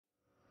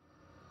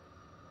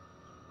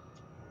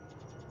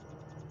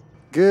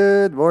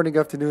Good morning,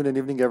 afternoon, and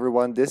evening,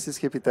 everyone. This is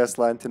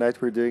HippyTesla, and tonight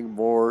we're doing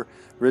more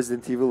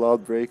Resident Evil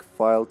Outbreak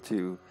File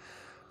 2.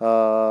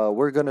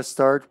 We're gonna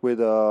start with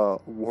a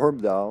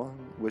warm down,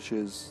 which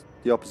is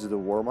the opposite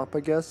of warm up, I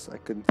guess. I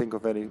couldn't think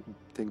of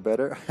anything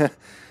better.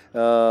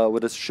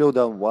 With a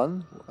Showdown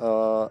 1,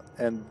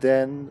 and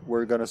then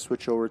we're gonna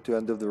switch over to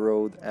End of the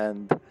Road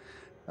and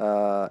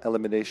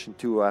Elimination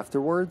 2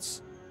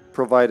 afterwards,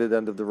 provided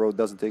End of the Road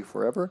doesn't take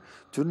forever.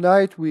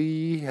 Tonight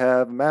we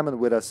have Mammon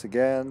with us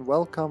again.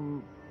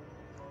 Welcome.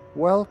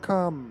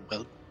 Welcome.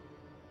 Well,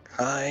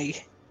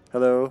 hi.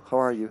 Hello, how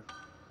are you?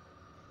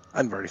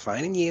 I'm very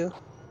fine, and you?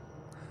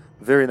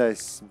 Very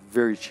nice,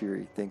 very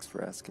cheery. Thanks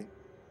for asking.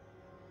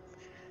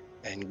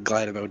 And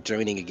glad about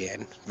joining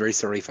again. Very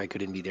sorry if I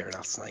couldn't be there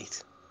last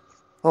night.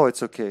 Oh,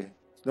 it's okay.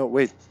 No,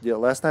 wait. Yeah,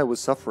 last night was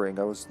suffering.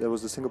 That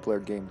was a single player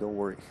game. Don't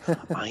worry.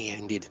 I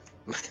indeed.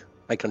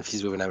 I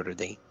confused with another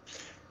day.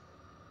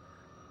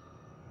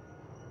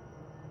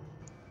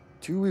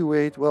 Do we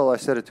wait? Well, I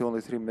set it to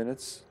only 3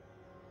 minutes.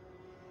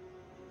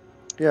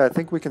 Yeah, I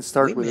think we can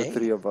start with the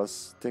three of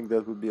us. Think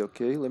that would be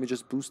okay. Let me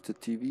just boost the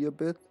TV a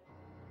bit.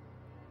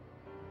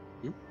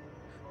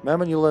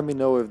 Mammon, you let me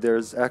know if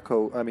there's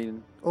echo.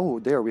 Oh,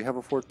 there, we have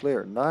a fourth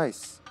player.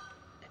 Nice.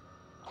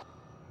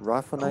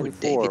 Rafa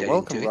 94. David,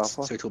 welcome,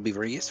 Rafa. So it will be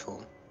very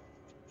useful.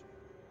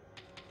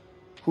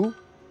 Who?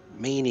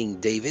 Meaning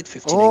David,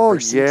 59%, oh,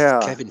 yeah.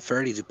 Kevin,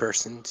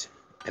 32%,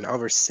 and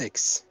over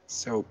 6.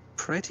 So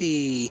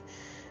pretty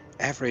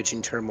average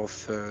in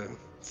terms of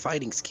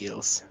fighting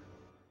skills.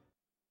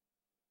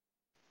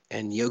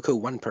 And Yoko,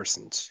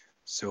 1%.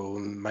 So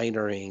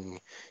minoring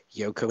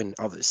Yoko and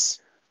others.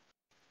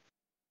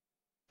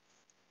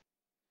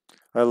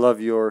 I love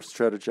your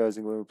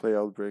strategizing when we play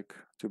Outbreak,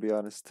 to be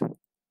honest.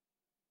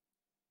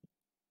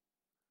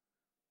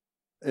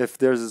 If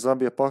there's a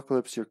zombie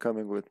apocalypse, you're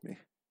coming with me.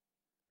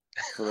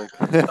 So like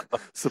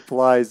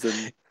supplies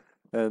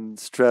and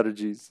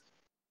strategies.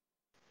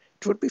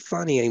 It would be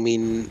funny. I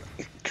mean,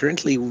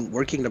 currently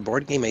working the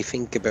board game, I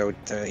think about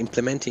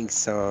implementing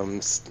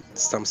some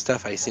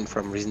stuff I seen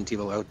from Resident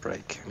Evil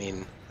Outbreak. I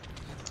mean,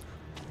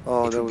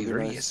 oh, it that would be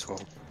very nice. useful.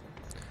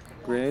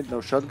 Grenade, no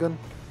shotgun.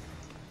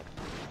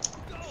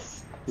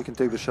 You can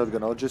take the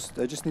shotgun. I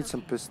just need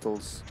some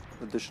pistols,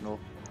 additional.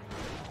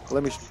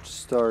 Let me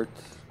start.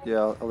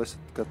 Yeah, Alyssa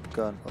got the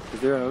gun. Is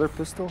there another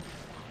pistol?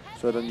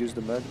 So I don't use the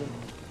magnum.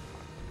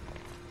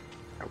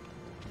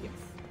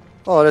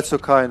 Oh, that's so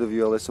kind of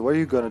you, Alyssa. What are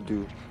you gonna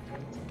do?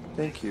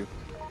 Thank you.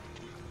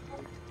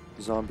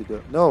 Zombie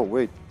there. No,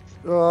 wait.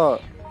 Oh.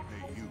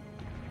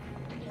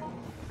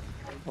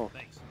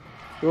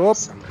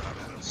 Oops.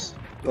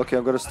 Okay,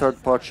 I'm gonna start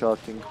pot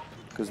shotting,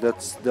 because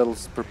that'll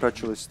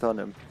perpetually stun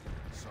him.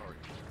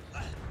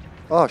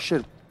 Oh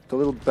shit! The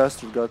little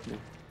bastard got me.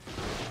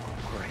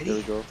 Alrighty. There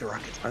we go. The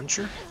rocket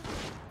launcher.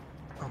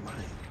 Oh my.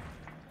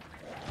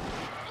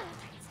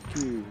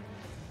 Phew.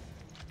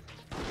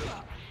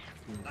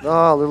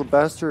 Ah, little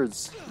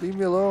bastards! Leave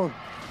me alone.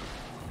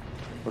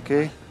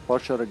 Okay,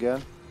 pot shot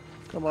again.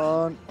 Come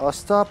on! Oh,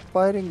 stop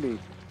biting me!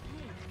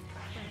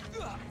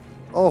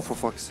 Oh, for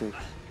fuck's sake!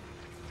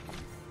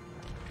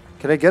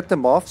 Can I get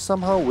them off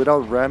somehow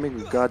without ramming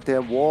the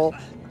goddamn wall?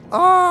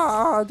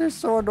 Ah, they're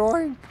so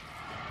annoying.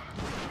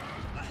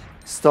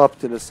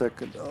 Stopped in a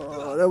second.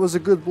 Oh, that was a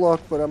good block,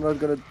 but I'm not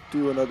gonna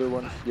do another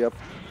one. Yep.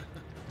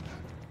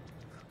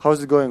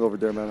 How's it going over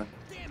there, man?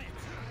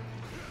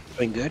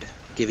 Going good.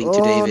 Giving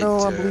to David. Oh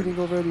no, I'm bleeding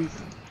already.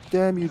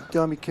 Damn you,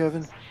 dummy,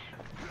 Kevin.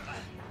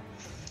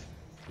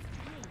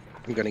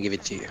 I'm gonna give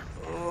it to you.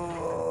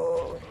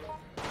 Oh.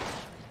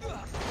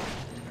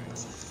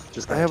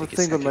 Just I have a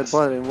thing on my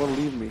butt and it won't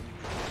leave me.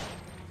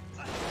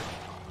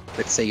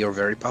 Let's say you're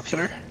very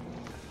popular.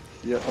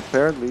 Yeah,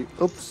 apparently.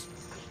 Oops.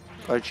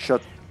 I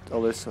shot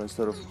Alyssa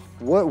instead of...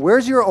 What?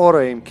 Where's your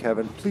auto-aim,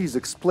 Kevin? Please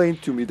explain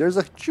to me. There's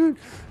a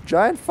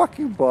giant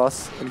fucking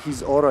boss and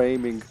he's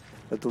auto-aiming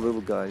at the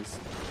little guys.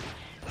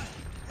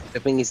 The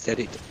thing is that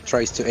it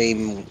tries to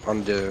aim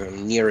on the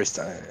nearest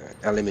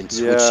element,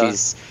 Yeah. which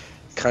is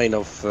kind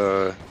of...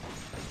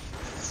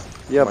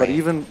 yeah, but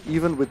even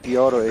with the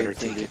auto-aim take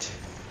thing, it.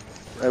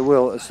 I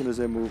will as soon as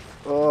I move.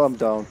 Oh, I'm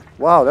down.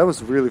 Wow, that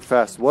was really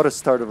fast. What a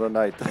start of a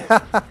night.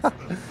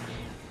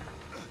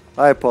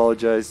 I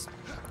apologize.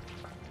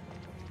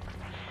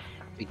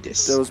 Like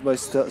this. That was my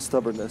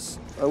stubbornness.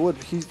 I would.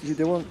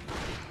 They won't.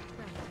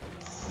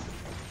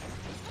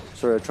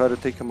 Sorry, I try to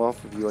take him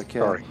off of you. I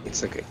can't. Sorry,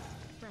 it's okay.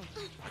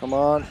 Come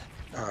on.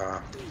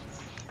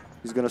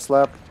 He's gonna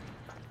slap.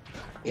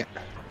 Yeah.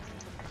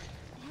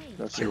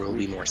 Okay, Here will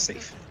be more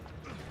safe.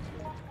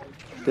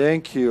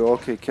 Thank you.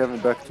 Okay, Kevin,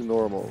 back to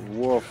normal.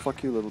 Whoa,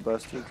 fuck you, little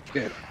bastard.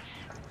 Good.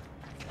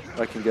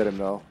 I can get him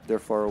now. They're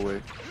far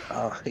away.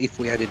 If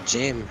we had a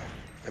gym,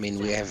 I mean,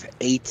 we have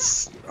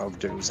 8 of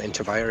those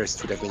antivirus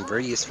would have been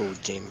very useful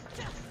with gym.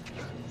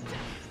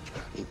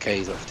 In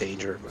case of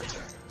danger, but...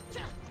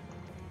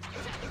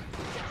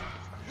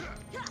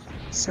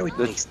 So it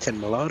makes 10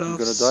 Molotovs. You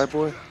gonna die,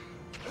 boy?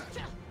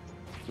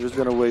 I'm just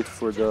gonna wait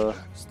for the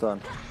stun.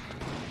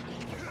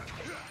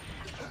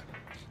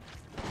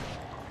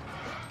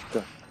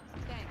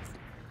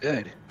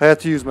 Good. I had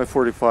to use my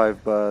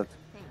 45, but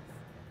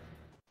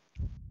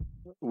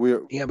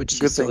we're Yeah, but you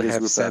good still thing is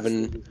have we passed.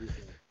 7,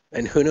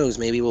 and who knows?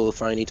 Maybe we'll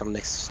find it on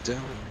next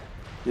zone.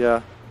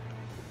 Yeah.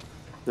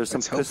 There's some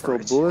Let's hope for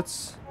pistol it.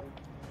 bullets.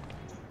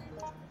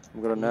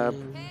 I'm gonna nab.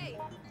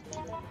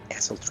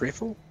 Assault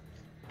rifle.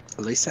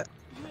 Lisa.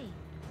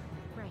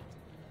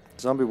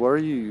 Zombie, what are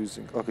you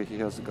using? Okay, he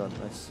has a gun.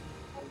 Nice.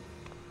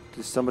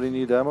 Does somebody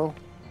need ammo?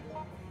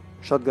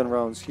 Shotgun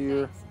rounds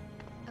here.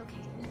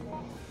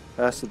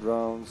 Acid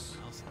rounds.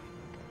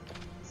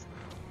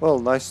 Well,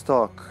 nice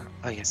stock.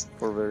 Ah, yes.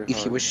 For very If you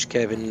hard. wish,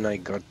 Kevin, I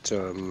got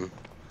some.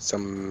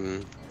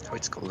 How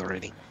it's called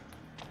already?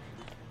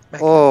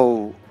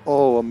 Oh,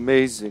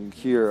 amazing.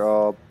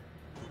 Here,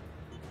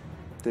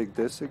 take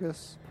this, I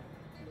guess.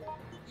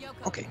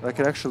 Okay. I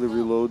can actually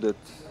reload it.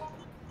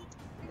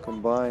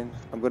 Combine.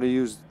 I'm gonna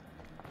use.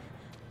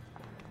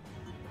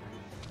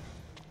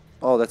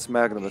 Oh, that's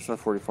Magnum. That's not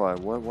 45.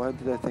 Why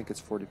did I think it's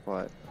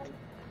 45?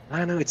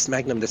 I know it's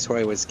Magnum. That's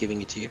why I was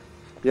giving it to you.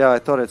 Yeah, I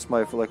thought it's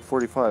my like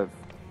 45.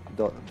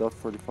 Dot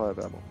 45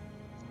 ammo.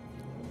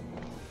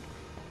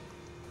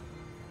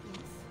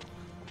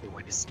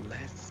 What is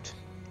left?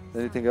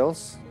 Anything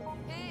else?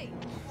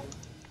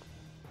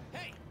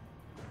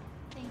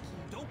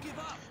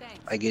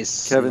 I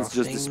guess Kevin's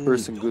nothing. just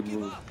dispersing good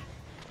move.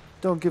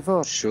 Don't give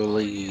up.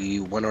 Surely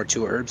 1 or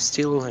 2 herbs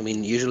still. I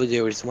mean, usually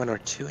there is 1 or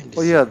 2 in this.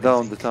 Oh yeah, zone, I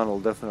down the think. tunnel,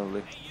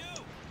 definitely.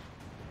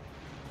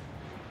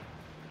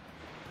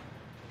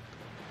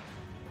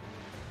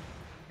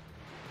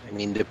 I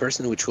mean, the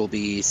person which will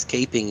be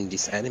escaping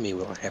this enemy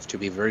will have to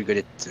be very good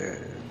at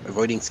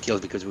avoiding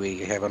skills because we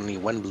have only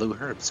 1 blue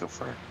herb so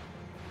far.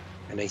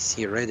 And I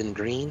see red and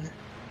green.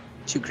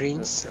 2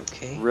 greens,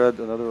 okay. Red,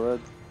 another red.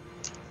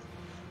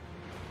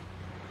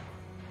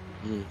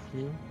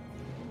 Mm-hmm.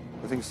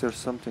 I think there's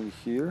something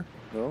here.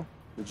 No?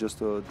 It's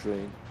just a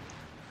drain.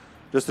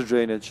 Just a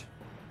drainage.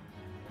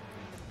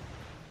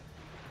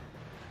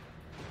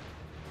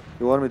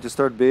 You want me to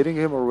start baiting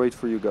him or wait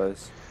for you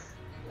guys?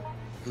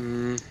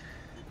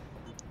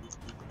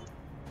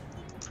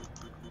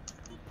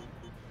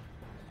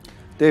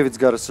 David's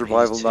got a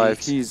survival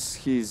knife. He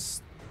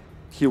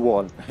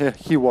won.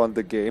 He won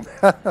the game.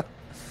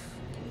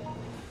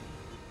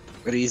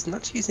 But he's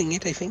not using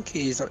it. I think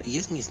he's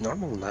using his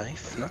normal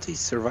knife, not his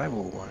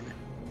survival one.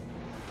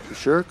 You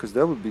sure? Because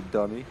that would be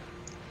dummy.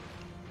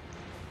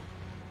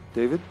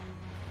 David?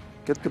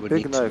 Get the would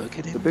big need to knife. look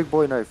at The him. big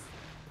boy knife.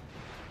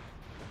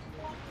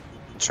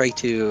 Try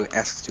to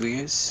ask to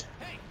use.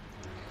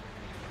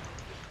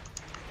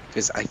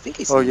 Because I think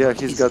he's. Oh yeah, not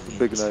he's got the using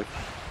big it. knife.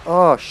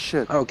 Oh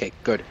shit. Okay,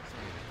 good.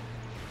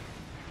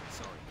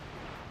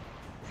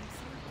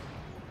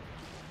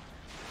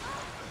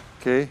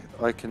 Okay,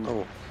 I can.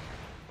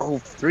 Oh,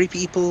 3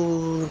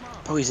 people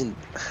poisoned.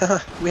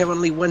 We have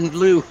only 1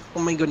 blue. Oh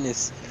my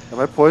goodness. Am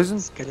I poisoned?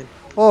 Let's get him.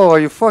 Oh, are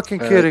you fucking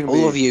kidding me?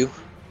 All of you.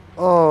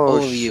 Oh all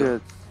of shit.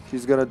 you.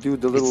 He's gonna do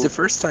the little. It's the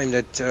first time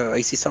that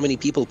I see so many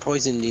people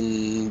poisoned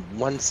in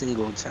one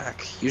single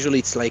attack. Usually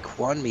it's like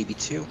 1, maybe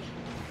 2.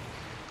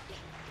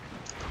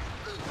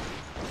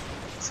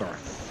 Sorry.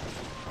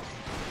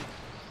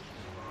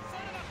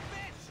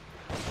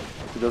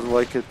 He doesn't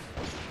like it.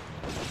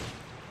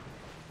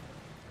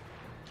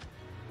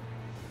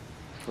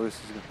 Oh, this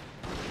is good.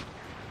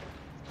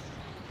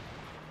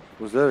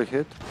 Was that a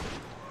hit?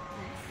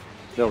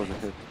 That was a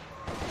hit.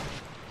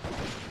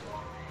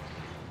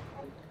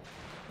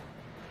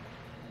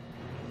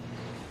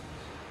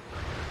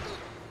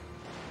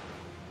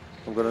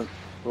 I'm gonna.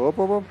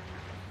 Oh.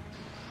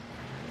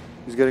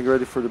 He's getting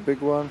ready for the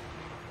big one.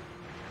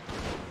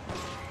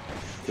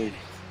 Okay.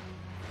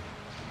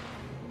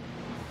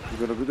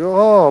 You're gonna go.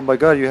 Oh my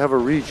god, you have a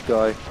reach,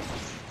 guy.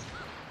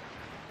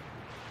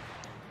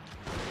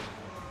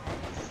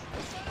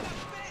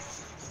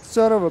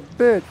 Son of a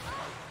bitch!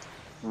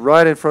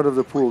 Right in front of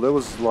the pool. That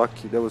was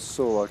lucky. That was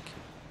so lucky.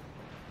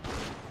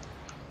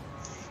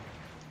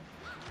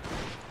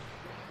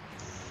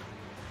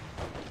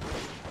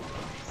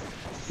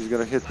 He's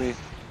gonna hit me.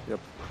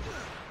 Yep.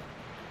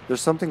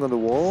 There's something on the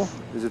wall.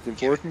 Is it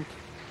important?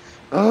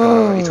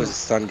 It was a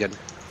stun gun.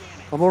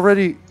 I'm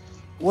already.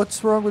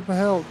 What's wrong with my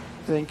health?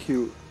 Thank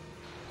you.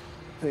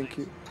 Thank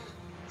you.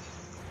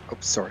 Oh,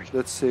 sorry.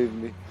 That saved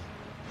me.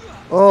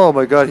 Oh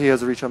my god, he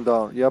has a reach. I'm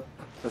down. Yep.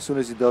 As soon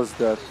as he does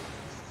that.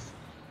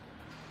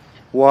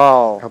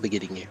 Wow. I'll be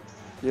getting you.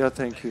 Yeah,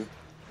 thank you.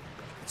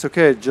 It's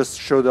okay, just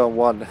Showdown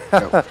 1.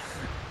 No.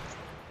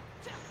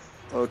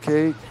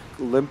 Okay,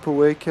 limp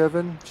away,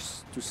 Kevin,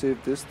 just to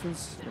save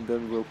distance, and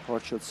then we'll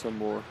punch at some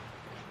more.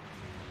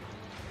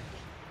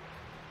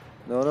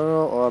 No.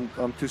 Oh,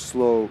 I'm too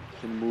slow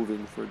in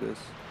moving for this.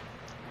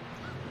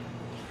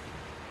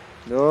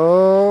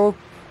 No.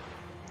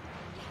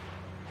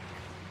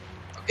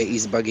 Okay,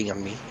 he's bugging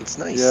on me. It's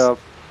nice. Yeah,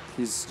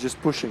 he's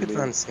just pushing me.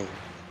 Advancing.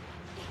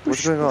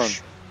 What's going on?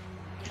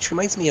 Which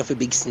reminds me of a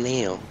big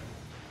snail.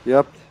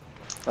 Yep,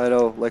 I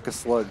know, like a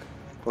slug.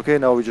 Okay,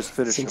 now we just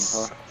finish him,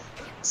 huh?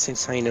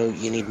 Since I know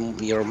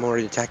you're more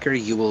an attacker,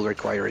 you will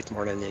require it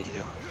more than I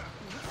do.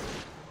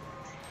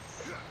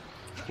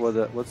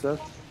 What's that?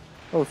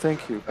 Oh,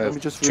 thank you. Let me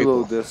just triple.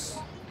 reload this.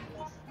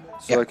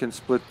 So Yeah. I can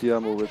split the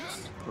ammo with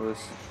this.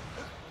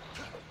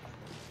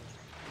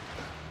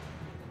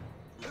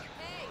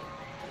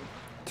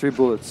 Three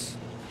bullets.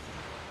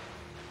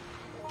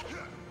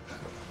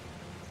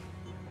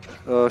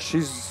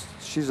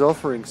 She's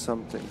offering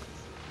something.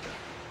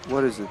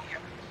 What is it?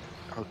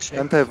 I'll check.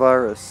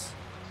 Antivirus.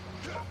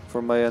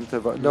 For my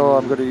antivirus. No,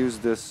 I'm gonna use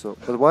this. So,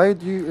 but why are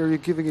you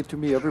giving it to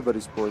me?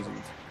 Everybody's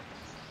poisoned.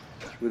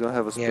 We don't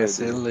have a spray. Yeah,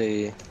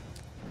 silly.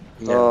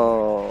 No.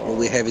 Oh. All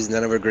we have is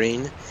none of our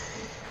green.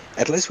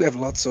 At least we have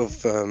lots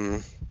of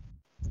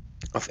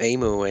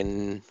ammo,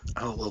 and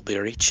we'll be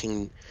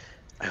reaching.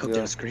 I hope Yeah.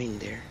 there's green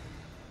there.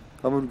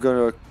 I'm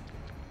gonna.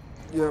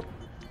 Yep.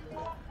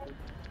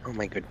 Oh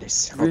my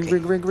goodness. Ring, Okay.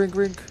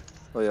 ring.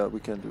 Oh yeah, we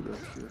can't do that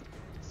here.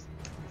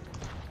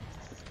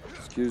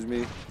 Excuse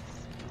me.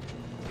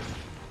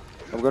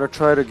 I'm gonna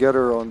try to get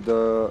her on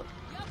the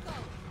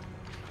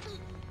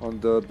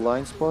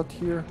blind spot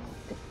here.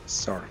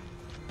 Sorry.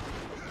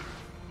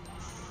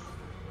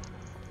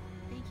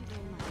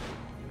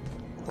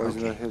 Why is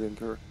it not hitting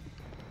her?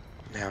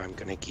 Now I'm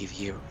gonna give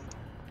you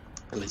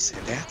at least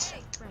that.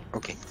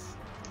 Okay.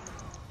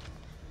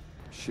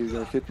 She's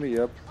gonna hit me.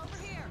 Yep.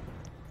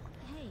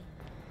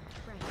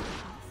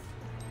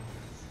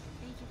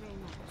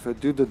 If I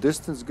do the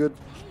distance good,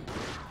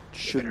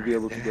 shouldn't be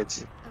able to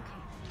get me.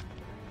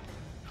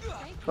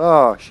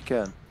 Ah, she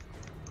can.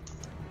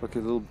 Okay,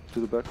 a little to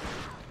the back.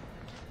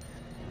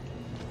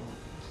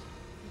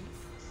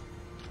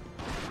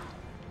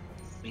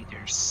 Wait,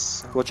 there's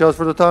some... Watch out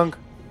for the tongue.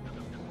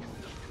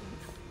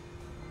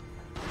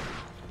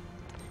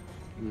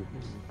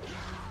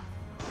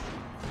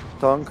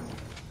 Tongue.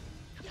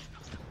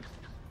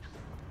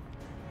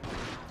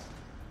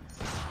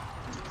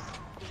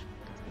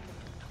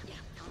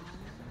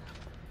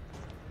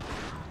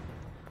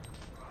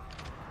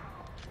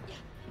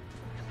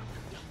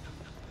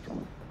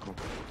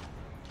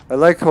 I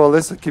like how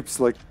Alyssa keeps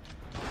like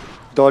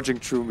dodging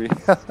through me.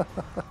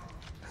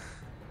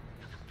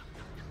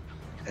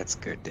 That's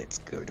good, that's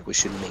good. We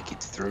should make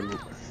it through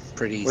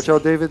pretty easily. Watch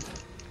out, David.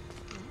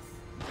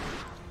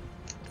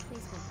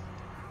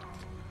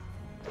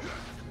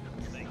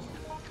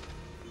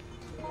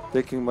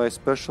 Taking my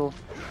special.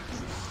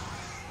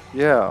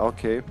 Yeah,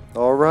 okay.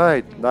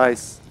 Alright,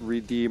 nice.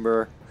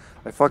 Redeemer.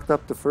 I fucked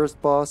up the first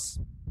boss,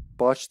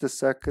 botched the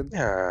second,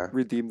 Yeah,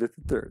 redeemed it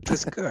the third.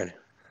 that's good.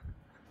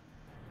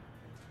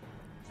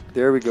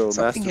 There we go,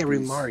 Something I masterpiece.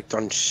 remarked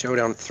on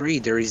Showdown 3,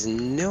 there is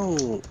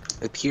no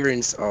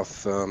appearance of,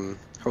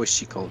 how is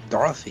she called?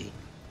 Dorothy.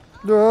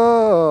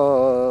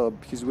 No,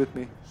 he's with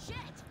me.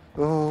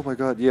 Oh my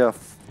god, yeah,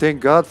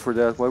 thank god for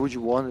that. Why would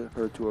you want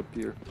her to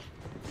appear?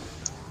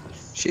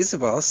 She's the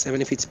boss,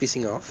 even if it's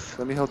pissing off.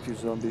 Let me help you,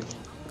 zombie.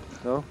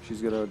 No?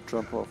 She's gonna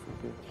jump off,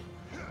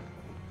 okay.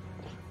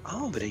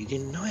 Oh, but I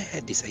didn't know I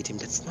had this item,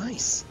 that's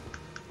nice.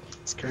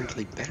 It's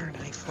currently better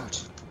than I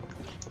thought.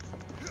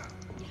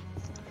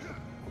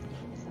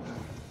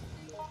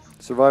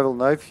 Survival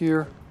knife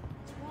here.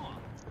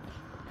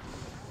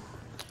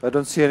 I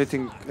don't see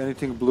anything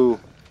blue.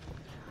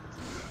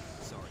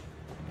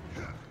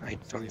 I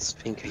don't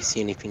think I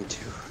see anything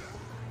too.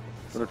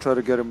 I'm gonna try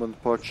to get him on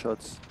pot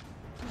shots.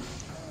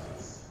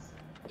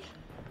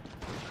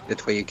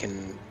 That way you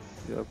can...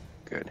 Yep.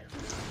 Good.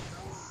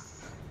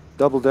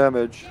 Double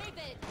damage.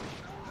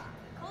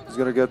 He's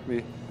gonna get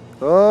me.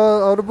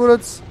 Oh, out of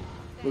bullets.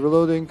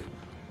 Reloading.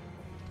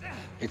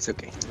 It's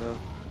okay. Yeah.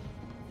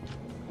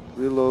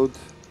 Reload.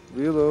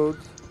 Reload.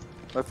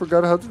 I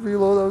forgot how to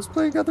reload. I was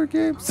playing other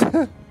games.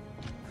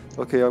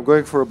 Okay, I'm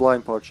going for a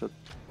blind pot shot.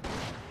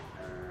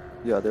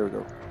 Yeah, there we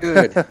go.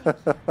 Good.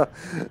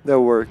 That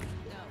worked.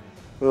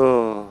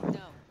 Oh.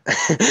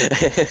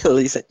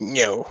 Lisa,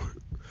 no.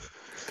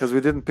 Because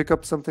we didn't pick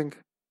up something?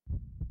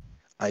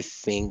 I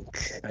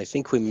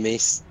think we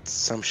missed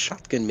some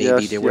shotgun maybe.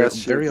 Yes, There were yes,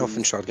 very you-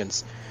 often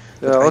shotguns.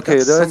 Yeah, But I okay,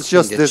 got that's something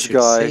just that this should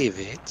guy. Save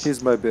it.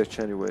 He's my bitch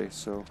anyway,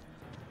 so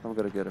I'm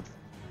gonna get him.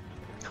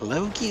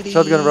 Hello, kitty.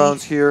 Shotgun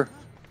rounds here.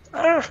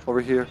 Ah.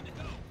 Over here.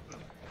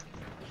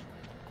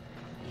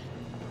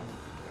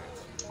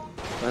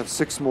 I have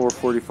 6 more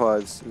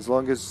 45s. As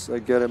long as I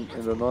get him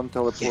in the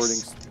non-teleporting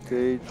Yes.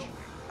 stage.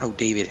 Oh,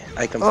 David,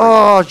 I can.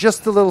 Oh,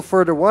 just a little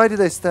further. Why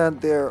did I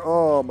stand there?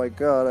 Oh my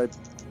god.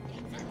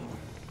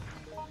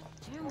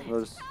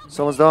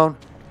 Someone's down.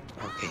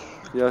 Okay.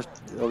 Yeah,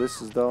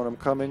 this is down. I'm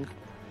coming.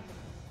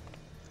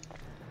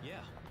 Yeah.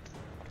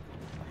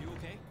 Are you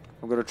okay?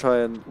 I'm gonna try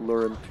and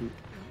lure him to...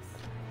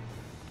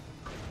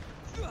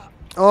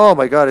 Oh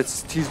my god,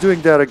 he's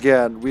doing that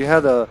again. We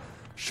had a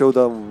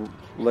showdown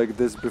like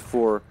this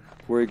before,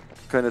 where he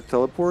kind of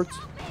teleports.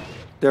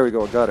 There we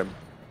go, got him.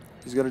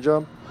 He's gonna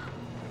jump.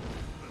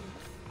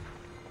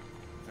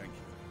 Thank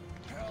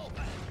you. Help.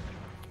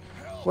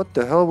 What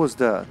the hell was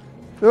that?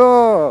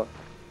 Oh!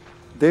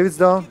 David's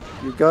down.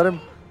 You got him?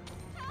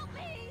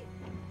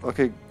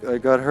 Okay, I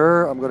got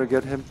her. I'm gonna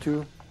get him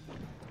too.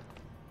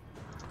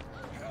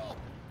 Help.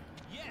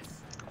 Yes.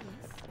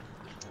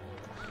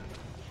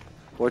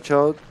 Watch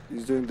out.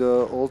 He's doing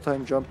the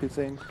all-time jumpy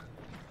thing.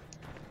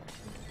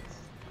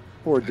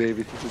 Poor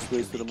David, he just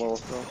wasted them all.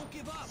 Don't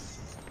give up.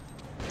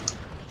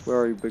 Where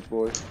are you, big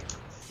boy?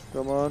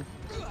 Come on.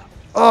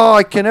 Oh,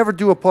 I can never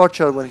do a pot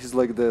shot when he's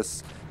like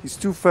this. He's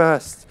too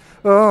fast.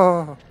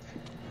 Oh.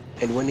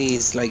 And when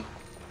he's like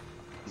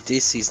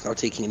this, he's not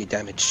taking any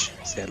damage,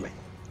 sadly.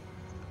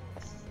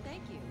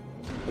 Thank you.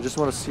 I just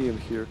want to see him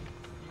here.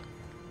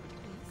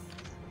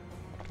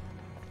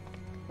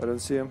 I don't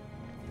see him.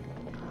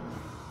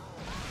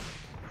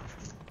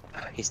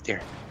 He's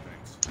there.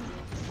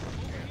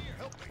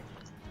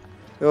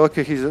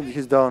 Okay,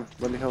 he's down.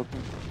 Let me help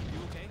him. You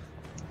okay?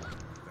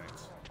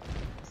 Thanks.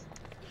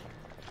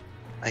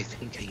 I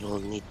think I will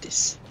need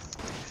this.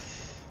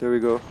 There we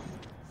go.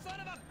 Son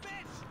of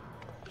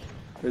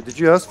a bitch! Did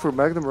you ask for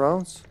magnum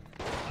rounds?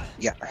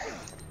 Yeah,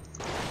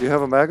 Do you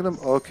have a magnum?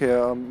 Okay,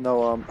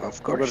 no, of I'm gonna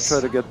course.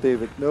 try to get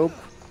David. Nope,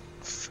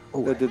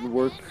 Oh, that didn't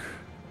work.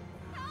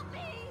 Help me!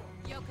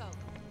 Yoko.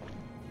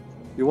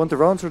 You want the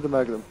rounds or the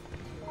magnum?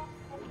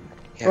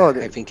 yeah, oh,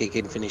 I think I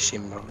can finish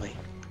him normally.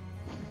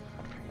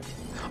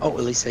 Oh,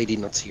 at least I did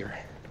not see her.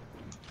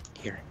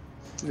 Here.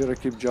 You gotta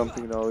keep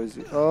jumping now, is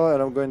he? Oh,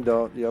 and I'm going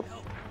down. Yep.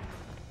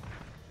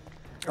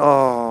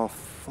 Oh,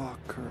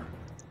 fucker.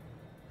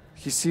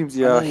 He seems,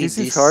 yeah, Only he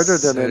seems this, harder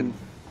than in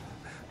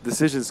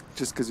Decisions,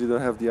 just because you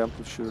don't have the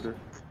ample shooter.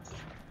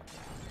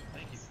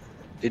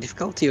 The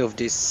difficulty of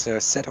this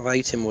set of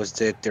item was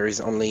that there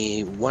is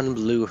only one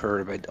blue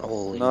herb at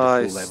all in the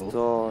Nice full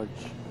level.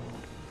 dodge.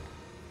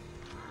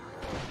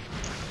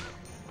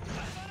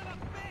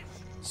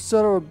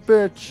 Son of a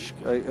bitch!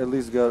 I at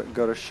least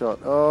got a shot.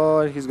 Oh,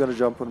 and he's gonna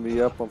jump on me.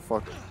 Yep, I'm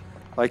fucked.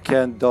 I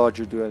can't dodge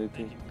or do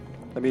anything.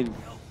 I mean...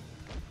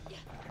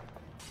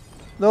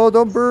 No,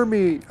 don't burn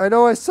me! I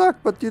know I suck,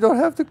 but you don't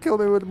have to kill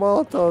me with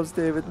Molotovs,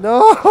 David.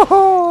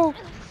 No!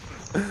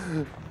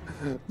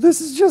 This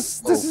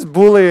is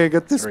bullying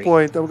at this Sorry.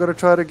 point. I'm gonna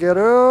try to get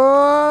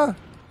her.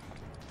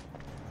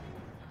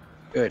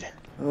 Good.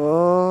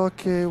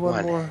 Okay,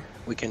 one more.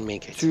 We can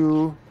make it.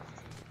 Two.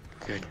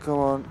 Good. Come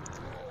on.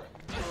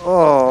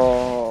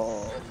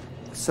 Oh,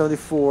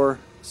 74,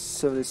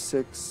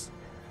 76,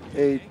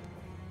 8.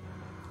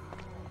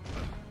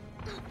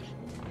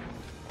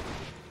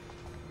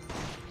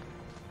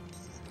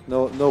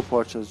 No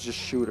punches, just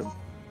shoot him.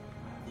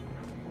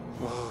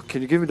 Oh,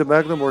 can you give me the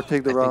magnum or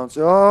take the I think- rounds?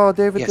 Oh,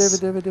 David, Yes.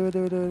 David.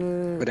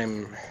 But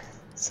I'm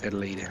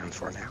sadly down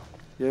for now.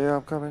 Yeah,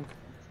 I'm coming.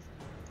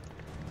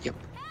 Yep.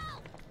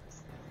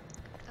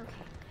 Okay.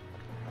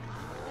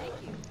 Thank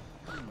you.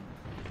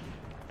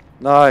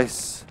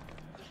 Nice.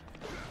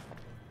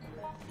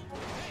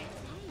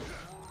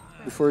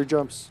 Before he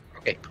jumps.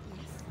 Okay.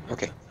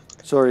 Okay.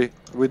 Sorry,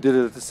 we did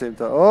it at the same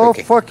time. Oh,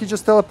 Okay. fuck, he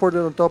just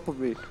teleported on top of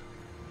me.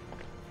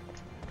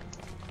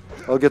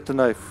 I'll get the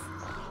knife.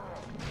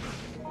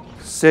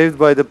 Saved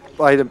by the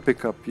item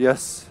pickup,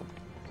 yes.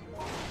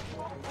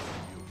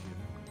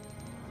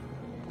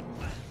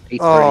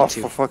 Oh,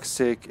 832. for fuck's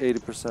sake,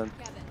 80%. Grab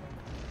it.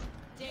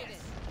 David.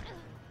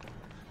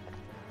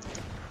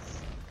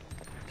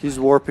 He's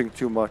warping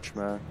too much,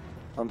 man.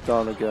 I'm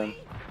down again.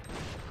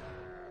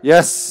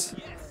 Yes!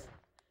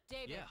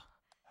 David. Yeah.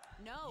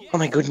 No. Oh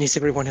my goodness,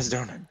 everyone is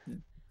down.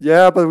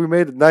 Yeah, but we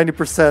made it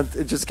 90%.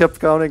 It just kept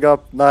counting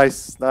up.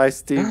 Nice,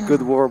 nice team.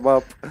 Good warm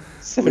up.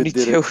 We did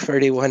 72, it.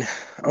 31.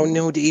 Oh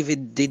no,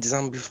 David did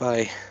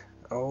zombify.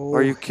 Oh.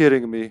 Are you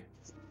kidding me?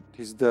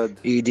 He's dead.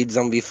 He did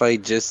zombify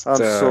just I'm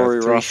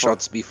sorry, 3 Rafa.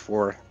 shots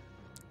before.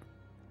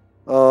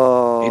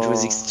 Oh. It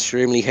was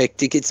extremely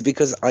hectic. It's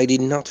because I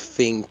did not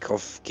think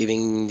of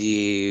giving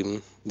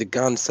the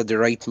guns at the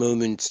right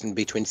moment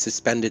between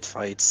suspended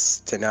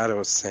fights,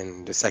 Tenados,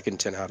 and the second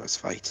Tenados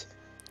fight.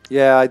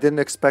 Yeah, I didn't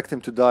expect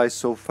him to die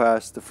so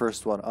fast, the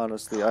first one,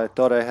 honestly. I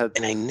thought I had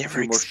And I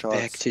never two more shots.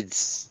 expected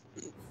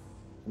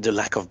the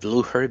lack of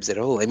blue herbs at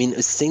all. I mean,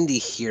 a Cindy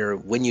here,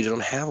 when you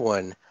don't have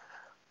one,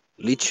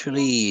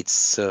 literally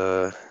it's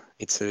a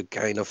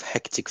kind of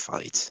hectic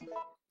fight.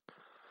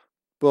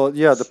 Well,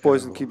 yeah, the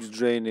poison So- keeps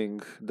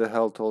draining the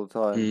health all the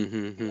time.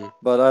 Mm-hmm.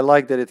 But I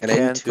like that it And I need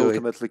can't to-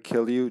 ultimately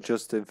kill you,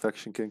 just the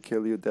infection can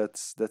kill you.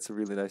 That's a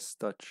really nice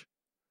touch.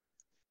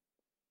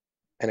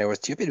 And I was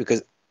stupid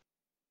because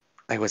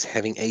I was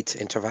having 8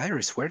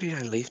 antivirus. Where did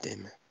I leave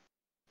them?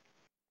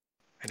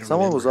 I don't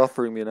Someone was remember.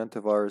 offering me an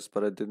antivirus,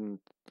 but I didn't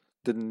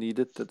need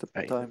it at the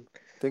time.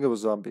 I think it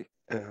was Zombie.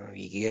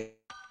 Yeah.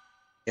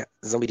 Yeah,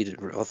 Zombie did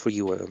offer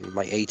you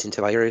my 8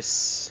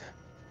 antivirus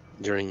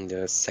during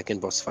the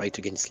second boss fight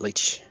against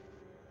Lich.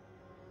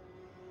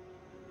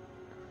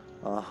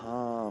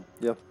 Uh-huh.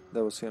 Yep,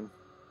 that was him.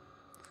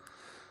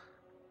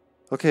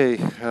 Okay,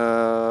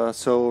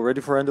 so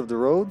ready for end of the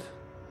road?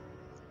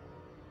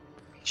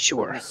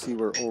 Sure. Let's see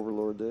where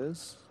Overlord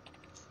is.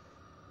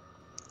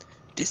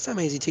 This time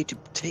I hesitate to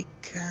take...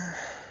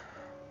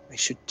 I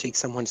should take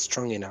someone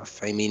strong enough.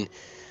 I mean,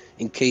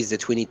 in case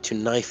that we need to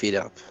knife it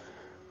up.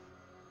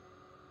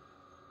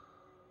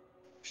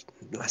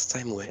 Last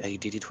time I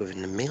did it with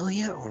an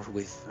Amelia or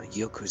with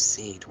Yoko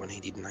Seed when I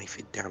did knife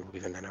it down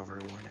with another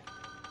one.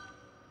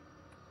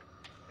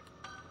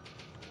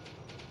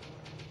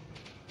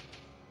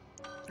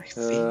 I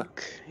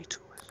think it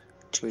was wait.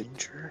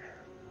 Ginger.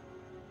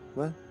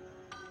 What?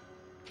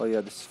 Oh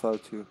yeah, this is file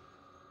 2.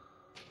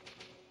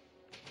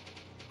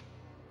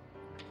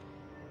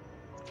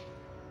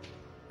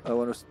 I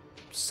want a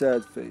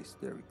sad face.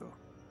 There we go.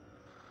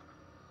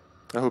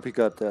 I hope you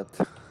got that.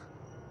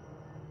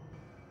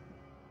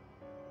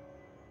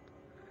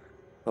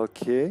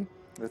 Okay,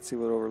 let's see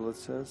what Overload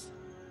says.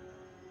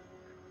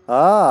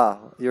 Ah,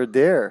 you're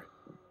there.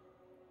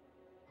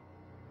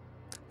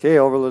 Okay,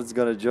 Overload's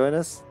gonna join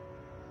us.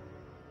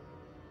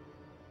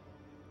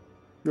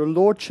 Your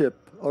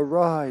lordship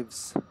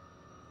arrives.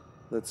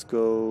 Let's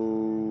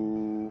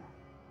go.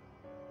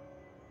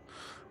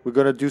 We're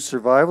gonna do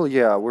survival.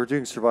 Yeah, we're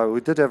doing survival.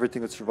 We did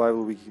everything with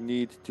survival. We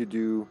need to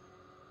do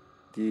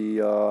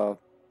the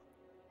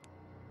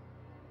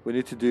we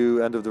need to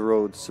do end of the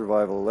road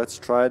survival. Let's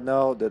try it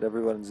now that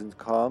everyone's in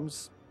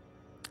comms.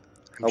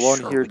 I'm I won't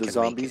sure hear we the can make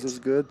zombies it. as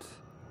good.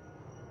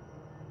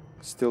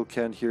 Still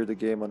can't hear the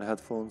game on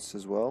headphones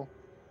as well.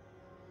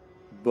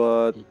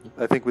 But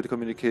I think with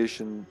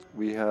communication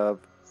we have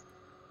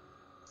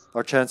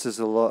our chances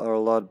are a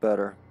lot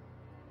better.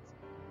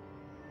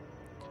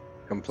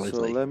 So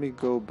Completely. let me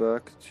go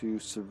back to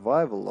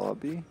survival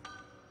lobby,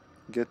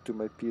 get to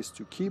my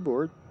PS2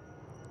 keyboard,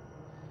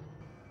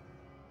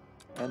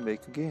 and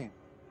make a game.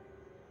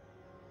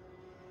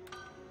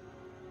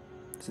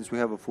 Since we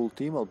have a full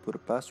team, I'll put a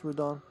password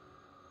on.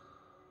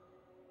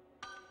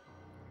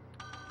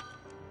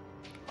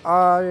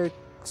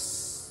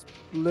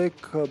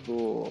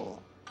 Unyxplicable.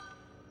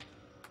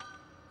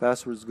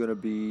 Password's gonna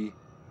be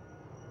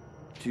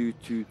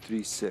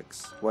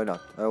 2236. Why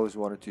not? I always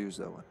wanted to use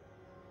that one.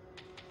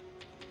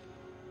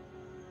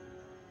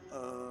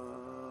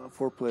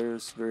 4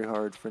 players, very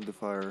hard, friend of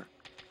fire.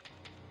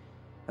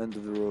 End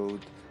of the road.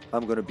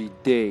 I'm gonna be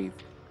Dave.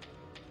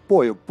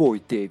 Boy, oh boy,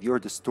 Dave, you're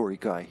the story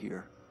guy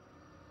here.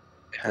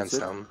 That's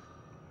it? Handsome.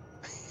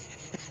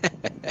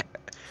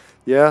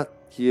 Yeah,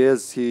 he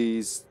is.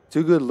 He's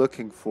too good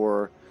looking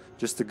for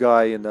just a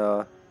guy in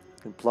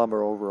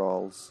plumber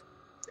overalls.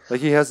 Like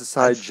he has a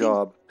I side think,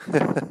 job,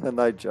 a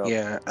night job.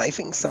 yeah, I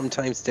think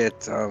sometimes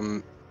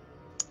that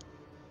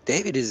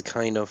David is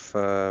kind of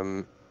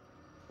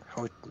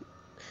how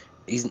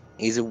he's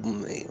a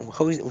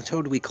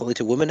how do we call it,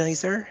 a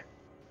womanizer?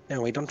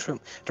 No, I don't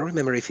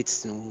remember if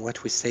it's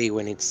what we say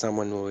when it's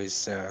someone who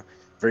is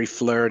very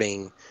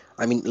flirting.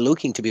 I mean,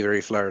 looking to be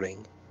very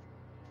flirting.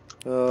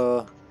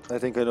 I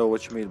think I know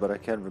what you mean, but I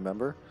can't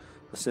remember.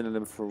 A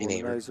synonym for Me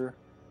neither. womanizer.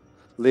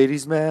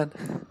 Ladies' man.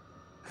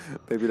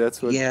 Maybe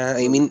that's what. Yeah,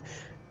 I mean,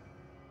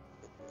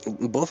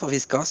 both of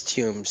his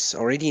costumes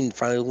already in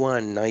file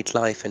 1,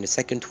 Nightlife, and the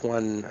second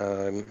one,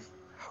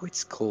 how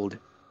it's called,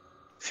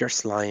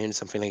 Fierce Lion,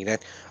 something like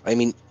that. I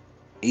mean,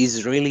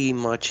 he's really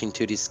much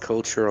into this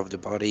culture of the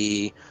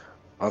body,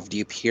 of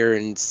the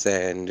appearance,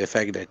 and the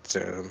fact that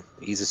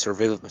he's a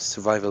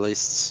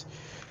survivalist.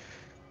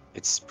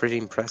 It's pretty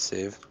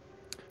impressive.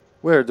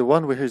 Where? The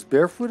one where he's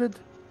barefooted?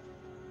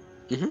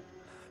 Mm-hmm.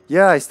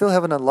 Yeah, I still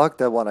haven't unlocked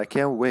that one. I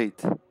can't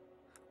wait.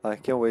 I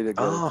can't wait to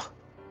get it. Oh,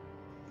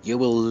 you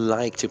will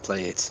like to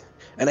play it.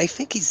 And I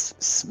think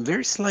he's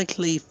very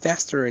slightly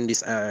faster in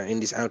this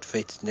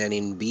outfit than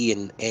in B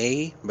and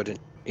A, but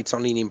it's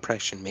only an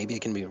impression. Maybe I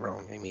can be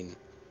wrong. I mean,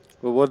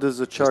 Well, what does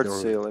the chart no-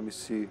 say? Let me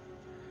see.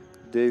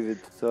 David.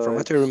 from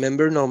what I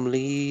remember,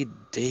 normally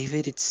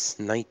David it's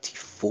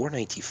 94,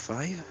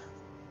 95,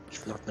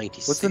 if not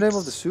 96. What's the name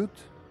of the suit?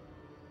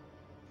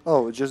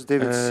 Oh, just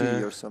David C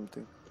Uh, or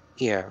something.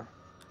 Yeah,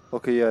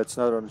 Okay, yeah, it's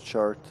not on the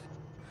chart.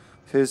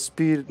 His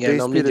speed, yeah. base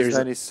Normally speed is there's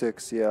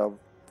 96, yeah.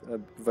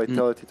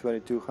 Vitality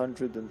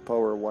 2200 and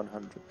power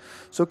 100.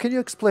 So can you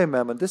explain,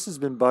 Mammon? This has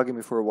been bugging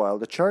me for a while.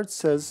 The chart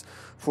says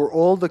for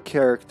all the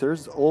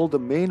characters, all the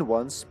main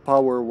ones,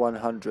 power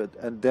 100,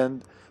 and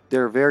then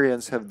their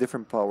variants have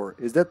different power.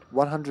 Is that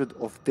 100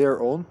 of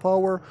their own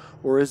power,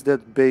 or is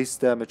that base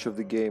damage of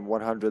the game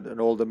 100 and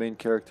all the main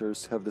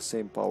characters have the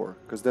same power?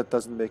 Because that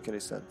doesn't make any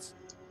sense.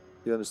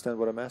 You understand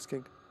what I'm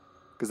asking?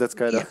 Because that's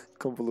kind of Yeah.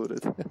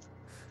 convoluted.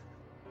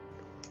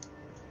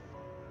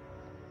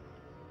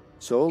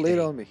 So lay it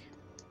Okay. on me.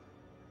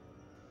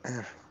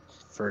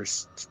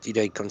 First, did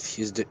I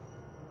confuse the?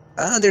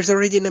 Ah, there's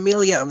already an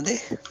Amelia.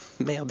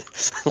 Merde.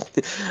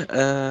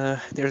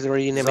 There's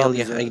already an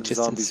Amelia. I just didn't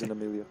Zombies see. and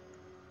Amelia.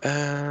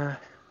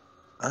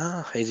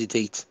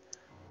 Hesitate.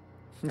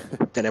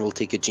 Then I will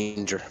take a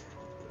ginger.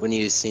 When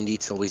you use Cindy,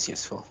 it's always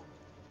useful.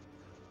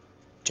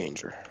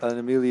 Ginger. And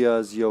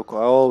Amelia's Yoko.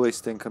 I always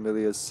think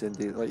Amelia's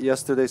Cindy. Like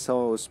yesterday,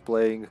 someone was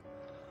playing,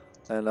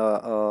 and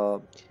I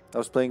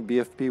was playing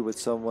BFP with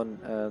someone,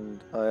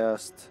 and I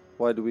asked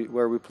why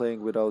are we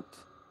playing without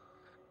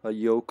a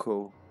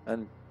Yoko,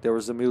 and there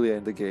was Amelia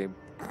in the game,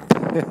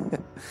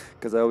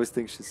 because I always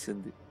think she's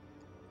Cindy.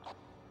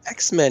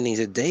 X-Men is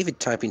a David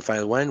type in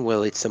file 1,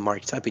 well, it's a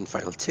Mark type in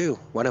file 2.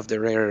 One of the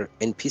rare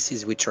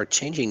NPCs which are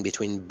changing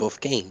between both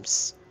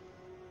games.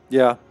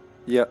 Yeah,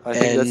 I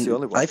think that's the And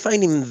only one. I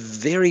find him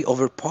very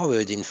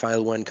overpowered in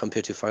file 1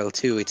 compared to file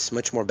 2. It's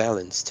much more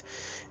balanced.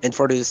 And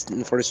for the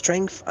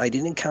strength, I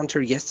did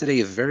encounter yesterday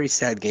a very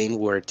sad game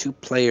where 2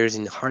 players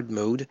in hard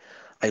mode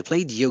I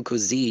played Yoko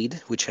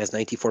Zed, which has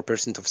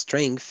 94% of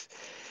strength,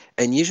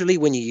 and usually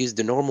when you use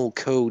the normal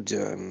code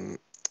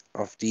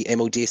of the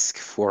ammo disc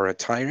for a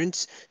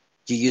tyrant,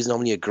 you use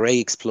normally a gray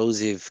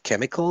explosive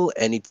chemical,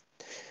 and it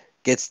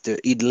gets the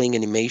idling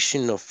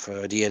animation of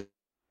the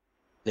enemy, and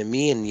you can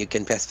pass through.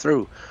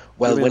 Well, when I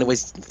was You throwing the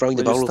mean barrels with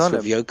when you stun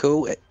Yoko,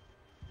 him?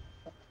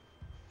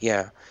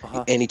 yeah, and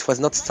Uh-huh. it was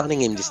not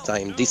stunning him this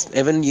time. This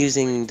even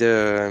using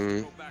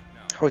the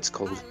how it's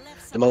called,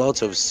 the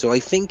Molotovs. So I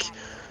think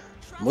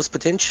most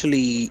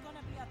potentially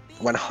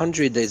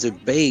 100 as a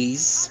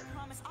base.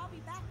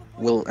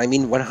 Well, I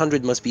mean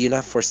 100 must be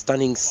enough for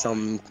stunning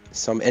some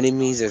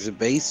enemies as a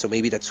base. So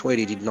maybe that's why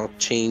they did not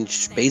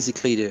change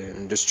basically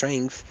the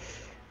strength,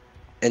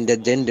 and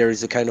that then there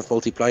is a kind of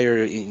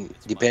multiplier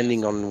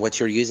depending on what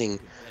you're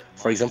using.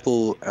 For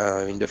example,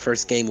 in the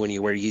first game when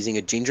you were using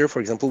a ginger, for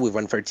example, with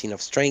 113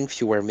 of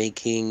strength,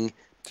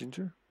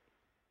 Ginger?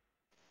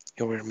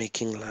 you were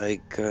making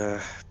like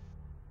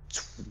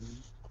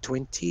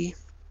 20,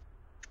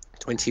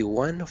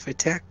 21 of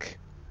attack.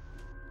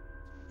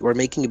 You were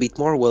making a bit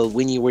more. Well,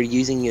 when you were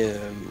using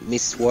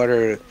Mist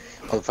Water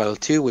on file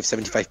 2 with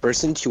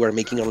 75%, you are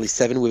making only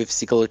 7 with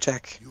physical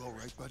attack, You all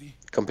right, buddy?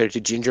 compared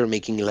to Ginger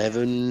making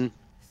 11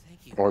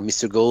 or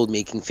Mr. Gold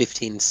making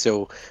 15.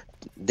 So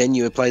then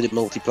you apply the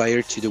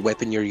multiplier to the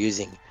weapon you're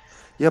using.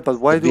 Yeah, but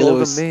why But do all below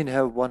the is, main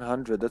have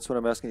 100? That's what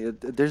I'm asking.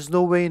 There's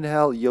no way in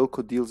hell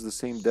Yoko deals the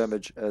same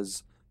damage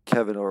as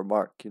Kevin or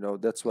Mark.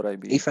 That's what I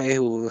mean. if I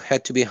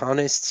had to be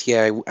honest,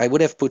 yeah, I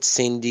would have put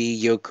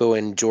Cindy, Yoko,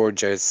 and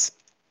George as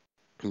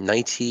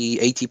 90,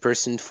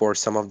 80% for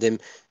some of them.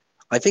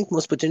 I think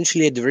most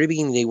potentially at the very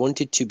beginning they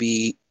wanted to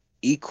be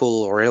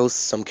equal, or else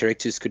some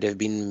characters could have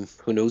been,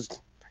 who knows,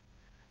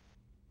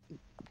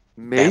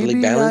 badly Maybe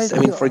balanced. I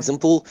mean, for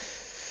example,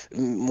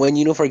 when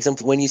for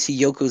example, when you see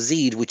Yoko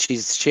Zed, which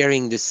is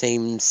sharing the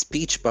same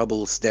speech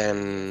bubbles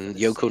than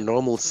Yoko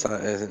normal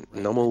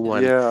normal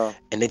one, yeah.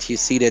 and that you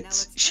see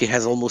that she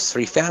has almost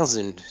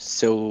 3,000,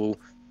 so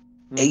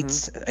Mm-hmm.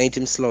 eight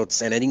item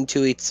slots, and adding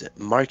to it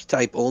Mark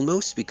type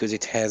almost because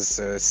it has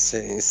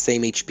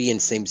same HP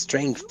and same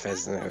strength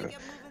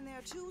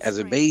as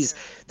a base.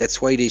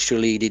 That's why they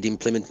surely did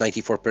implement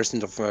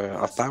 94%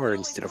 of power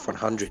instead of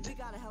 100.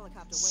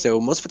 So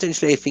most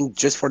potentially, I think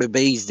just for the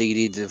base, they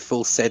did a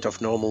full set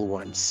of normal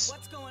ones.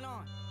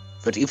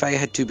 But if I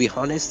had to be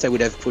honest, I would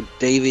have put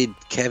David,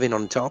 Kevin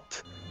on top.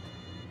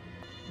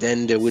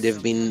 Then there would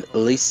have been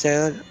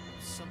Lisa,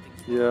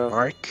 Yeah.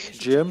 Mark,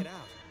 Jim,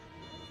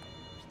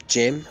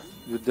 Jim,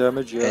 with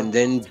damage, yeah. and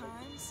then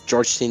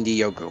George, Cindy,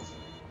 Yoko.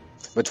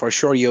 But for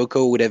sure,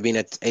 Yoko would have been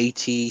at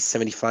 80,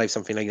 75,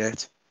 something like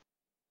that.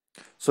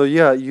 So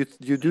yeah, you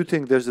do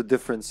think there's a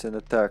difference in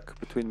attack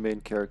between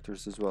main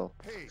characters as well.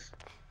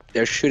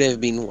 There should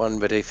have been one,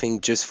 but I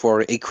think just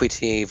for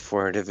equity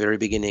for the very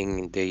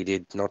beginning, they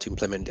did not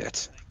implement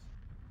that.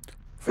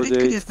 For But it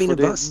could the have been for a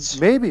the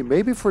bust.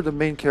 maybe for the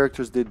main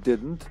characters they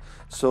didn't.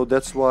 So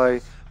that's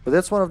why. But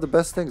that's one of the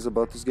best things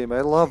about this game.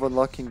 I love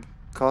unlocking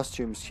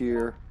costumes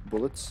here,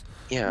 bullets,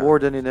 Yeah. more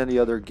than in any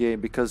other game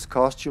because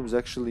costumes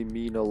actually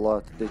mean a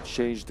lot. They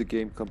change the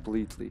game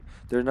completely.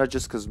 They're not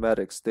just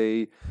cosmetics.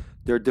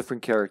 They're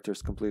different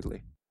characters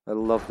completely. I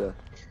love that.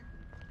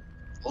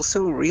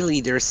 Also,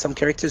 really, there are some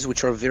characters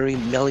which are very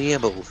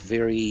malleable,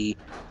 very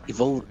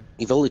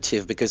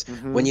evolutive. Because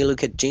when Mm-hmm. you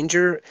look at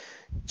Ginger,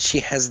 she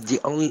has the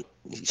only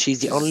she's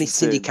the She's only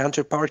Cindy insane.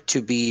 counterpart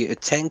to be a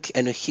tank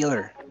and a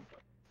healer.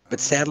 But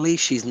sadly,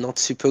 she's not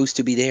supposed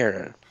to be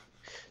there.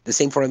 The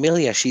same for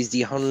Amelia. She's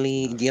the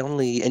only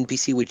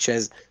NPC which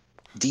has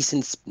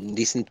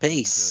decent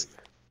pace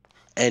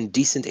and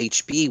decent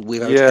HP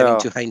without having Yeah.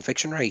 too high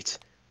infection rate.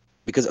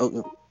 Because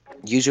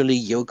usually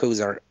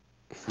Yokos are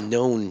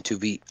known to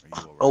be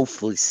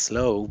awfully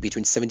slow,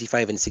 between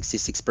 75 and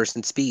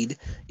 66% speed.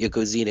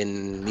 Yoko Z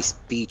and Miss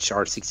Peach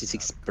are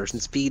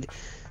 66% speed,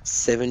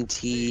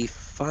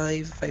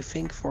 75, I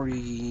think, for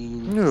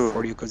No.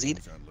 Yoko Z.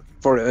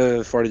 For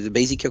the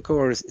basic Yoko,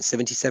 or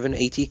 77,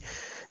 80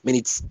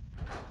 minutes.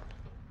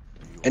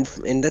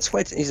 And that's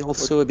why it is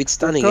What? also a bit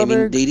They're stunning. I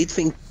mean, coming. they did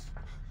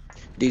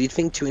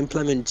think to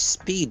implement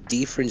speed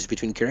difference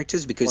between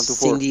characters because 1 to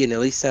 4. Cindy and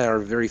Elisa are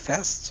very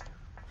fast.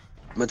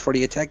 But for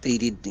the attack, they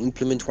did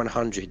implement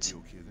 100.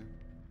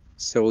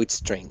 So it's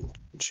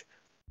strange.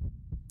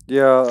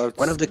 Yeah.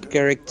 One of the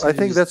I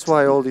think characters, that's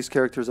why all these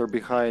characters are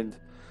behind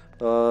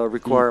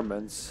mm,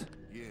 requirements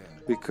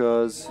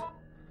because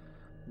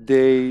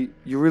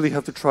you really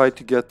have to try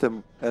to get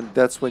them, and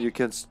that's when you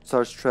can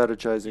start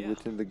strategizing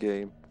within the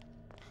game.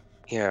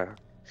 yeah.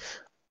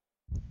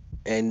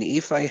 And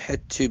if I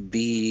had to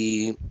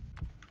be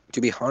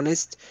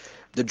honest,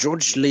 the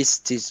George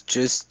list is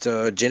just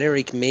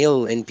generic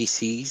male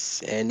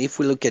NPCs, and if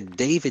we look at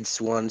David's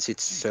ones,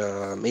 it's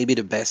maybe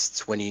the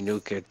best when you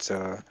look at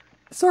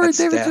Sorry,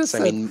 David just stats. I said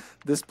mean,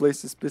 this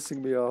place is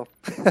pissing me off.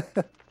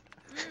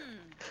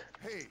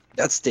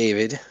 that's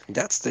David.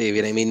 That's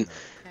David. I mean,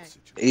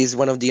 he's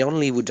one of the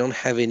only who don't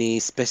have any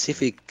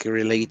specific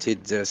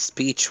related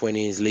speech when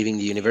he's leaving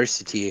the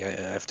university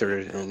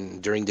after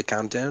during the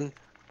countdown.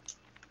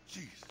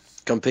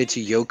 compared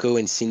to Yoko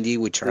and Cindy,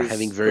 which are There's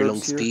having very long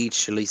herbs here.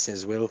 speech, Lisa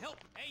as well. Help!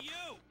 Hey,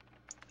 you!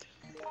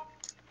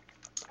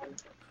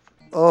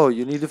 Oh,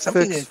 you need a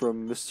Something fix that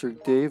from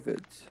Mr.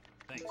 David.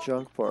 Thanks.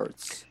 Junk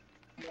parts.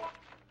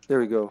 There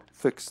we go.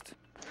 Fixed.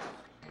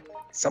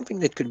 something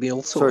that could be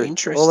also Sorry, all I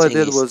interesting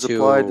did is was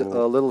applied a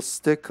to. little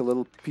stick, a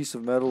little piece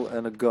of metal,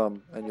 and a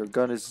gum. And your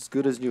gun is as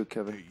good as new,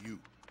 Kevin. Hey, you.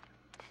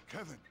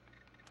 Kevin.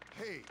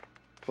 Hey.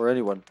 Or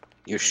anyone.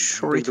 You're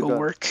sure Take it the will gun.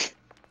 work?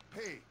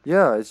 Hey.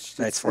 Yeah, it's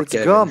That's for it's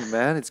Kevin. gum,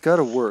 man. It's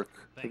gotta work.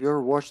 Have you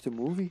ever watched the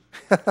movie?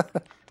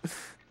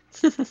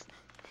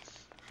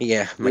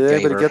 Yeah, Did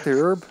anybody get MacGyver. the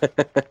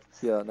herb?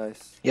 Yeah,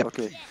 nice. Yep.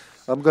 Okay.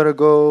 I'm gonna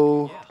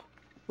go. Yeah.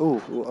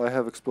 Oh, I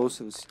have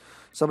explosives.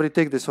 Somebody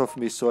take this off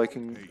me so I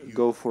can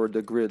go for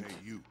the grid. Hey,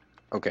 you.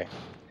 Okay.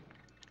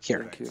 Here.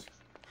 Thank you.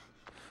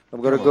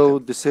 I'm gonna go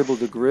disable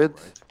the grid.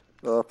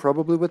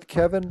 Probably with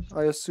Kevin.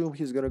 I assume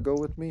he's gonna go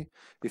with me.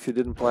 If you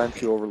didn't plan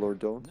to, Overlord,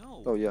 don't.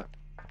 No. Oh yeah.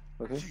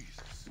 Okay.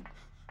 Jesus.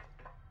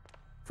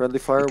 Friendly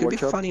fire. It could be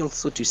Watch out. funny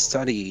also to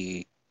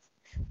study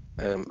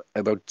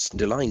about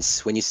the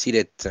lines when you see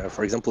that,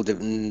 for example,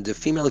 the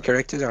female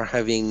characters are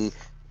having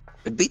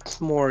a bit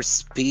more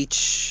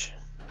speech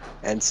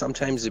and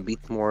sometimes a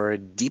bit more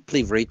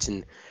deeply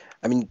written.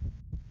 I mean,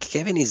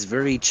 Kevin is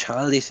very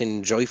childish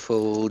and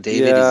joyful.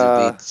 David is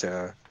a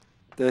Yeah.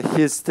 bit.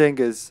 His thing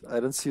is,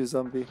 I don't see a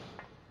zombie.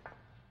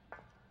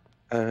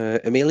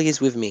 Amelia is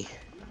with me.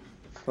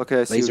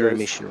 Okay, I see Laser you guys.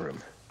 emission room.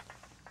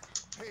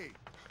 Hey.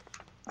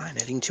 And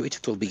adding to it,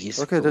 it will be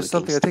useful. Okay, there's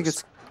something. I against think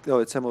those- it's. Oh,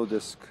 it's ammo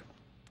disc.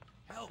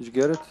 Did you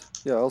get it?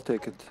 Yeah, I'll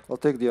take it. I'll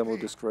take the ammo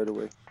disc right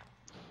away.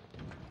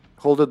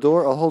 Hold the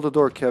door. I'll hold the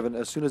door, Kevin.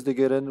 As soon as they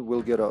get in,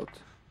 we'll get out.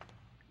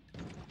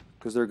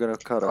 Because they're gonna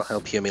cut I'll us.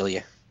 help you,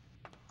 Amelia.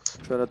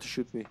 Try not to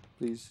shoot me,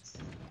 please.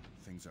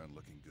 Things aren't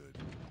looking good.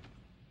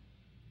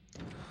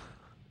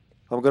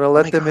 I'm gonna my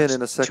let them in God, a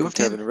two second, of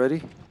them? Kevin.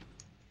 Ready?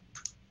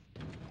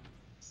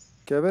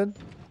 Kevin?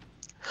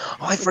 Oh,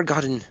 I've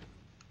forgotten.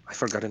 I've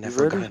forgotten. I've You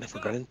ready? forgotten. I've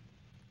forgotten.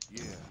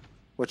 Yeah.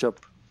 Watch up.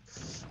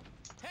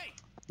 Hey.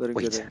 Let him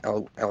get Wait, in.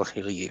 I'll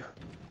heal you.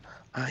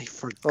 I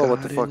forgot. Oh,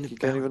 what the fuck? You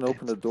can't even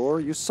open the door?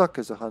 You suck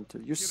as a hunter.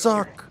 You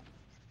suck!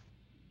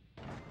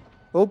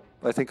 Oh,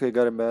 I think I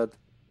got him mad.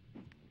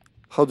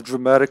 How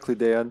dramatically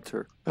they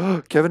enter.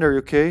 Kevin, are you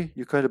okay?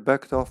 You kind of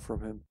backed off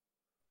from him.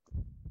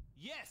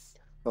 Yes.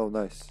 Oh,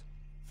 nice.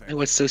 I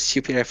was so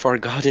stupid. I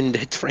forgotten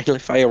that friendly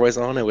fire was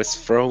on. I was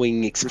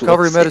throwing explosives.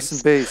 Recovery medicine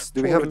base.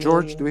 Do we have a Poor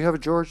George? Amelia. Do we have a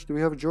George? Do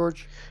we have a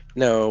George?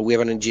 No, we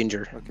haven't a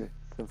ginger. Okay,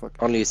 then fuck.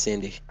 Only a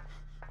Sandy.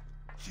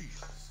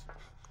 Jesus.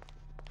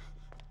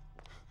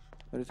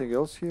 Anything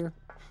else here?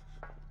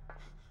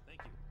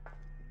 Thank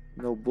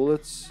you. No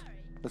bullets.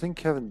 I think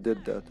Kevin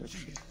did that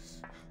actually.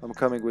 I'm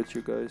coming with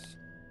you guys.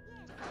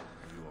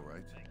 Are you all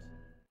right?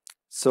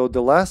 So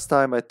the last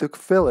time I took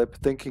Philip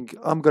thinking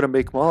I'm gonna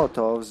make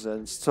Molotovs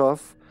and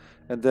stuff,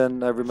 and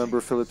then I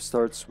remember Philip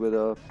starts with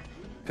a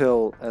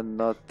pill and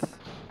not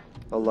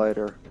a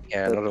lighter.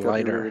 Yeah, That not a got me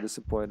lighter. really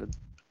disappointed.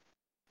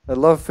 I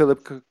love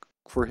Philip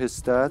for his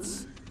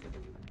stats.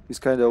 He's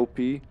kind of OP,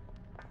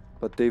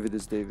 but David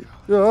is David.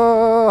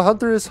 Ah,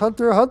 Hunter is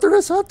Hunter. Hunter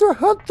is Hunter.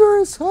 Hunter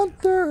is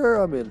Hunter.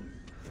 I'm in.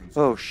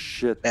 Oh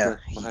shit! Yeah,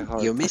 my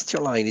heart. you missed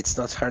your line. It's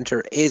not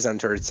Hunter is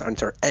Hunter. It's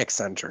Hunter X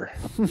Hunter.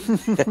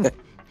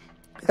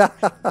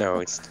 No,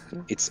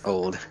 it's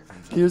old.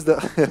 Here's the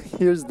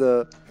here's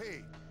the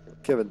Hey.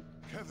 Kevin.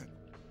 Kevin.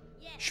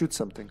 Shoot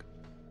something.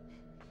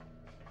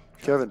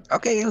 Kevin,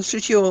 Okay, I'll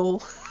shoot you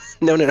all.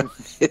 No, no, no.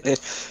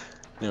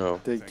 No.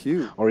 thank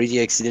you. Already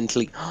I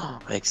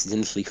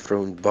accidentally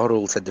thrown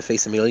bottles at the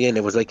face of Amelia, and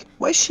I was like,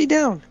 why is she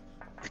down?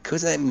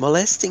 Because I'm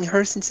molesting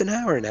her since an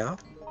hour now.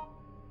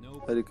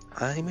 Nope.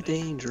 I'm a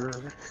danger.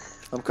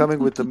 I'm coming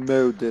with the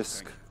Mo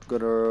disc.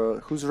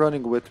 Who's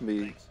running with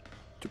me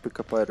to pick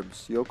up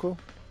items? Yoko?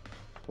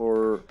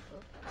 Or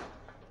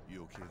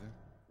You okay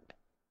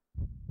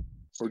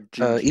there?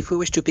 Gigi? If we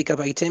wish to pick up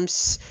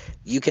items,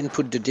 you can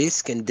put the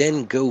disc and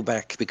then go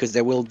back, because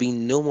there will be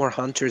no more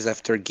hunters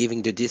after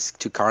giving the disc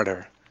to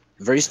Carter.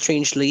 Very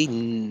strangely,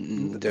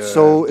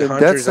 So the in that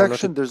hunters are not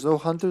section, there's no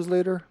hunters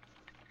later?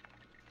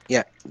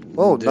 Yeah.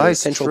 Oh, the nice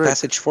Central trick.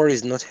 Passage 4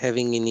 is not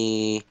having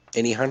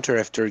any hunter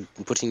after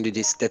putting the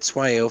disc. That's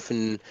why I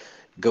often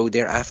go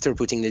there after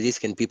putting the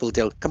disc, and people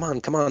tell, come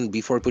on,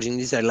 before putting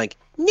this. I'm like,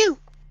 no,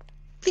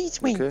 please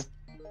wait. Okay.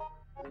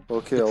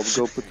 Okay, I'll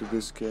go put the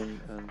disc in.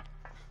 And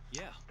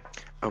Yeah.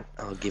 Oh,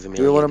 I'll give him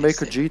do you want to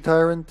make a G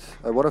Tyrant?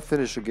 I want to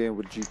finish a game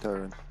with G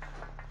Tyrant.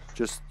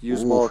 Just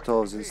use Ooh.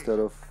 Molotovs instead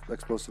of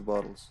explosive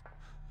bottles.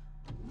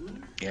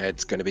 Yeah,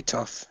 it's gonna be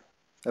tough.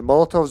 And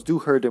Molotovs do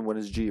hurt him when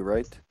it's G,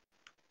 right?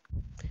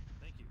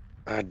 Thank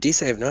you.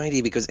 This I have no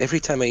idea, because every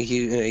time I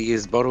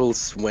use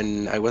bottles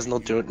when I was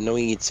not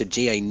knowing it's a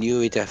G, I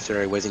knew it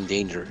after I was in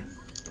danger.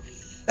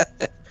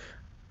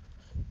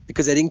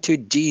 Because adding two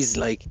G's,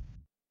 like,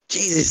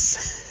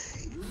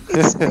 Jesus,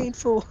 it's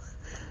painful.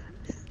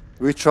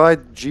 We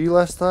tried G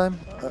last time.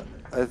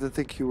 I don't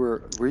think you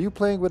were. Were you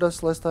playing with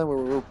us last time, or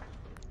we were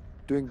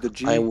doing the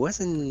G? I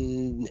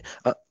wasn't.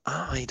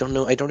 I don't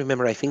know. I don't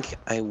remember. I think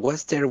I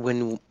was there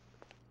when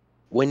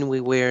when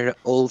we were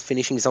all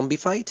finishing zombie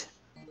fight.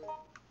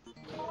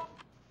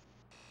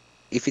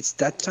 If it's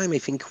that time, I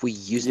think we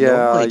used normal.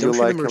 Yeah, I you don't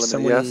like remember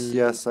eliminate. Yes, someone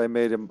yes, I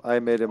made him.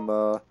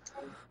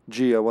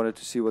 G. I wanted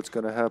to see what's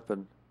gonna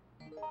happen.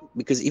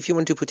 because if you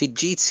want to put it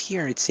G, it's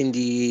here. It's in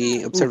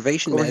the Ooh,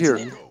 observation over here,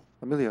 magazine. Go.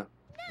 Amelia.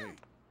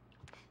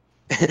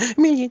 Hey,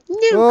 Million,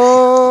 no.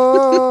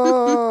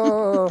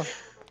 Oh,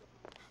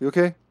 you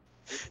okay?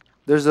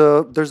 There's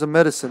a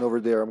medicine over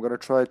there. I'm gonna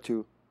try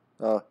to.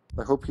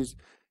 I hope he's.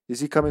 Is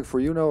he coming for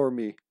you now or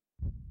me?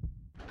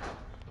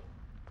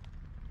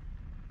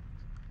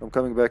 I'm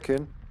coming back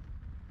in.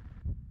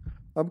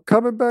 I'm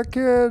coming back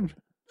in.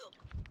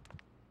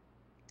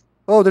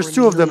 Oh, there's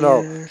two of them now.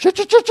 Amelia. Shit,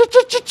 shit, shit, shit,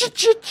 shit, shit, shit,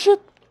 shit,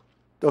 shit.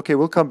 Okay,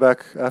 we'll come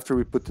back after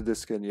we put the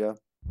disc in. Yeah.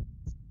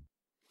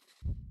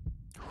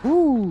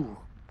 Whoo!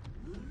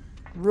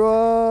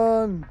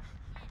 Run!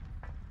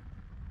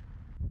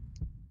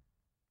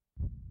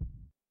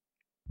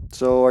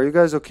 So, are you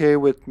guys okay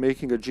with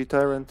making a G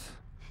Tyrant?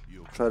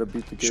 you okay? Try to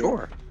beat the game?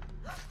 Sure.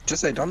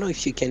 Just I don't know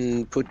if you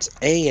can put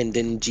A and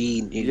then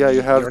G. Yeah,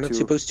 you have You're not to.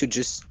 supposed to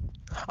just.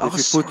 Oh, If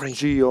you put sorry.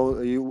 G, it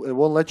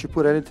won't let you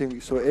put anything.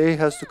 So A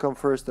has to come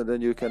first, and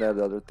then you can add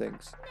other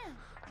things.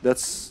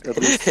 That's at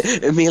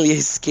least. Amelia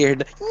is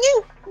scared.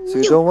 No, So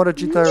you no, don't want a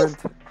G no. Tyrant?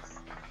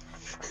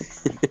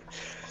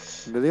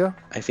 Amelia?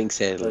 I think I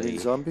sadly.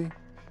 need zombie.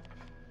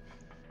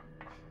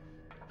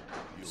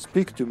 You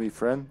Speak to me,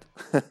 friend.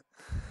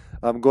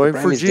 I'm going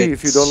Problem for is G. that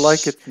If you don't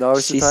like it, now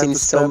is the she's time seen to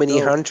so spam many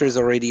no. hunters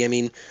already. I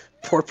mean,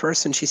 poor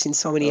person. She's seen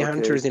so many Okay.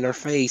 hunters in her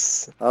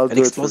face I'll and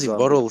do it for explosive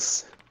zombie.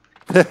 bottles.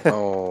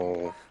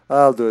 Oh,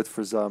 I'll do it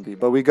for zombie.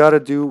 But we're gonna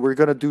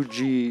do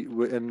G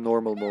in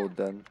normal mode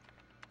then.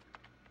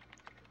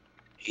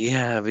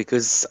 yeah.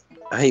 Because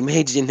I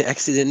imagine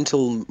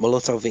accidental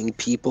molotoving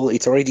people.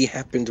 It's already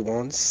happened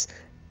once.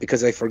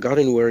 Because I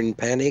forgotten we're in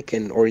panic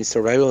and or in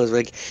survival. I was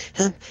like,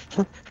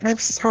 I'm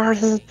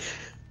sorry.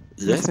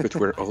 Yes, but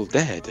we're all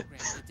dead.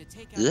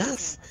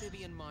 Yes.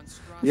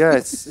 Yeah,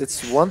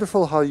 it's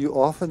wonderful how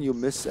you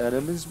miss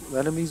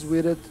enemies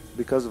with it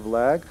because of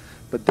lag,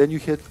 but then you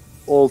hit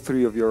all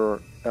three of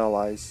your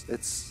allies.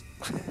 It's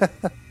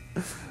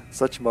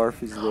such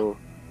Murphy's law.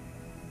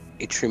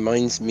 It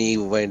reminds me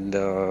when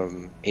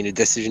in a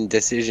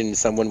decision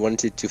someone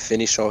wanted to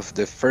finish off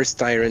the first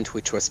tyrant,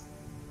 which was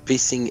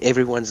pissing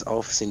everyone's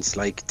off since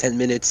like 10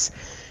 minutes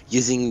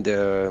using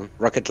the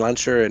rocket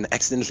launcher, and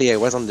accidentally I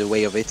was on the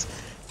way of it,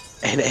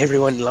 and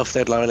everyone laughed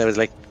out loud. And I was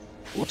like,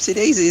 whoopsie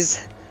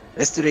daisies.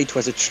 Yesterday it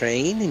was a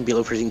train in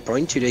below freezing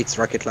point, today it's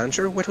rocket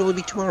launcher. What will it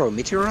be tomorrow?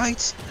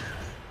 Meteorite?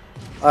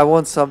 I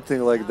want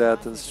something like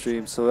that on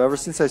stream. So ever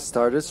since I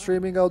started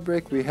streaming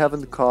Outbreak, we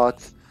haven't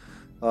caught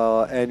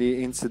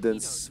any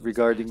incidents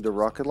regarding the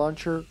rocket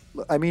launcher.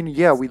 I mean,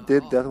 yeah, we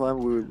did that one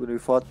when we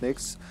fought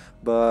Nyx,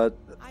 but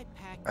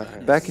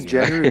back in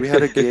January we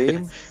had a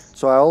game.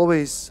 So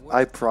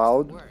I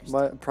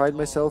pride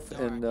myself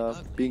in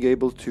being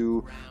able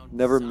to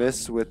never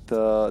miss with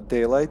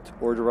daylight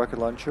or the rocket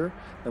launcher.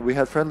 And we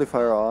had friendly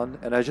fire on,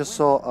 and I just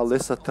saw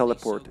Alyssa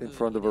teleport in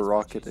front of a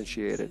rocket, and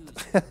she ate it.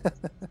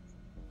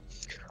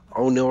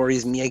 Oh, no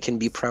worries, me. I can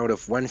be proud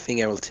of one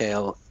thing I will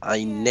tell.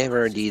 I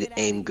never did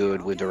aim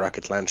good with the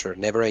rocket launcher.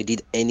 Never I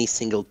did any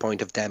single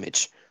point of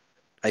damage.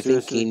 I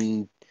think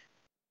Seriously?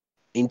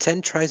 in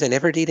 10 tries I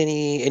never did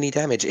any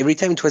damage. Every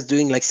time it was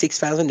doing like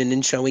 6,000 and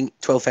then showing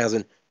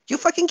 12,000. You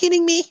fucking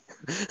kidding me?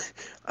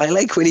 I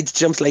like when it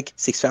jumps like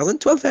 6,000,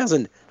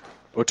 12,000.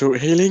 Auto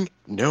healing?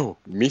 No,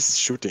 miss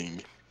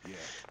shooting.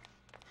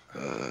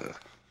 Yeah.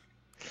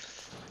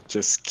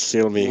 Just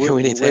kill me Wait,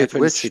 when it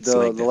happens. which It's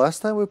like the that.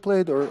 last time we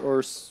played,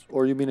 or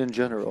you mean in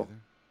general?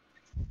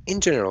 In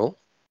general,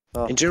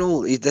 Oh.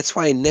 that's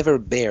why I never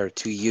bear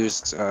to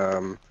use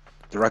the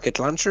rocket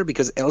launcher,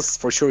 because else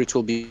for sure it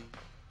will be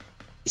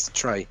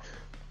try.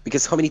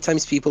 Because how many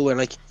times people were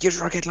like, use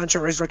rocket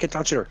launcher, use rocket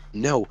launcher?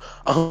 No,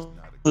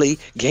 only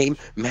game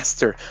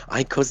master.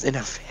 I caused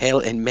enough hell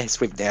and mess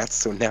with that,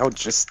 so now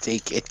just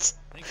take it.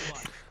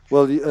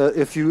 Well,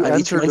 if you It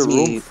enter the reminds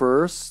room me.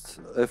 first,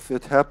 if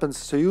it happens,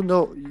 so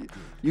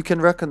you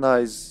can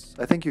recognize.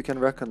 I think you can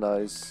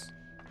recognize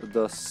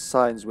the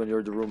signs when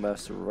you're the room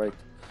master, right?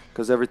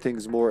 Because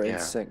everything's more in Yeah.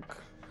 sync.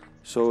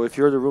 So if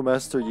you're the room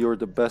master, you're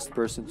the best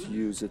person to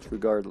use it,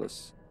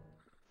 regardless.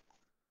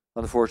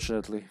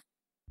 Unfortunately,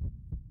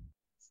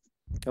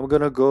 I'm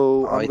gonna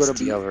go. Oh, I'm it's gonna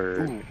the be.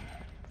 other. Ooh.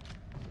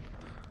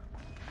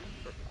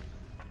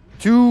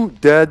 Two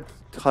dead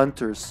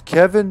hunters.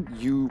 Kevin,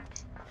 you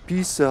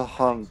piece of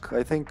hunk.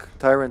 I think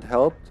Tyrant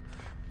helped,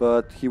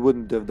 but he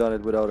wouldn't have done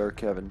it without our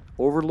Kevin.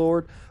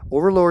 Overlord.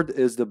 Overlord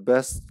is the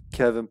best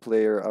Kevin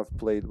player I've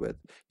played with.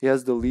 He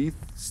has the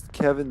least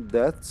Kevin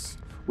deaths,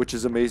 which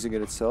is amazing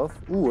in itself.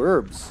 Ooh,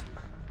 herbs.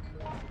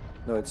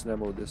 No, it's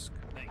Nemo disc.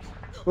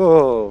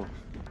 Oh.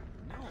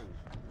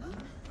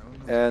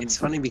 And It's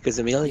funny because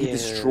he Amelia.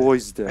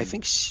 destroys them. I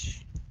think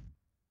she.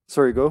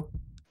 Sorry, go.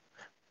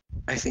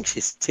 I think she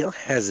still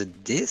has a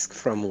disc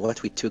from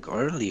what we took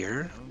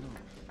earlier.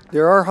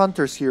 There are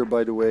hunters here,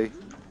 by the way.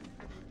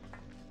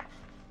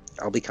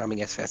 I'll be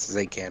coming as fast as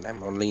I can.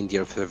 I'm only in the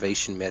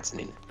observation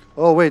mezzanine.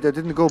 Oh wait, I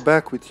didn't go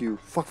back with you.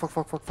 Fuck, fuck,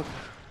 fuck, fuck, fuck.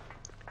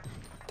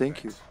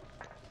 Thank you.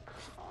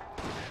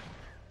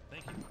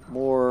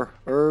 More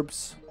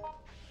herbs.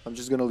 I'm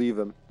just gonna leave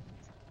them.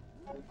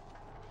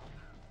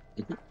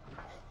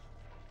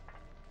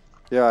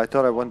 Yeah, I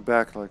thought I went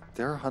back. Like,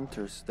 they're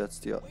hunters. That's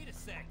the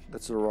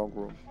wrong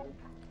room.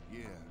 Yeah.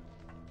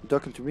 You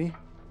talking to me?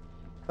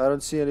 I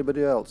don't see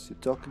anybody else. You're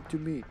talking to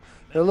me.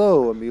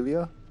 Hello,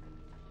 Amelia.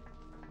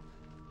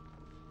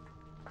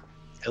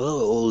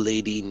 Hello, old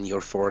lady in your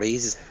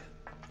 40s.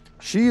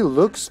 She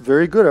looks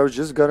very good. I was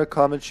just gonna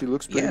comment. She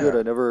looks pretty good.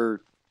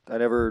 Yeah. I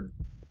never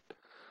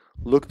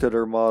looked at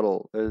her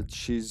model.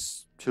 She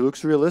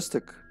looks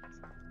realistic.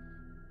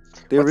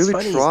 They What's really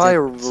funny is try that,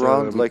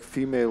 around like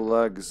female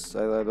legs.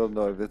 I don't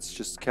know if it's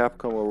just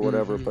Capcom or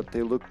whatever, but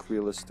they look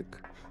realistic.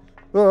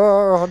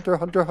 Oh, hunter,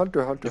 hunter,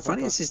 hunter, hunter. The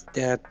funniest is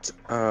that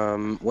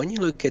when you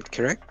look at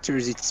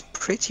characters, it's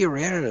pretty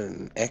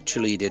rare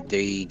actually that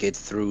they get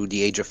through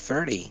the age of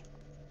 30.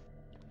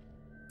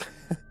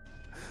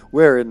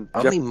 Where in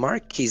Only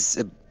Mark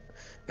is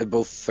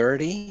above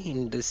 30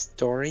 in the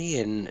story,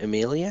 and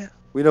Amelia.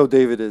 We know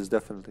David is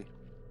definitely.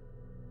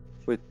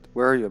 Wait,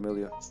 where are you,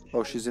 Amelia?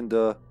 Oh, she's in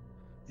the.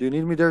 Do you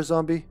need me there,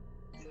 zombie?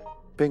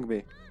 Ping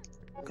me.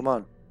 Come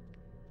on.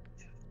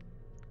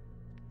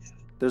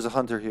 There's a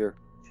hunter here.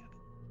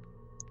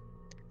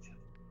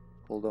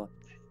 Hold on.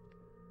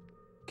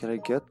 Can I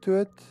get to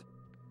it?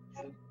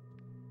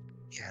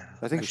 Yeah,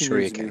 I think I'm she sure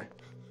you needs me. can.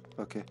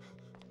 Okay.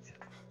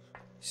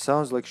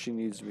 Sounds like she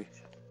needs me.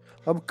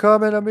 I'm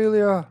coming,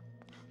 Amelia.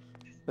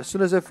 As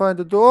soon as I find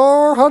the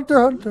door,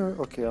 hunter, hunter.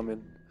 Okay, I'm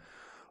in.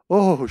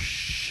 Oh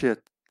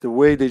shit! The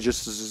way they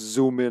just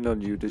zoom in on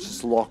you, they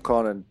just lock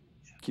on and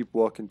keep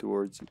walking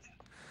towards you.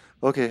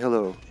 Okay,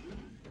 hello.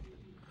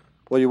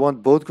 Well, you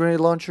want both grenade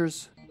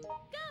launchers?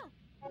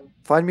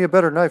 Find me a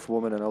better knife,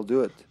 woman, and I'll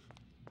do it.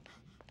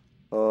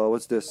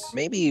 What's this?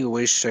 Maybe you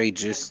wish I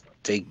just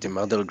take the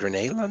model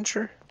grenade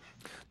launcher?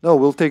 No,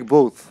 we'll take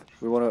both.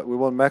 We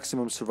want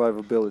maximum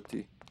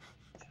survivability.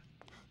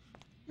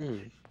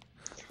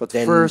 But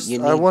Then first, you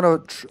I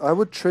need- I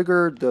would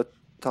trigger the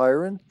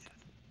tyrant.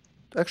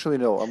 Actually,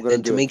 no, I'm gonna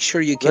And do to it. make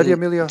sure you Ready, can,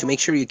 Amelia? to make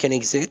sure you can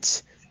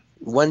exit,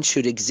 one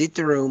should exit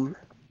the room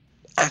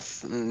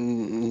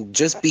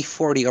just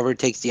before he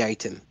overtakes the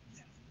item.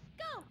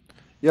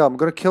 Yeah, I'm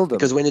gonna kill them.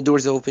 Because when the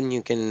doors open,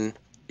 you plan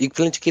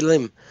to kill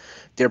him.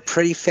 They're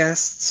pretty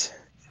fast,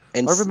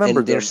 and I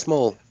remember they're them.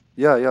 small.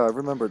 Yeah, I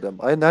remember them.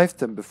 I knifed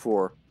them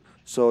before.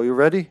 So, you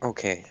ready?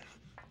 Okay.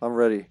 I'm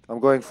ready. I'm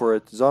going for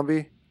it.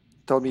 Zombie,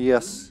 tell me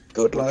yes.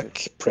 Good luck.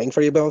 Praying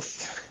for you both.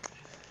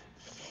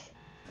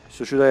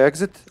 So, should I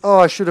exit? Oh,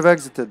 I should have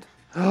exited.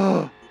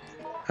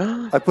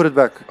 I put it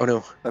back. Oh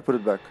no. I put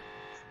it back.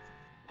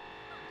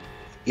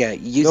 Yeah,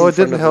 use No, in it front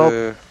didn't of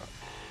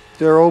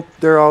help.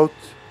 They're out.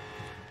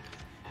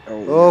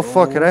 Oh, Oh,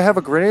 fuck. no. Can I have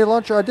a grenade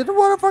launcher? I didn't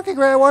want a fucking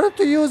grenade. I wanted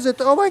to use it.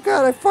 Oh my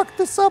god, I fucked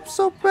this up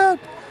so bad.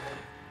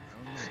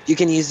 You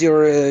can use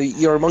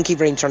your monkey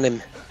wrench on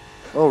him.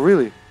 Oh,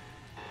 really?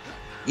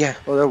 Yeah,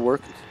 Oh, that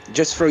worked.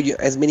 just throw you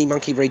as many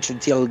monkey wrench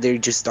until they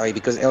just die,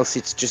 because else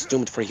it's just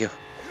doomed for you.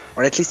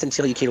 Or at least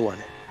until you kill one.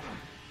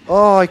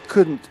 Oh, I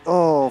couldn't.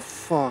 Oh,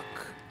 fuck.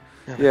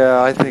 No, Yeah,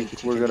 I you can think make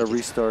it, you we're can gonna make it.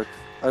 restart.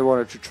 I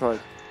wanted to try.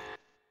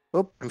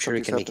 Oh, I'm sure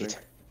you something's can make it.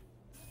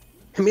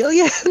 happening.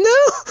 Amelia,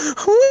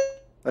 no!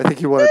 I think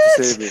he wanted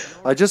to save me.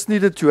 I just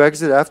needed to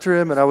exit after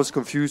him, and I was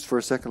confused for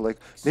a second. Like,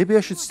 maybe I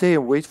should stay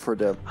and wait for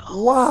them.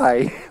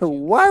 Why?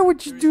 Why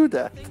would you do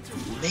that?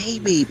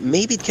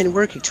 Maybe it can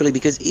work actually,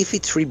 because if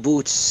it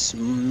reboots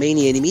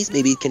many enemies,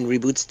 maybe it can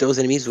reboot those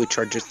enemies which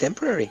are just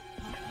temporary.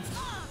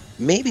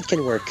 Maybe it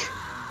can work.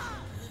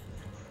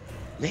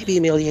 Maybe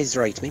Amelia is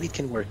right. Maybe it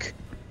can work.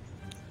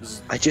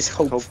 I just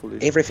hope Hopefully.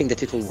 everything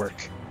that it will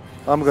work.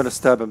 I'm gonna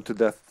stab him to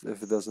death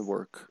if it doesn't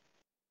work.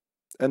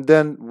 And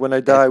then when I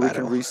die, we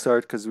can battle.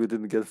 restart because we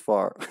didn't get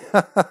far.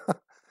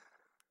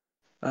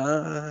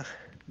 I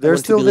They're want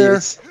to still believe there.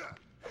 it.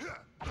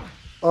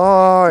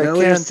 Oh, I No,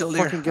 they're can't still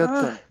there. fucking get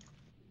Ah. them.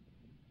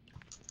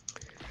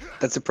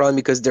 That's the problem,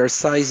 because their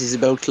size is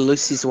about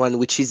Lucy's one,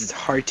 which is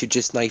hard to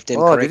just knife them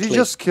Oh, correctly. did he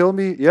just kill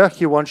me? Yeah,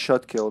 he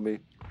one-shot killed me.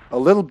 A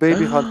little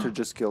baby hunter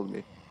just killed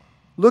me.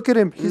 Look at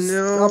him.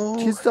 No.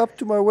 He's up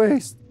to my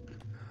waist.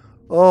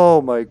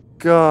 Oh my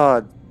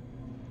god.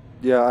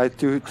 Yeah,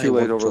 too I late,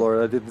 want to-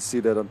 Overlord. I didn't see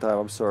that on time.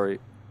 I'm sorry.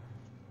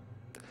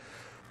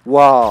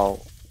 Wow.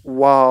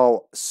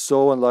 Wow.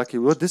 So unlucky.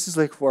 Well, this is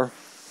like our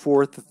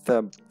fourth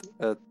attempt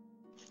at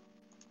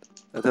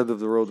end of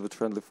the road with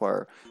friendly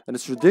fire. And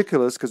it's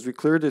ridiculous because we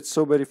cleared it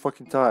so many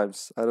fucking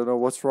times. I don't know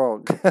what's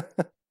wrong.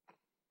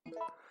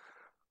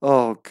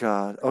 Oh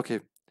god. Okay.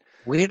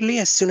 Weirdly,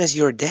 as soon as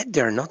you're dead,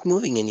 they're not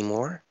moving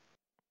anymore.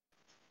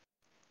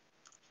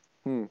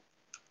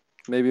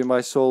 Maybe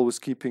my soul was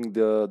keeping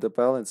the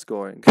balance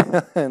going.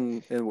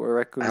 and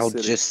Raccoon I'll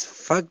City. just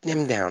fuck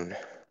them down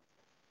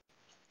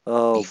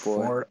Oh boy.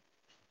 before.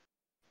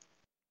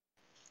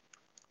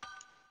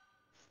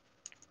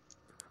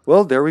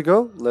 Well, there we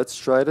go. Let's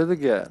try it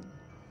again.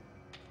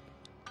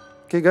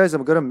 Okay, guys,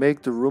 I'm gonna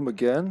make the room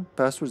again.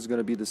 Password is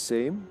gonna be the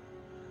same.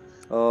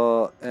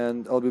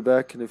 And I'll be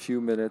back in a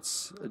few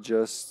minutes.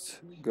 Just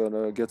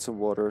gonna get some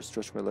water,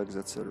 stretch my legs,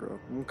 etc.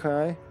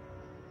 Okay.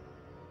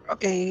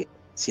 Okay,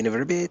 see you in a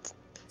very bit.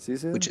 See you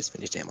soon. We just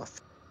finished them off.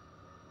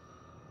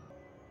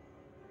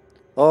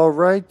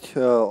 Alright,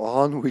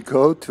 on we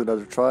go to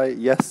another try.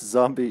 Yes,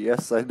 zombie,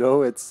 yes, I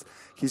know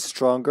he's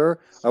stronger.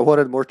 I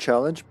wanted more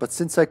challenge, but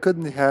since I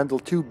couldn't handle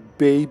 2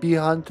 baby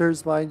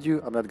hunters, mind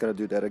you, I'm not gonna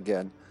do that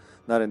again.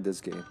 Not in this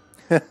game.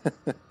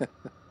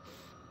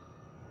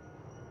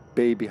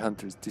 Baby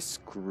hunters,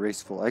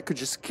 disgraceful. I could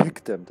just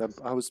kick them.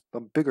 I'm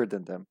bigger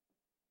than them.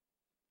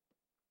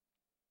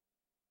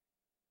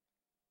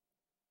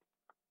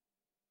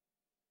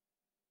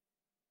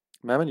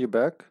 Mammon, you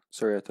back?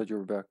 Sorry, I thought you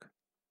were back.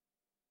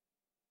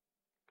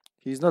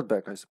 He's not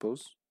back, I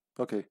suppose.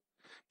 Okay.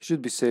 He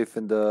should be safe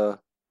in the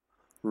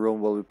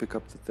room while we pick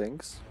up the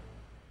things.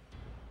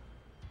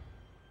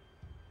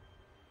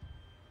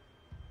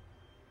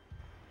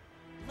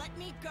 Let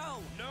me go.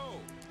 No.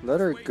 Let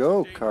her Way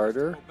go, too dangerous to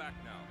Carter. go back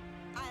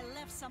now. I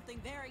left something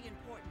very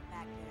important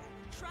back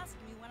there. Trust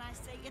me when I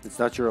say It's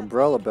not your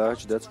umbrella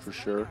badge, that's for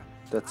sure.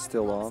 That's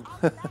still on.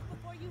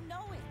 before you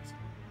know it.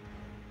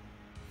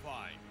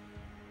 Fine,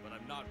 but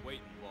I'm not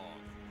waiting long.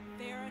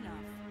 Fair enough.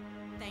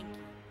 Thank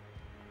you.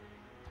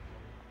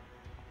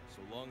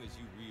 So long as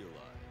you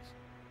realize,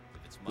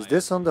 if it's Is my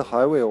this on the ass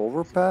highway that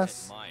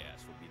overpass? my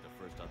ass will be the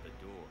first out the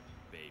door,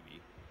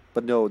 baby.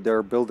 But no, there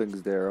are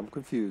buildings there. I'm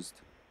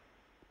confused.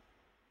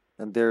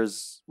 And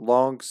there's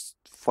long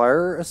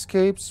fire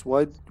escapes.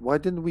 Why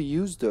didn't we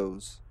use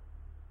those?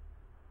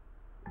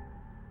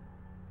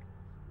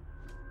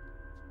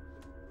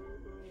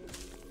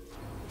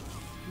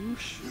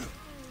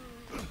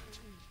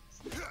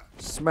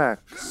 Smack,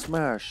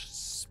 smash,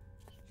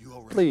 You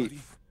all right, spleef.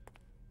 buddy?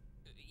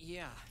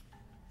 Yeah,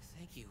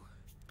 thank you.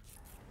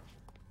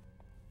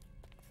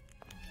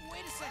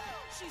 Wait a second,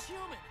 she's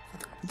human.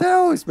 That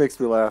always makes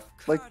me laugh.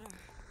 Carter.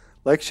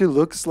 Like she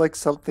looks like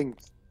something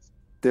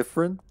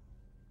different.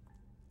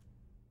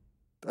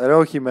 I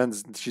know he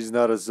means she's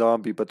not a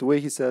zombie, but the way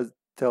he says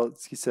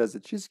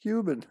it, she's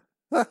human.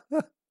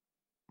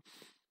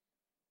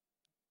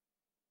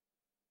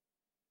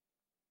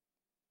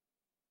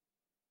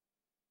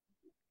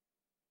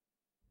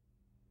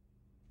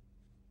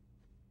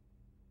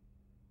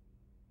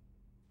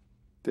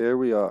 There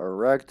we are, a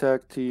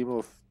ragtag team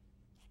of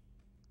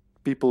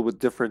people with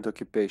different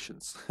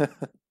occupations.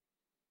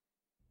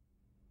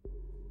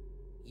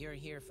 You're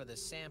here for the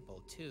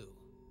sample too,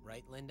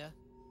 right, Linda?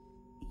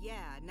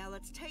 Yeah, now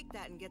let's take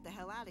that and get the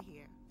hell out of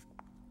here.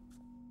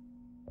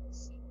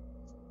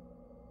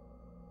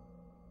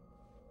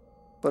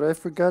 But I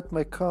forgot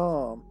my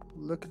comb.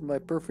 Look at my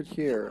perfect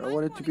hair. I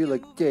want it to be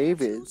like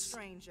David's.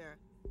 Stranger.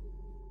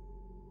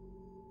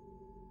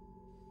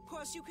 Of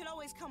course, you can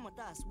always come with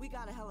us. We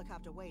got a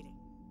helicopter waiting.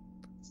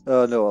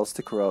 No, I'll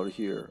stick around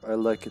here. I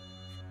like it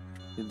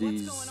in What's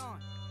these going on?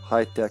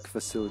 high-tech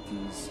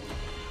facilities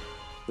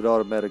with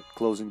automatic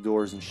closing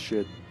doors and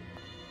shit.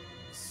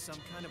 Some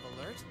kind of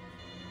alert?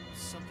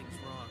 Something's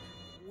wrong.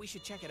 We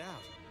should check it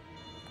out.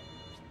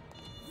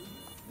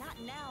 Not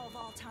now of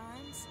all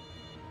times.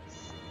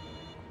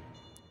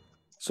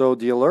 So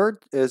the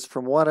alert is,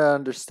 from what I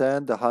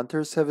understand, the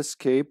hunters have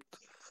escaped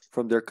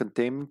from their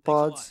containment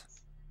pods.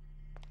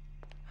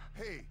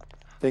 Hey,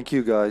 Thank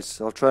you,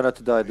 guys. I'll try not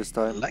to die this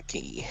time.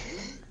 Lucky.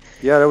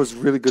 Yeah, that was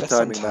really good Just on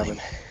timing, time.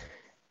 Mammon.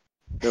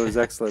 That was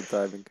excellent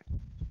timing.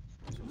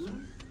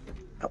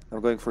 I'm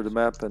going for the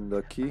map and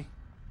the key.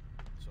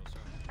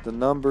 The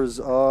numbers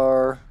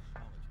are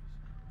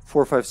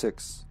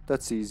 456.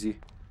 That's easy.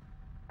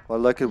 I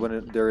like it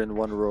when they're in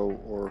one row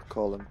or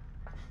column.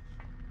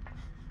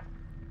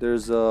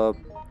 There's a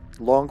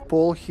long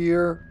pole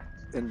here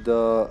in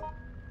the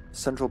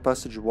central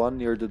passage 1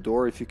 near the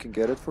door. If you can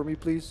get it for me,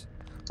 please.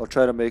 I'll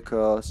try to make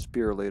a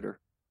spear later.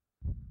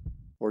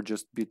 Or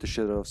just beat the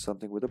shit out of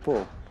something with a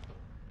pole.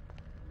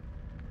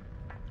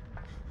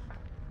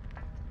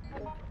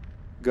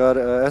 Got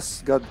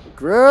got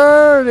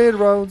grenade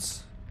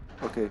rounds.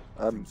 Okay,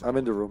 I'm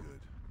in the room.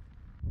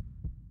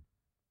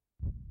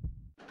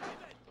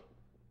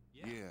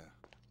 yeah.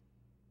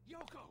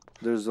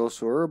 There's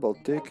also herb. I'll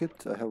take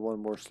it. I have one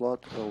more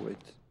slot. Oh wait,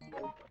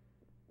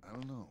 I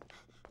don't know.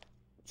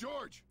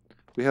 George,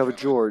 we have a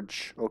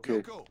George.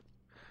 Okay, Yoko.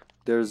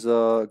 there's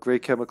a gray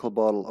chemical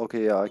bottle.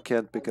 Okay, yeah, I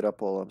can't pick it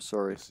up all. I'm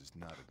sorry. This is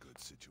not a good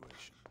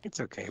situation. It's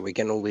okay. We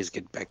can always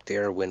get back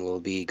there when we'll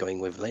be going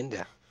with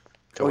Linda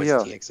Oh, towards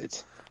yeah. the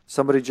exit.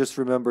 Somebody just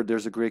remembered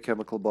there's a gray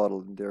chemical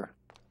bottle in there.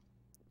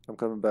 I'm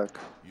coming back.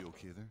 You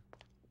okay there?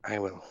 I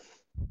will.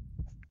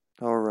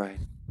 All right.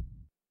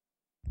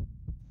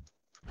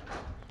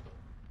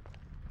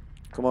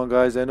 Come on,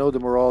 guys. I know the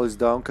morale is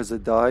down because I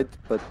died,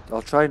 but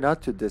I'll try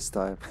not to this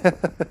time.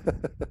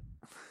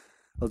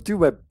 I'll do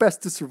my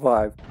best to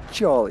survive.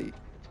 Jolly.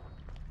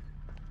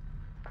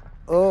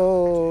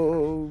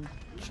 Oh.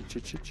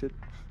 Shit.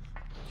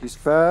 He's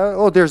fast.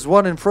 Oh, there's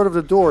one in front of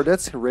the door.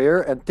 That's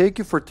rare. And thank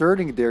you for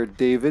turning there,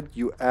 David,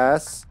 you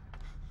ass.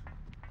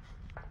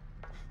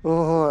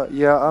 Oh,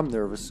 yeah, I'm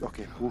nervous.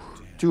 Okay, oof.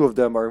 Two of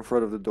them are in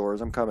front of the doors.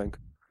 I'm coming.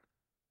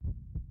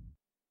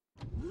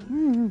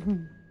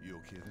 You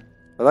okay there?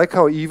 I like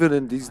how even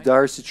in these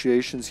dire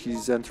situations,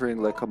 he's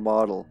entering like a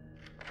model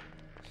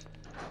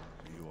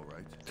Are you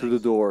alright? through the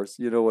doors.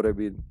 You know what I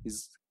mean?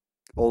 He's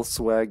all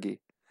swaggy.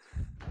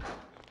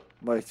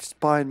 My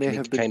spine may And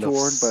have it been kind of,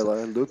 torn, but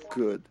I look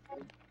good.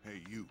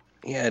 Hey, you.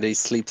 yeah, they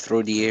sleep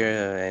through the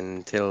air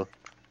until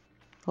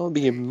I'll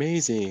be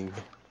amazing.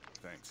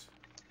 Thanks.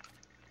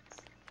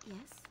 Yes?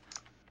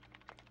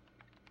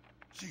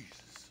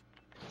 Jesus.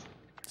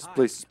 This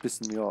place is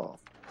pissing me off.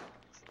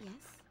 Yes?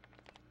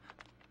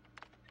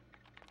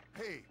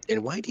 Hey,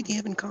 And why did he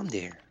even come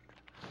there?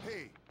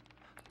 hey.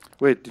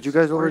 Wait, did you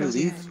guys Where already does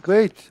he leave? have-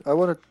 Wait, I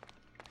want to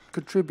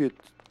contribute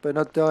by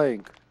not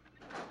dying.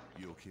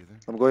 You okay there?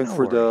 I'm going No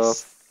for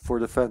worries.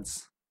 the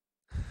fence.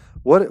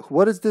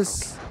 What is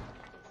this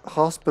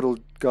hospital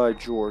guy,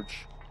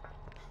 George?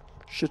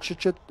 Shit,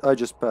 shit, shit. I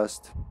just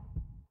passed.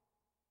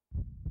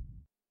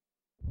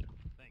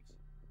 Thanks.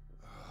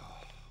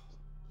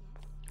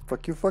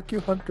 Fuck you,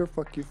 Hunter.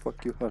 Fuck you,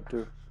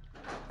 Hunter.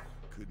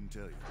 Couldn't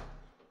tell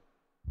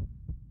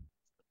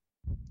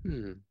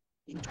you.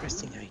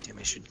 Interesting item.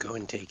 I should go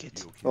and take it.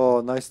 You okay?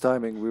 Oh, nice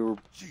timing. We were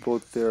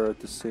both Jesus. there at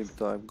the same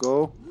time.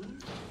 Go.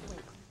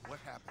 What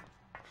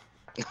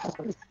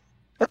happened?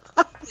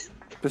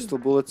 Pistol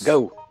bullets.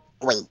 Go.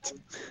 Wait.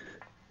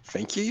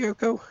 Thank you,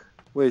 Yoko.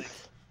 Wait.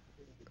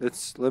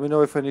 It's. Let me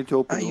know if I need to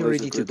open the You laser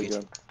already grid took it.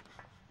 again.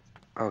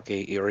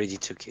 Okay, you already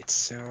took it,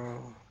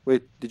 so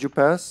Wait, did you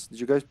pass? Did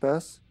you guys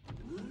pass?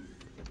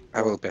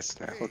 I will pass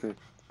now. Okay.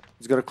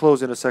 It's gonna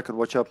close in a second.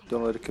 Watch out.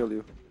 Don't let it kill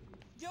you.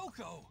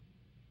 Yoko!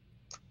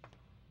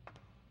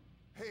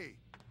 Hey,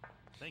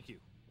 Thank you.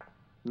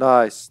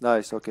 Nice,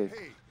 nice. Okay.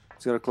 hey.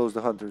 It's gonna close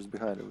the hunters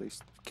behind at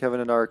least. Kevin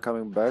and I are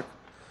coming back.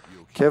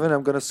 You okay? Kevin,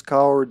 I'm gonna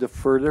scour the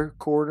further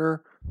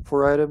corner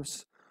for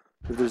items.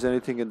 If there's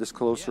anything in this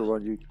closer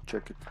one, you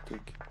check it.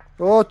 Thank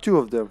you. Oh, two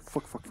of them.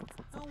 Fuck.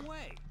 No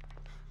way.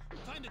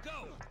 Time to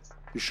go.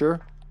 You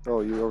sure?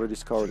 Oh, you already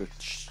scoured it.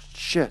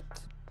 Shit.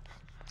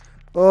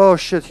 Oh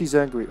shit, he's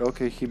angry.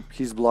 Okay,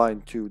 he's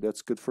blind too.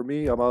 That's good for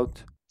me. I'm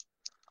out.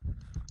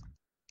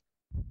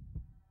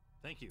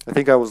 Thank you. I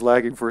think I was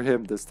lagging for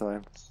him this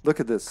time. Look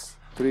at this.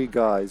 3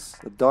 guys.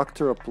 A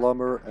doctor, a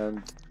plumber,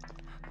 and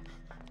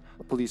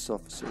a police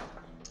officer.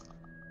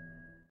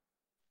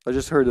 I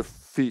just heard the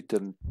feet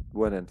and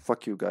went in.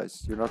 Fuck you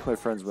guys. You're not my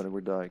friends when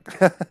we're dying.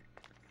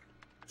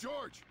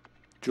 George!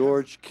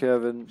 George,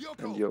 Kevin,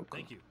 and Yoko.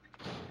 Thank you.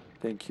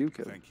 Thank you,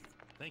 Kevin. Thank you.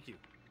 Thank you.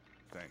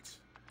 Thanks.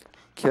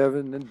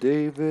 Kevin and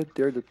David,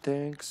 they're the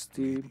tanks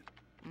team.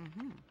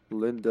 Mm-hmm.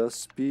 Linda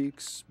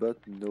speaks, but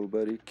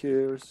nobody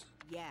cares.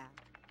 Yeah.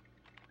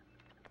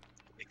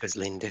 Because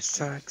Linda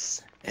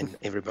sucks, and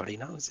everybody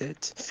knows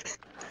it.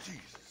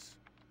 Jesus.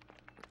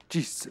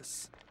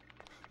 Jesus.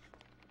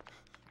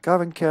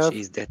 Kevin, Kev.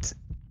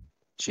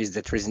 She's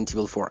that Resident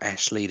Evil 4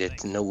 Ashley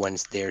that no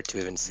one's there to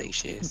even say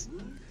she is.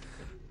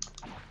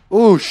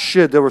 Oh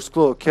shit, that was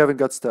close. Kevin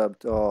got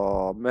stabbed.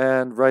 Oh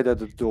man, right at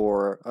the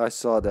door. I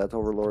saw that,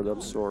 Overlord.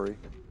 I'm sorry.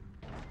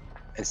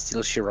 And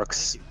still she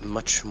rocks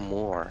much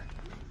more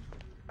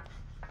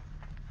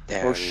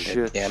than, Oh,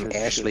 shit, than shit,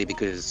 Ashley shit.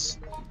 because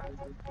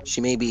she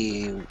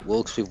maybe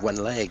walks with one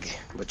leg,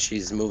 but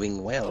she's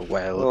moving well,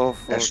 while Oh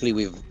fuck. Ashley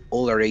with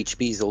all her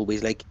HP is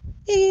always like,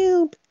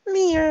 help,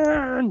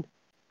 Leon!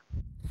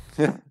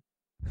 Thanks.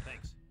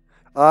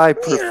 I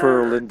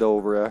prefer Linda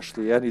over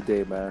Ashley any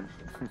day, man.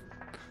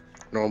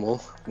 Normal.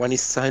 One is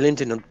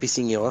silent and not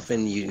pissing you off,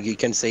 and you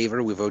can save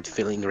her without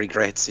feeling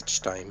regrets each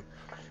time.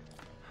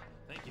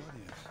 Thank you.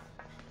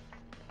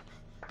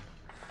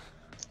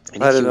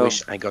 And I if don't you know.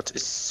 wish, I got a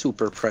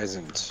super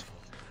present.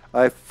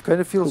 I kind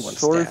of feel Who wants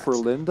sorry that? for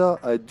Linda.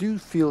 I do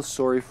feel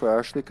sorry for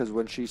Ashley because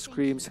when she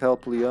screams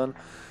 "Help, Leon,"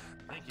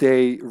 Thank you.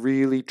 they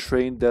really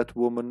trained that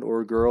woman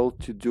or girl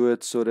to do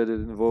it so that it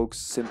invokes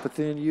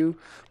sympathy in you.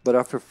 But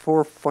after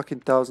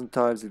 4,000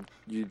 times,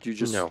 you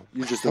just No.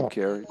 don't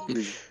care.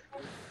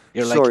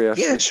 You're Sorry, like,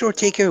 yeah, Ashley. sure,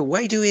 take her.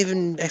 Why do you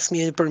even ask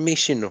me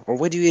permission? Or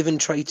why do you even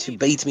try to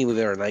bait me with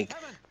her? Like,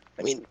 Kevin!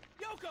 I mean,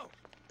 Yoko!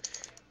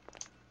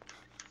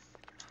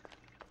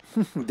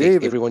 if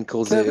David, everyone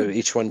calls Kevin,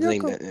 each one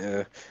name,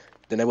 Yoko.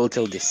 then I will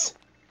tell this.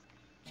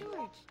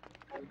 George.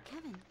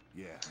 Kevin.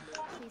 Yeah.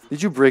 Please.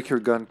 Did you break your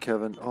gun,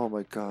 Kevin? Oh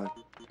my god,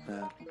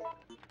 man.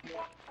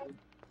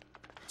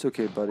 It's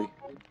okay, buddy.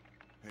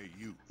 Hey,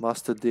 you.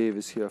 Master Dave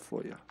is here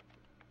for you.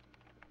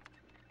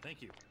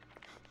 Thank you.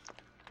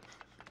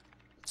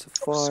 It's a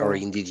file.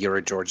 Sorry, indeed, you're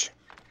a George.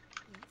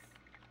 Yes.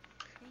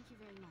 Thank you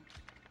very much.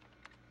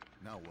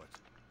 Now what?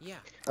 Yeah.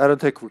 I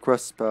don't take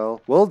requests,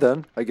 pal. Well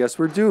then, I guess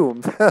we're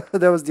doomed.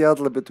 That was the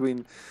outlet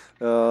between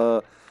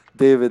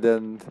David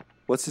and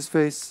what's his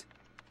face?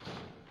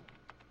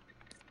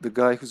 The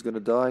guy who's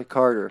gonna die,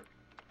 Carter.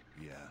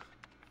 Yeah.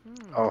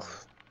 Oh,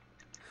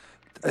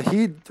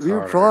 He Carter.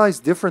 replies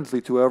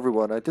differently to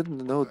everyone. I didn't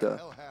know What the that.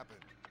 hell happened?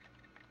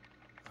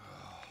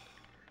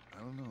 I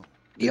don't know.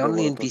 the know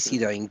only what I'm NPC talking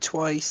dying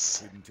twice.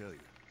 Couldn't tell you.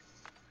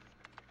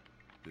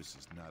 This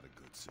is not a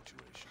good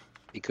situation.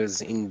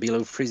 because in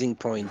below freezing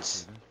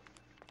point,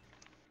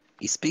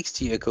 he speaks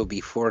to Yoko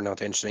before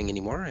not answering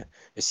anymore,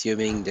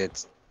 assuming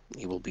that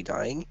he will be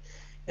dying.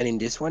 And in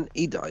this one,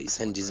 he dies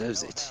and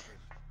deserves it.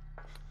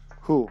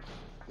 Who?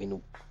 I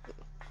mean,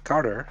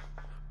 Carter,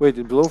 Wait,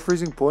 in below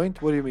freezing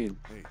point? What do you mean?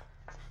 Hey,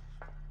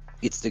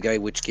 it's the guy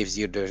which gives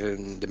you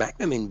the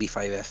Magnum in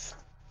B5F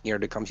near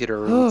the computer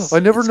room. I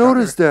never It's Carter.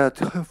 noticed that.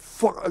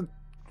 Fuck. I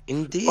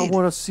Indeed.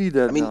 want to see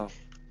that I mean, now.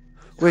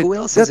 Wait, who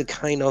else has a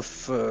kind of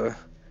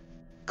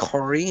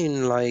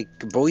Korean like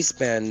boys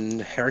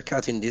band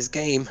haircut in this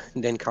game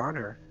than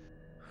Carter?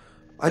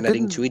 I And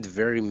adding didn't. to it,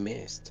 very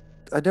missed.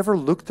 I never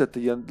looked at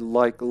the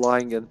like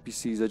lying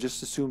NPCs. I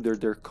just assumed they're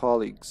their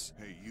colleagues,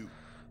 hey, you.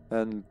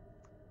 and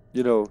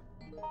you know,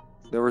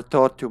 never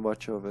thought too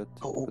much of it.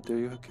 Oh. But there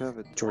you have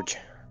it. George,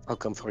 I'll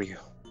come for you.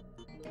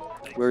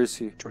 Where is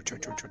he? George.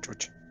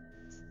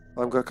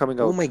 I'm coming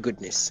out. Oh my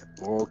goodness.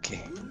 Okay.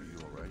 Are you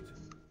alright?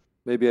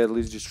 Maybe I at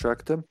least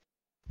distract him.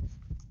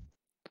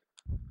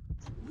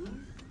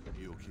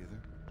 You okay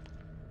there?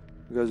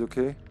 You guys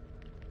okay?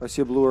 I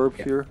see a blue herb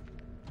Yeah. here.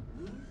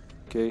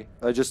 Okay,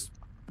 I just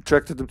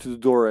attracted him to the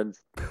door and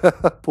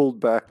pulled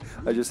back.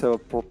 I just have a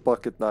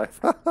pocket knife.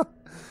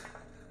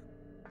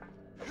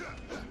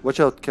 Watch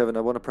out, Kevin.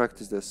 I want to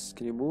practice this.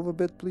 Can you move a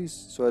bit, please,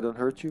 so I don't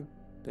hurt you?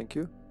 Thank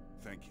you.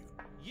 Thank you.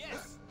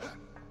 Yes!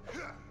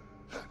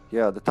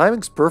 Yeah, the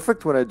timing's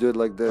perfect when I do it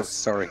like Oh, this.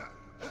 sorry.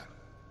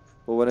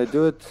 But when I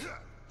do it,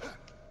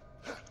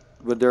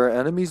 when there are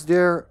enemies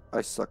there,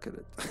 I suck at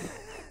it.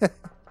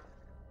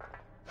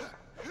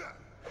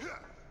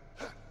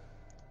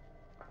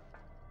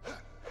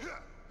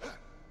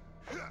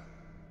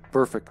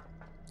 Perfect.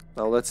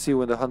 Now let's see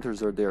when the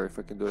hunters are there if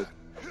I can do it.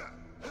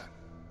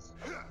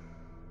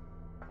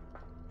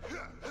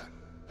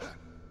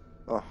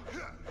 Oh.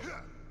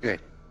 Good.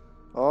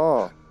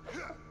 Oh.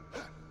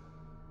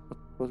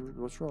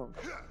 What's wrong?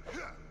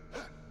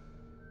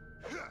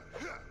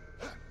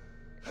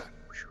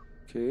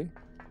 Okay.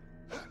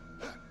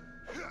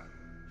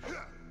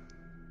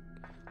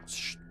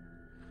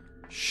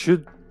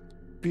 Should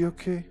be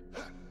okay.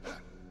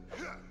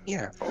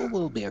 Yeah, all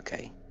will be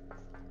okay.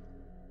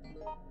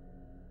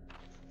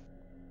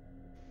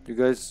 You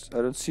guys, I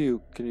don't see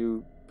you. Can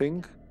you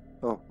ping?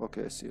 Oh,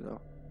 okay, I see you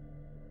now.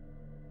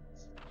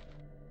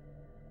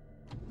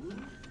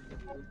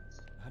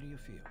 How do you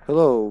feel?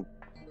 Hello.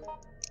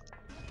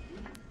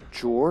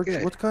 George?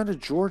 Good. What kind of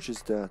George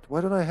is that?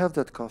 Why don't I have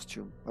that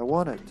costume? I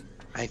want it.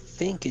 I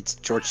think it's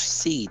George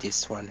C,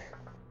 this one.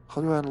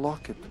 How do I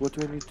unlock it? What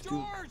do I need to do?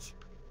 George!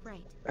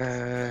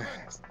 Right.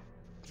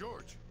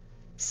 George!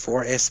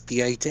 4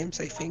 SP items,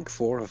 I think.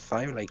 4 or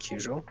 5, like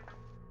usual.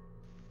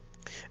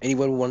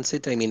 Anyone who wants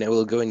it, I mean, I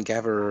will go and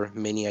gather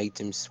many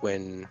items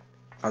when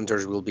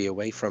hunters will be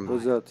away from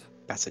What's that?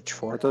 Passage I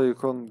 4. thought you were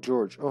calling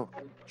George. Oh,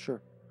 sure.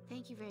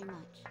 Thank you very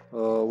much.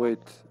 Wait.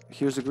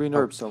 Here's a green Oh,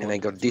 herb somewhere. and I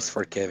got this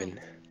for Kevin.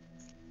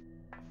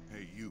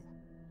 Hey, you.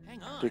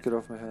 Hang on. Take it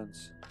off my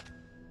hands.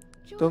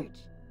 George. Don't-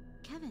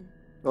 Kevin.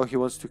 Oh, he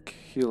wants to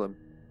heal him.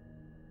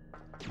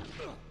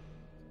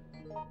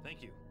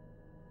 Thank you.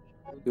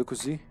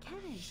 Yokozi?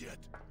 Kevin. Shit.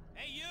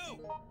 Hey, you!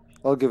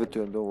 I'll give it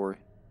to him, don't worry.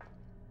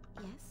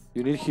 Yes.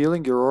 You need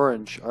healing? You're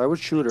orange. I would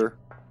shoot her.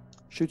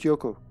 Shoot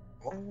Yoko.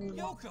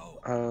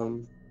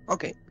 Yoko!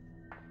 Okay.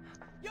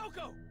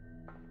 Yoko!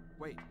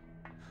 Wait,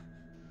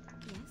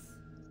 Yes.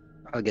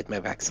 I'll get my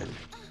vaccine.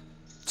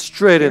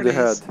 Straight in There the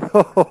it head. is.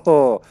 Ho ho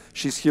ho.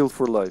 She's healed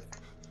for life.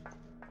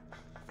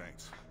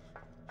 Thanks.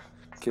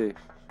 Okay.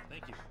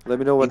 Thank you. Let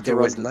me know when If to there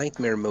run. was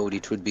nightmare mode,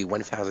 it would be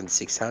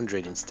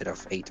 1,600 instead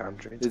of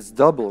 800. It's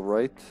double,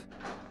 right?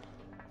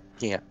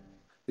 Yeah.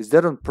 Is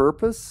that on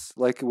purpose?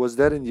 Like, was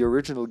that in the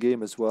original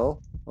game as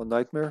well? On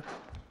Nightmare?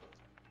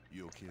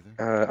 You okay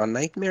there? On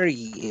Nightmare,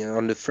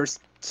 on the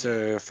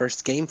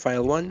first game,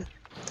 file 1,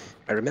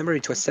 I remember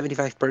it was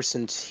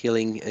 75%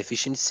 healing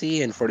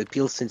efficiency, and for the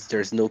pill, since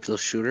there's no pill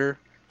shooter,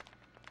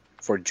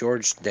 for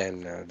George,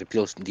 then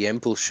the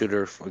impulse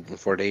shooter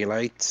for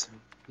daylight,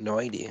 no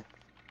idea.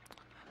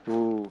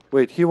 Ooh.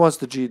 Wait, he wants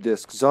the G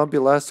disc. Zombie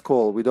last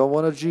call. We don't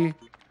want a G?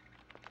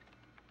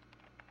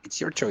 It's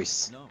your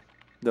choice. No.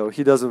 No,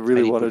 he doesn't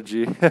really think want a we-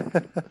 G.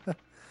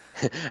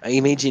 I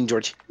imagine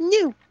George.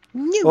 No.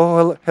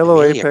 Oh,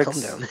 hello, Amelia, Apex.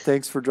 calm down.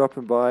 Thanks for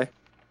dropping by.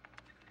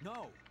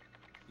 No.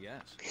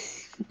 Yes.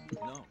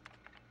 No.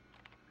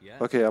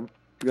 Yes. Okay, I'm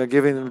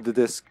giving him the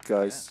disc,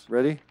 guys.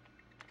 Ready?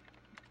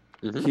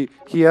 Mhm.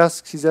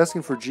 He's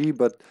asking for G,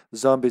 but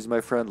Zombie's my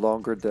friend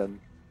longer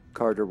than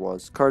Carter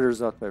was.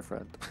 Carter's not my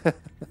friend.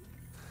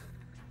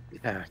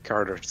 Ah,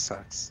 Carter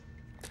sucks.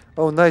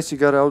 Oh, nice, you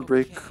got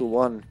Outbreak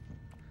 1.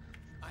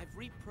 I've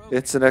reprogrammed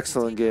It's an to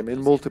excellent take game.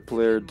 In those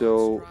multiplayer, inhuman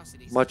though,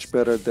 monstrosities much of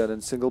better space. than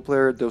in single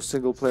player. Those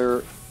single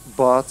player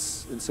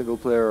bots in single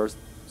player are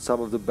some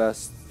of the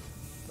best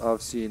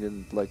I've seen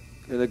in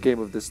a game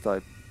of this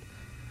type.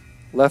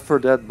 Left 4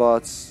 Dead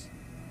bots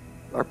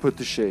are put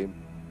to shame.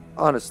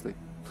 Honestly.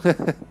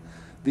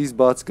 These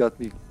bots got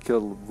me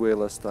killed way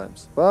less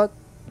times. But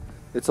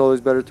it's always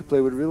better to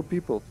play with real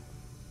people.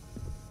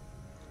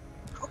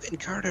 And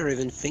Carter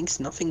even thinks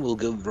nothing will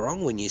go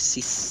wrong when you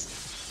see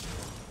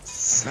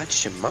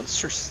such a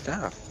monster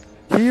stuff.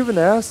 He even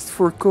asked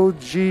for code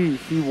G.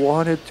 He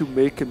wanted to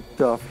make him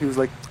tough. He was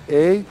like,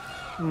 A?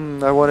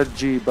 I wanted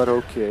G, but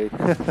okay. He's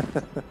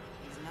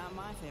not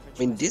my favorite I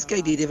mean, choice this of guy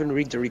life. didn't even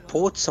read the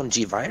reports on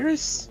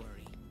G-Virus?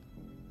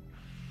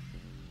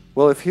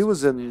 Well, if he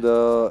was in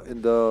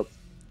the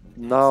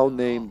now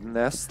named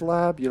Nest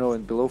Lab, you know,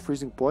 in below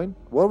freezing point,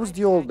 what was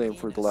the old name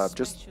for the lab?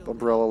 Just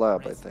Umbrella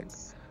Lab, I think.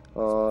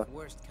 If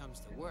worst comes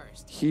to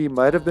worst, He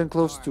might have been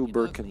close dark to and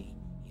Birkin. ugly,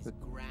 he's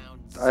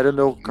ground I don't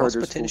know zombie. Carter's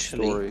full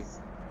potentially. story.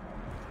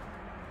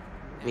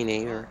 Me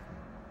neither.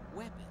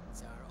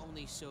 Weapons are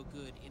only so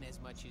good in as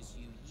much as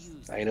you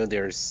use I know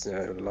there's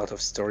a lot of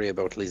story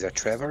about Lisa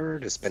Trevor,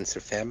 the Spencer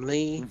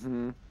family,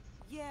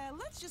 Yeah,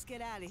 let's just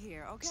get out of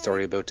here, okay?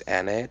 story about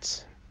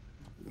Annette,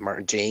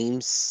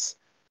 James,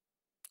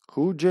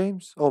 Who,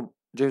 James? Oh,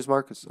 James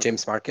Marcus. Okay.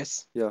 James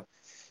Marcus. Yeah.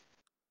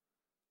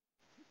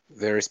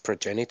 There's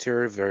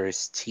Progenitor,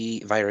 Virus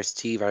T,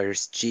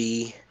 Virus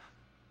G.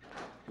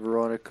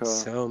 Veronica.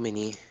 So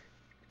many.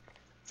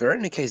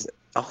 Veronica is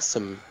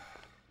awesome.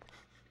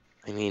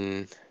 I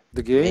mean,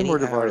 The game many or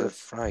the hours of virus?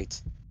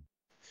 fright.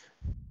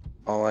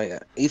 Oh,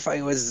 if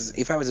I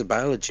was a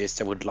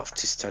biologist, I would love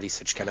to study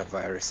such kind of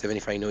virus, even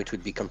if I know it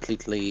would be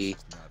completely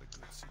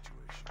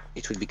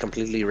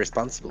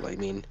irresponsible. I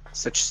mean,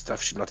 such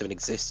stuff should not even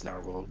exist in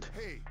our world.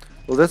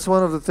 Well, that's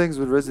one of the things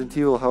with Resident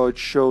Evil, how it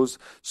shows.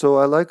 So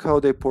I like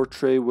how they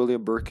portray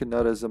William Birkin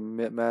not as a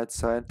mad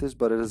scientist,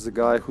 but as a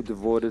guy who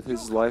devoted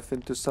his life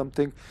into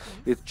something.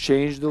 It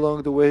changed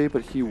along the way,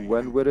 but he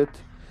went with it.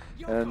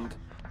 And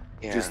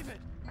Yeah. just,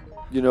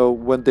 you know,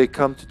 when they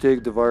come to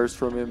take the virus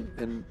from him,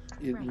 and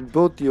in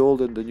both the old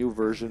and the new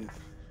version,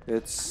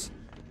 it's,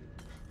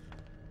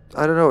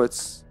 I don't know,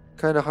 it's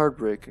kind of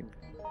heartbreaking.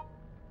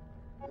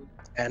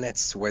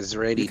 Annette was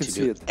ready You can to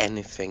see do it.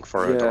 anything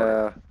for her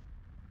daughter. Yeah.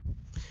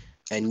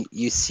 And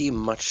you see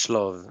much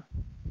love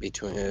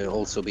between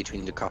also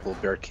between the couple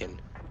Birkin.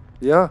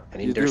 Yeah,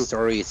 And in you their do.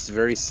 story, it's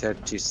very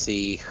sad to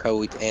see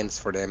how it ends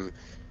for them,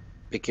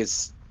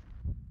 because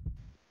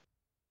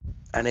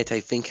Annette, I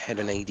think, had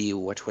an idea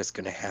what was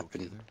gonna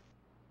happen.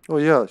 Oh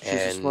yeah, she's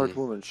a smart And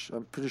woman.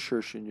 I'm pretty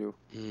sure she knew.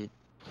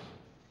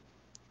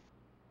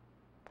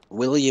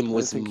 William I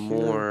was think here-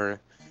 more,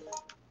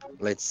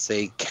 let's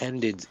say,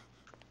 candid.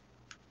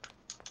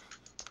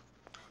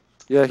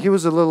 Yeah, he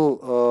was a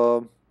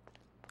little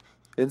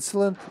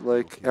insolent,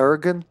 like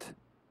arrogant,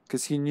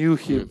 because he knew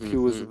he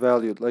was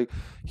valued. Like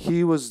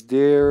he was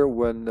there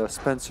when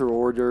Spencer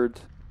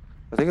ordered.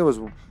 I think it was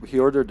he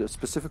ordered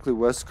specifically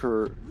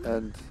Wesker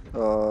and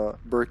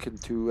Birkin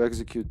to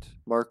execute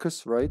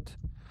Marcus, right?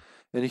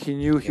 And he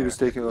knew he was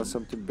taking on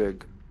something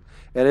big.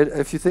 And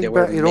if you think There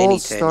were back, it many all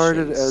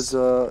started tensions.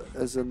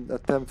 as an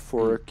attempt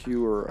for a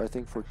cure, I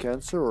think for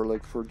cancer or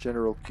like for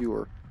general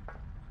cure.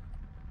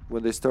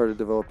 When they started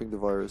developing the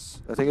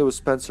virus, I think it was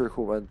Spencer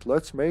who went,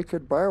 "Let's make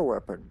it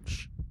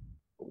bioweapons."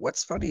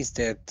 What's funny is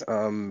that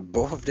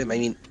both of them, I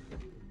mean,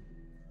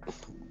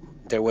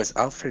 there was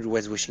Alfred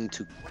was wishing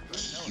to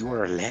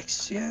cure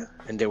Alexia,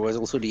 and there was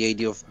also the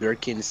idea of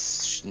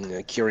Birkin's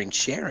curing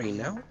Sherry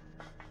now.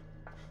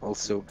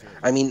 Also,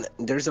 I mean,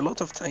 there's a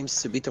lot of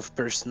times a bit of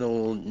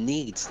personal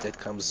needs that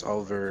comes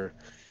over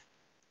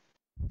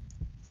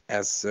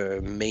as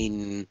a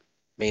main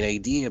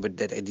idea, but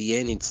that at the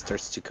end it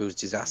starts to cause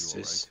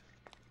disasters.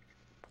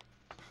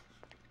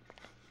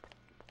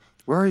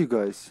 Where are you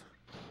guys?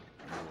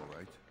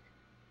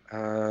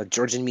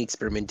 George and me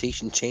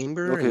experimentation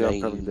chamber. Okay, and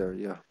I'm coming there.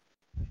 Yeah.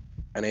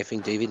 And I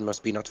think David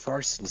must be not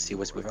far since he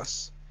was with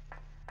us.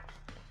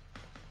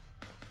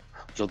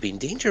 You'll be in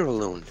danger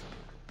alone.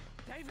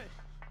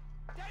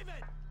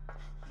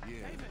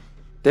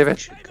 David.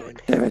 Should go in.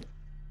 David.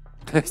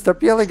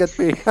 Stop yelling at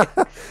me.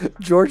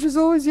 George is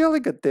always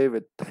yelling at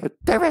David.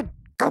 David,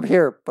 come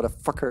here,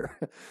 motherfucker.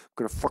 I'm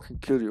gonna fucking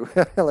kill you.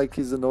 Like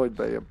he's annoyed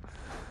by him.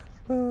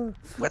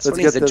 What's Let's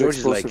funny is get that that George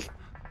is like, explosive.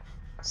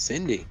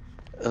 Cindy,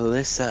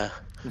 Alyssa.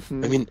 I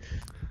mean,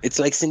 it's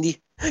like Cindy,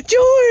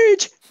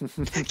 George,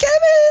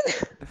 Kevin,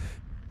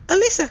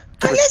 Alyssa,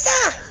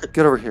 Alyssa.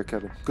 Get over here,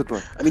 Kevin. Good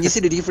boy. I mean, you see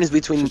the difference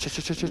between.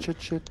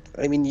 Shit.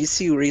 I mean, you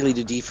see really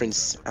the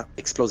difference.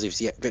 Explosives,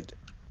 yeah, good.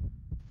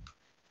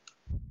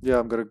 Yeah,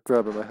 I'm gonna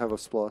grab him. I have a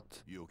slot.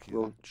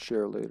 We'll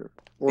share later.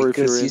 Or if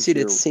Because you're you see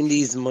here, that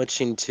Cindy's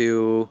much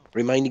into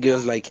reminding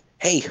girls like,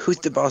 hey, who's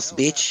the boss,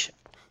 bitch?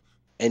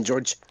 And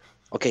George,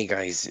 okay,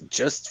 guys,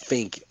 just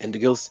think. And the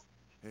girls,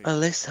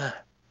 Alyssa,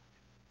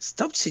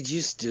 stop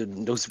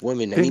seducing those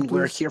women. I Pink, mean,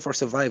 we're please. here for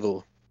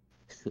survival.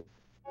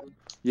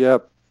 Yeah,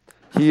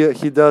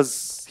 he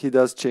does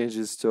change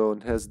his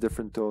tone. Has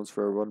different tones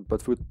for everyone.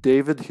 But with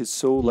David, he's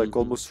so like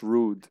almost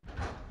rude.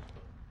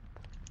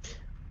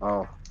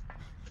 Oh.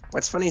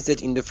 What's funny is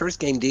that in the first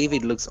game,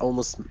 David looks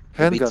almost a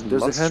Handgun. bit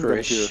There's a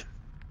handgun here. monsterish.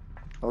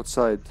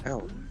 Outside.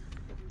 Oh.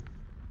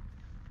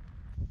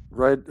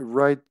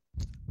 Right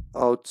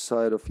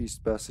outside of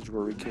East Passage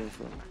where we came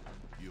from.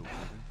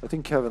 I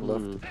think Kevin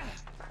left.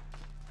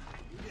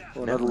 Oh,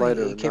 No, not a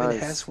lighter. Kevin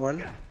Nice. has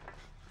one.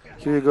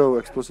 Here you go,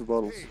 explosive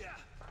bottles.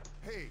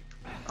 Hey,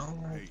 Oh,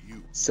 hey,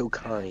 you. so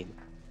kind.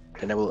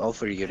 And I will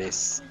offer you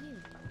this.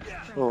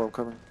 Oh, I'm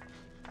coming.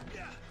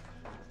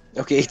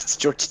 Okay, it's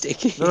George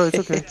taking No, it's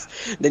okay. it.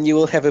 Then you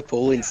will have a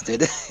pole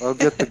instead. I'll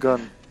get the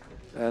gun,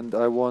 and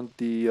I want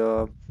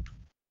that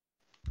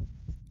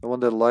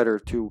lighter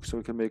too, so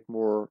we can make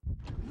more.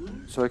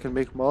 So I can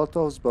make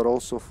Molotovs, but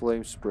also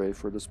flame spray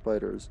for the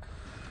spiders.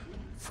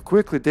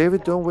 Quickly,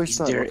 David, don't waste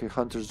time. Okay,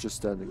 Hunter's just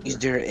standing there. Is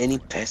there any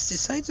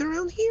pesticides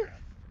around here?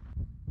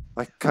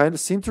 I kind of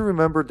seem to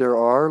remember there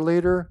are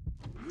later,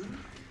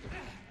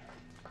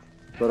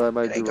 but I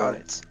might And be I got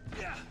wrong. it.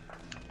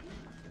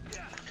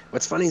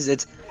 What's funny is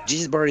that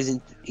G's bar is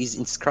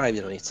inscribed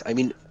on it. I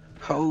mean,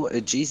 how a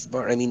G's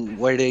bar? I mean,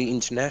 were they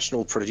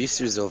international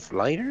producers of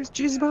lighters,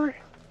 G's bar?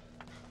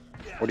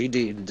 Or did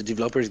the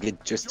developers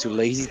get just too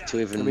lazy to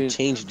even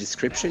change the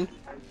description?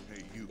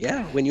 Hey, you.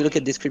 Yeah, when you look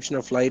at description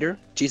of lighter,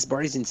 G's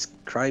bar is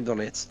inscribed on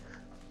it.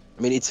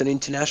 I mean, it's an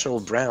international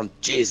brand,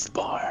 G's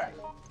bar.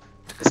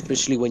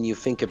 Especially when you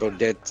think about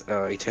that,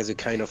 it has a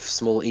kind of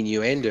small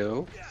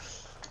innuendo.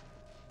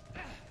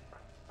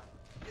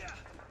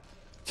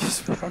 I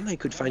thought I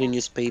could find a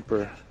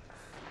newspaper.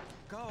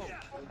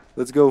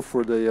 Let's go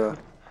for the.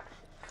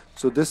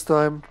 So this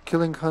time,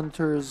 killing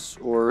hunters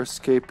or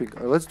escaping.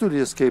 Let's do the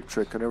escape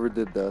trick. I never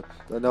did that.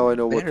 Now I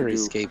know what to Better do.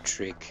 escape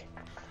trick.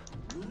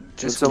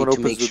 Just someone need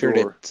to opens make the sure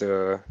door.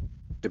 that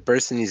the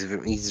person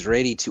is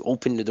ready to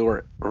open the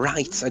door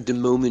right at the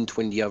moment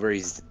when the other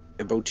is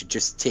about to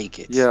just take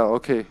it. Yeah.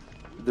 Okay.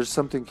 There's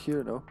something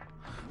here, no?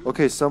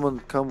 Okay, someone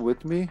come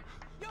with me,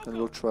 and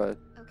we'll try it.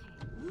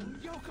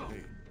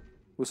 Okay.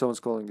 Who? Someone's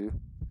calling you.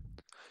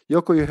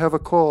 Yoko, you have a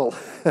call.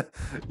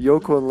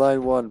 Yoko on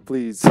line 1,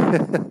 please.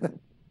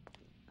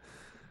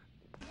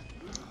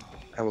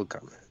 I will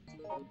come.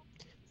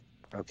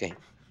 Okay.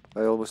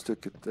 I almost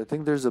took it. I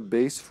think there's a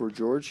base for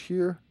George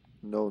here.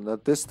 No,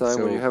 not this time.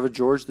 When you So- have a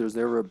George, there's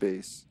never a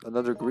base.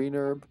 Another green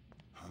herb.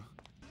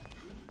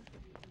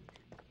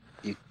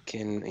 You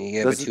can,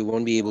 yeah, Does but it- you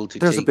won't be able to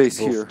there's a take base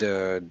both here.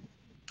 the.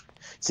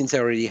 Since I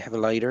already have a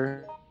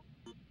lighter,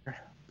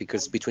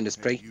 because between the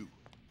Hey, spray, you.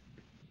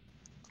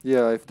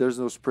 Yeah, if there's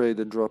no spray,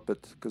 then drop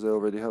it, because I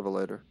already have a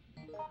lighter.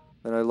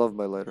 And I love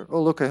my lighter. Oh,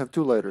 look, I have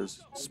 2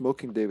 lighters.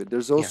 Smoking David.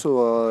 There's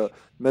also a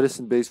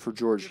medicine base for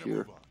George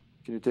here.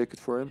 Can you take it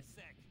for him?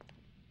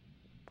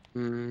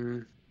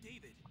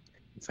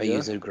 if I Yeah?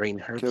 use a green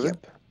herb, Kevin?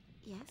 yep.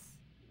 Yes.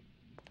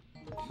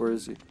 Where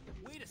is he?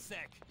 Wait a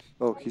sec.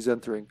 Oh, he's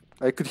entering.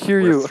 I could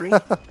hear We're you. 3.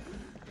 Come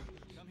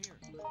here.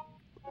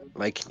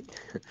 Like,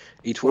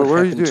 it Well, will what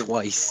are you happen doing?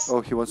 twice.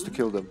 Oh, he wants to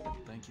kill them.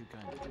 Thank you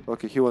kindly.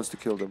 Okay, he wants to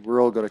kill them.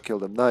 We're all gonna kill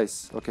them.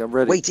 Nice. Okay, I'm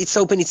ready. Wait, it's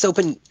open, it's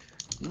open.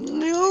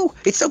 No,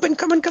 it's open.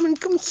 Come on, come on,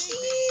 come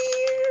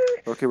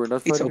here. Okay, we're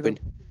not fighting It's open.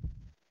 them.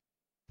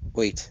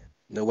 Wait,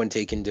 no one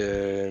taking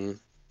the.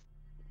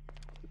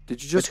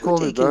 Did you just who call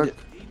me taking back?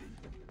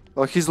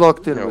 Oh, he's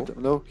locked in No. with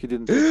them. No, he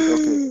didn't take it.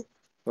 Okay.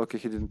 Okay,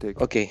 he didn't take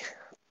it. Okay.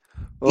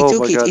 Oh He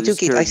took my it. god, He you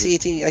took it. I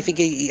scared see me. it. I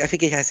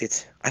think he has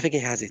it. I think he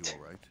has You it.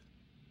 all right?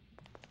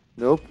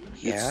 Nope.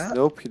 Yeah.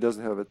 Nope, he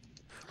doesn't have it.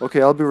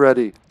 Okay, I'll be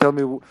ready. Tell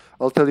me.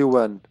 I'll tell you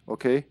when.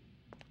 Okay.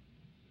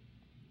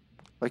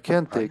 I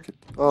can't take it.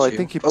 Oh, I two,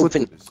 think he put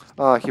open. it.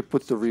 Ah, he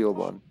put the real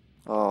one.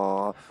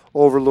 Ah,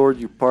 Overlord,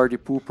 you party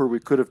pooper. We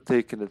could have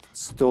taken it,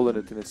 stolen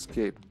it, and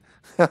escaped.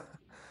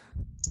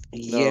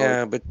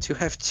 Yeah, but to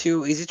have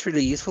 2, is it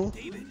really useful?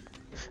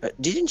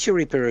 Didn't you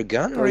repair a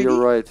gun Oh, already? you're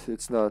right.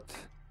 It's not.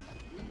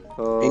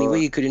 Anyway,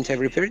 you couldn't have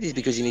repaired this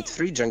because you need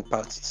 3 junk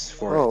pots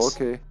for Oh, it.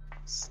 okay.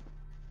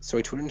 So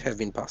it wouldn't have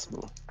been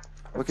possible.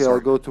 Okay, Sorry.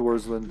 I'll go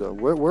towards Linda.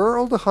 Where are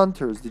all the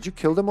hunters? Did you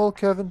kill them all,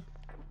 Kevin?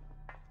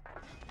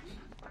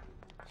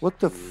 What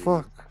the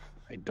fuck?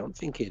 I don't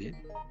think he did.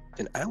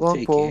 Then I'll Long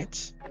take pole.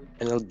 it,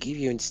 and I'll give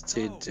you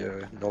instead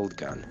an old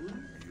gun.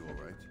 Are you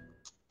all right?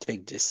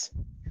 Take this.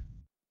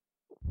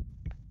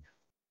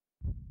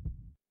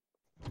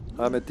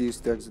 I'm at the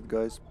east exit,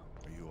 guys.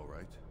 Are you all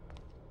right?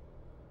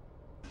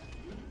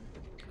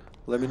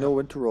 Let me know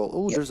when to roll.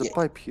 Oh, Yeah, there's a yeah.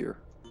 pipe here.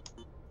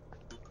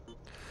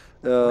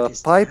 What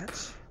is Pipe.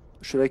 that?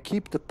 Should I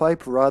keep the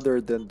pipe rather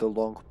than the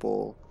long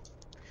pole?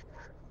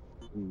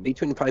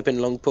 Between pipe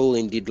and long pole,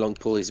 indeed, long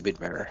pole is a bit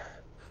better.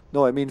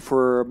 No, I mean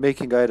for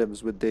making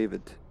items with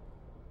David.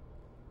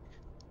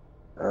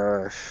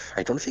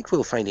 I don't think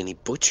we'll find any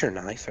butcher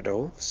knife at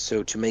all.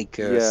 So to make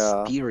a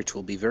Yeah. spear, it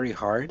will be very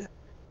hard.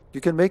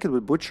 You can make it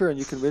with butcher and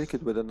you can make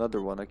it with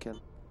another one. I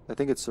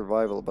think it's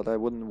survival, but I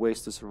wouldn't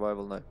waste a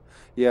survival knife.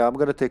 Yeah, I'm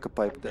gonna take a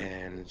pipe then.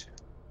 And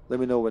Let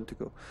me know when to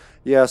go.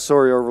 Yeah,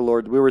 sorry,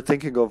 Overlord. We were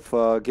thinking of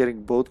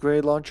getting boat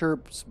grenade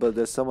launchers, but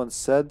as someone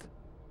said,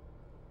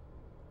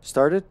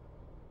 started.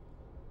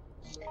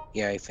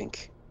 yeah, I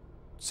think.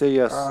 Say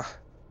yes. Ah,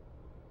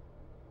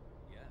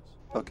 Yes.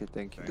 Okay,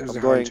 thank you. there's I'm a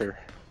going. hunter.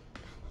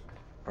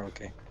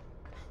 Okay.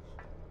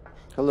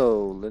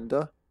 Hello,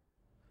 Linda.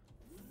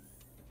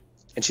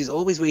 And she's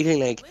always waiting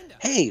like, Linda.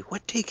 hey,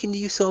 what taking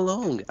you so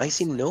long? I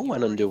see no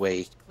one on the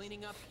way. Just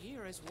cleaning up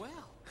here as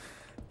well.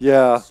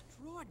 Yeah.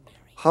 Extraordinary.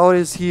 How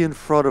is he in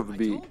front of I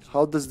me? told you.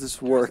 How does this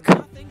There's work?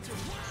 nothing to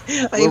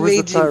I Where was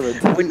the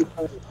imagine tyrant? when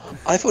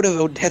I thought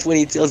about that when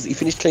he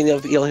finished cleaning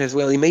up Eel as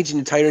well. Imagine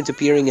the tyrant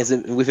appearing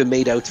with a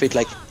maid outfit,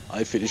 like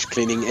I finished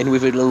cleaning, and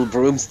with a little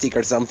broomstick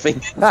or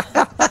something.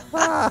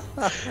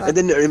 And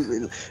then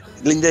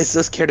Linda is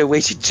so scared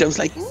away, she jumps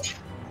like, "No,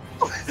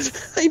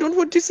 I don't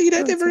want to see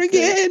that That's ever okay.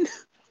 again."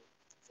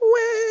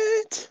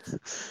 What?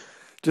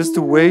 Just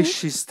the way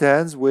she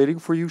stands waiting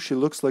for you, she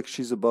looks like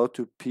she's about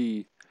to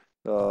pee.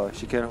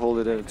 She can't hold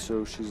it in,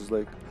 so she's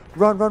like,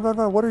 run, run, run,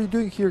 run. What are you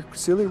doing here,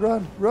 silly?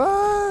 Run,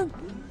 run.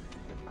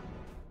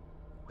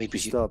 Wait, but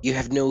Stop. you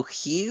have no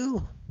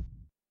heal?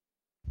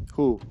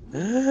 Who?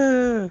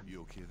 Ah,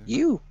 You okay there?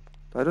 you.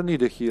 I don't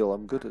need a heal.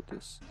 I'm good at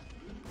this.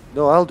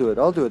 No, I'll do it.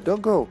 I'll do it.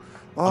 Don't go.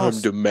 Oh, I'm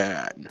the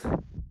man.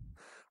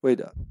 wait.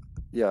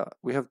 Yeah,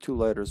 we have 2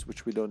 lighters,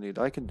 which we don't need.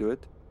 I can do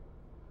it.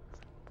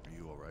 Are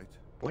you alright?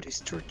 What is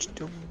George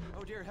doing?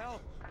 Oh dear,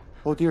 help!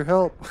 Oh dear,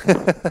 help.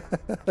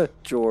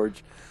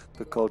 George,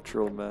 the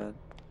cultural man.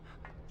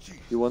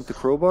 You want the Oh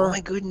crowbar? my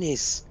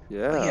goodness.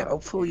 Yeah. Oh yeah,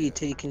 hopefully you're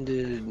taking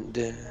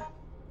the...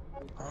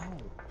 Oh.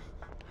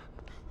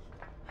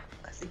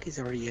 I think he's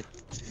already at...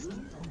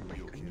 Oh my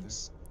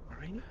goodness.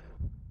 Already?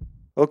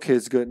 Okay,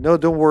 it's good. No,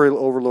 don't worry,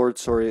 Overlord.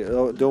 Sorry.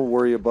 Don't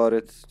worry about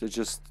it. It's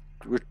just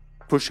we're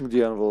pushing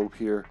the envelope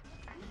here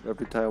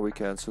every time we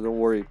can. So don't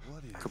worry.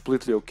 What is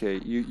Completely okay.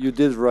 You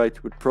did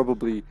right. Would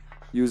probably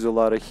use a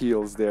lot of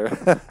heals there,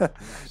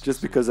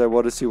 just because I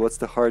want to see what's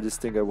the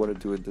hardest thing I want to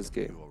do in this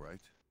game. you alright?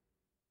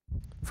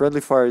 Friendly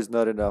fire is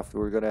not enough.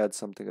 We're gonna add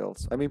something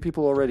else. I mean,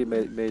 people already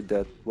made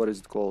that. What is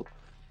it called?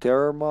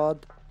 Terror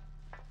mod,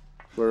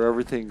 where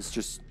everything's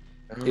just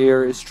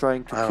air is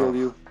trying to kill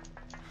you.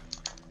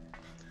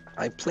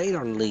 I played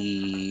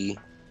only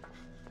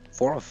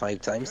 4 or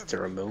 5 times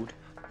Terror mode.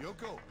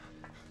 Yoko!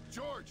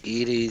 George!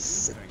 It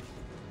is Thank you.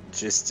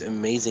 just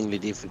amazingly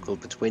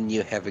difficult, but when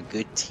you have a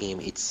good team,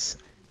 it's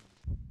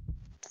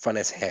fun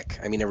as heck.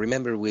 I mean, I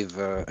remember with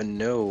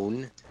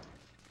Unknown,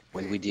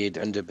 when we did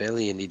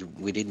Underbelly and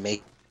we did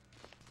make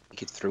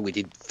it through, we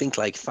did think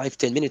like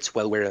 5-10 minutes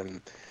while we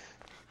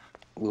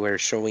were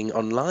showing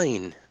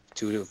online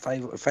to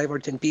 5 or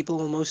 10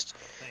 people almost,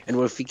 and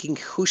we're thinking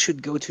who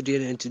should go to the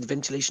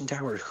ventilation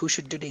tower, who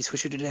should do this, who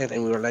should do that,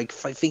 and we were like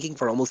thinking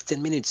for almost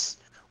 10 minutes,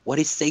 what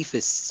is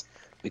safest?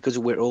 Because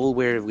we're all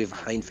with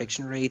high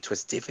infection rate, it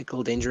was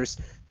difficult, dangerous,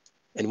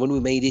 and when we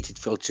made it, it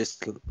felt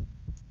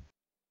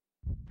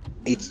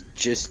it's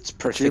just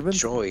perfect Achievement?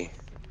 joy.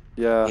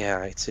 Yeah.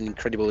 Yeah, it's an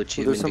incredible So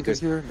achievement there's something because.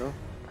 here?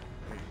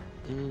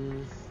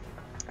 No.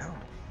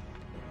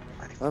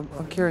 Oh.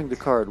 I'm carrying the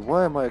card.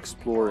 Why am I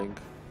exploring?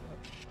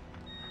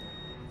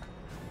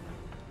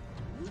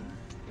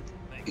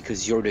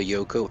 Because you're the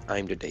Yoko,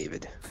 I'm the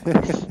David.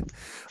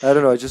 I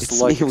don't know. I just It's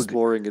like me who-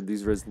 exploring in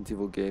these Resident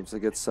Evil games. I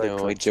get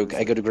sidetracked. No, I joke.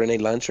 I got a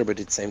grenade launcher, but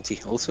it's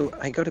empty. Also,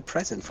 I got a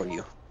present for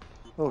you.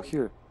 Oh,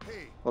 here.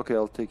 Hey! Okay,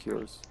 I'll take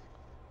yours.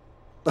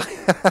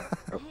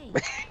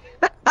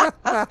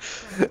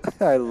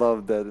 I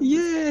love that.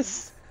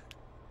 Yes.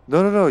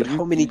 No, no, no. But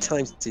how many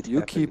times did You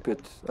happen? keep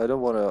it. I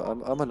don't wanna.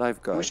 I'm a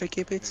knife guy. Wish I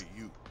keep it.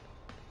 Hey,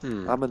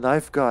 you! I'm a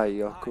knife guy,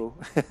 Yoko.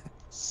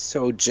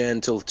 So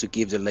gentle to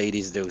give the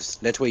ladies those.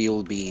 That way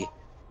you'll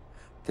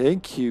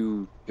Thank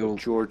you, you'll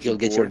George. you'll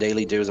get your boy.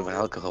 daily dose of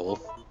alcohol.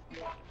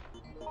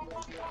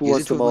 Who Use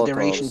wants it the with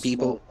moderation, Molotovs?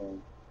 people.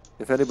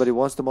 If anybody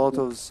wants the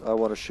Molotovs, I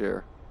want to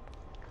share.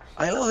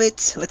 I love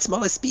it. Let's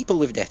molest people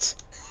with that.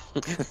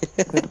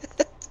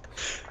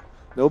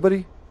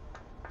 Nobody?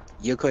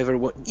 Yoko ever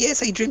want?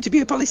 Yes, I dream to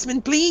be a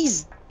policeman,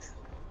 please.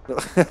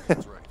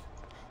 That's right.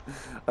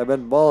 I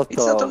meant Molotov.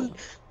 It's not only.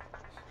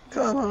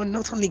 Come on,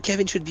 not only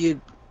Kevin should be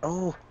a.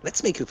 Oh,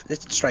 let's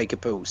strike a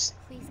pose.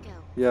 Please go.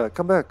 Yeah,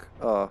 come back.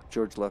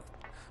 George left.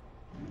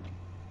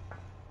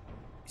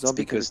 It's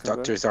Zombie, can you because come back?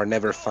 doctors are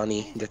never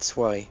funny. That's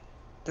why.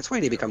 That's why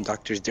they become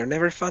doctors. They're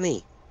never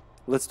funny.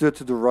 Let's do it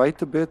to the right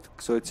a bit,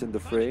 so it's in the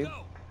Time to frame.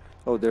 go.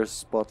 Oh, there's a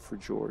spot for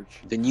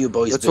George. The new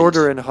boys. Let's build.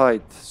 order in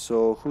height.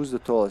 So who's the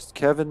tallest?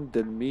 Kevin,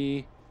 then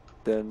me,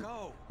 then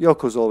Go!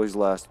 Yoko's always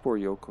last. Poor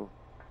Yoko.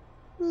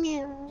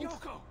 Meow.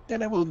 Yoko!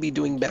 Then I will be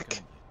doing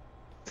back.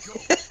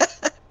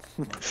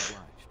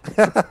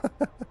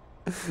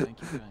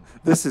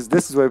 This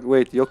is why.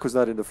 Wait, Yoko's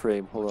not in the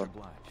frame. Hold on.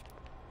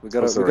 We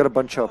Oh, sorry. gotta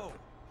bunch up.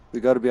 We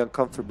gotta be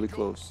uncomfortably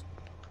close.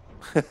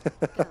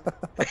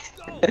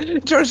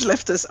 George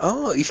left us.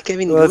 Oh, if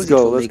Kevin Let's goes, it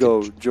go. will Let's make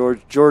go.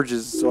 it- George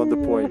is on the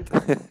point.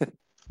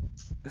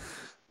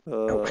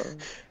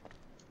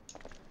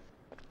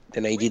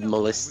 Then I did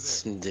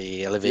molest in the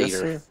Yes, elevator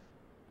sir.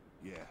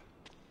 Yeah.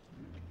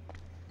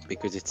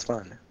 because it's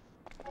fun.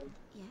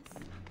 Yes.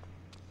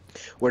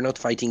 We're not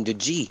fighting the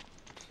G.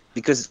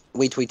 Because,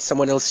 wait,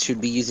 someone else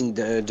should be using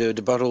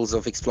the bottles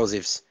of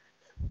explosives.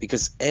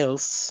 Because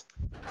else...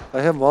 I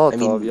have Molotov.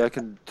 mean- Yeah, I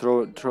can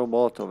throw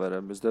Molotov at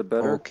him. Is that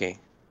better? Okay.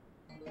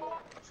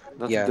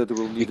 Nothing Yeah, that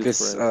we'll need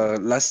because it for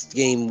anything. last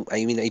game,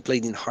 I mean, I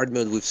played in hard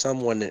mode with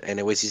someone and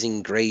I was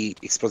using gray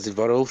explosive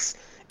bottles.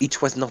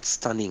 It was not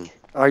stunning.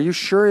 Are you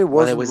sure it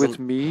while I wasn't was with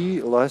on-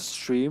 me last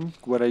stream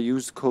when I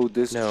used code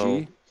this No.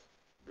 G?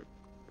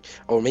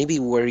 Or maybe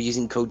we're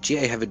using code G,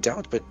 I have a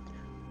doubt, but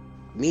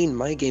Me in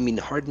my game in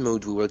hard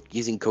mode, we were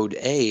using code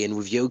A, and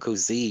with Yoko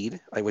Z,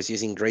 I was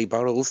using gray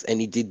bottles, and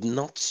it did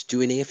not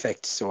do any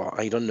effect. So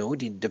I don't know,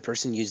 did the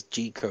person use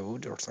G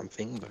code or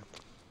something? But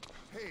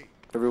Hey,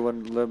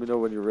 Everyone, let me know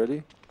when you're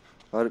ready.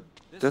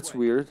 That's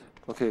weird.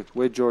 Okay,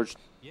 wait, George.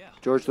 Yeah.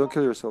 George, don't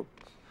kill yourself.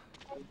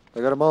 I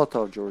got a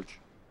Molotov, George.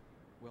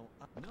 Well,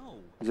 no.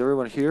 Is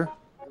everyone here?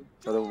 I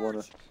don't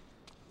wanna.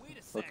 Wait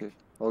a sec. Okay,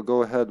 I'll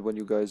go ahead when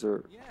you guys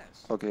are.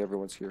 Yes. Okay,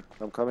 everyone's here.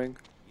 I'm coming.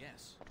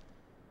 Yes.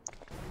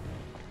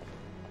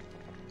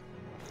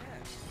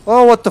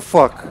 Oh, what the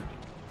fuck?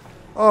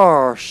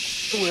 Oh, worry.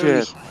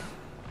 shit.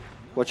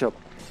 Watch out.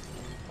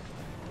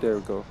 There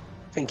we go.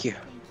 Thank you.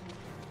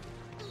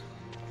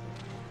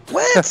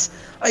 What?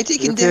 I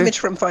taken okay? damage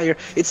from fire.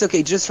 It's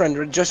okay, just run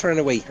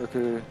away.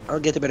 Okay, I'll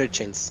get a better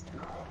chance.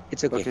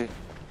 It's okay. okay.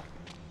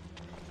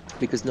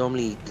 Because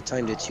normally the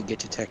time that you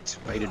get attacked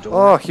by the Oh,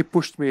 door. he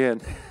pushed me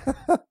in.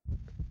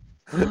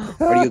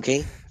 Are you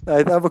okay?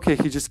 I'm okay,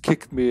 he just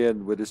kicked me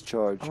in with his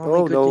charge. Oh, my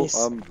Oh, no, goodness.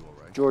 you all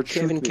right? George,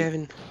 shoot me.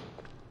 Kevin.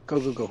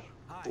 Go.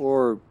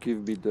 Or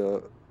give me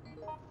the...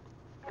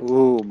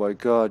 Oh my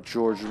god,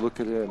 George,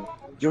 look at him.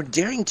 You're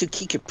daring to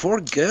kick a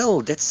poor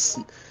girl. That's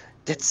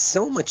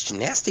so much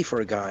nasty for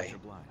a guy.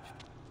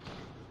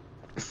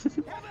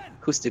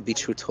 Who's the bitch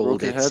who told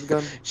Broken it?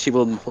 handgun? She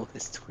will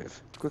molest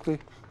with. Quickly.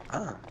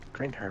 Ah,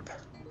 green herb.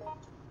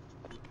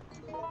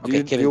 Do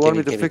you want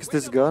me to fix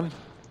this gun?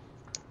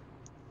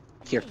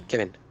 Here,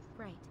 Kevin.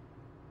 Right.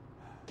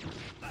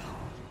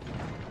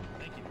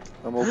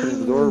 I'm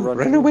opening the door, run.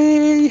 Run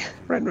away!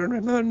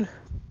 Run!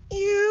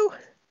 You.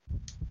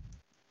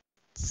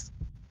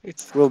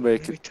 It's We'll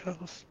make very it.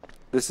 tough.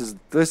 This is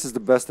the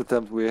best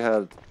attempt we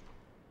had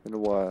in a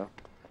while.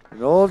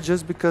 And all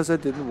just because I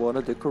didn't want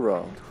to dick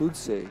around. Who'd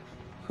say?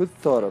 Who'd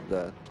thought of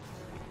that?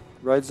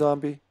 Right,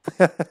 Zombie?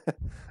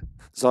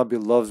 Zombie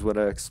loves when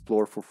I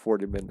explore for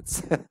 40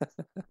 minutes. But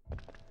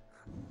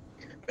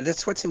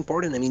that's what's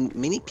important. I mean,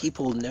 many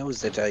people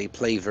knows that I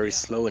play very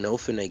slow and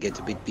often I get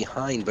a bit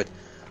behind, but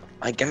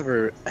I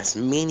gather as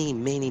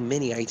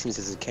many items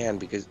as I can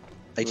because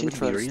I tend to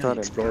be a real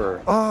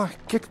explorer. Ah, he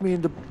kicked me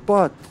in the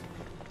butt.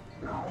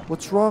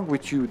 What's wrong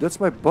with you? That's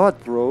my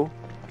butt, bro.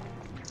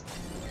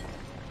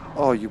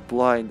 Oh, you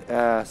blind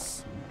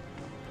ass.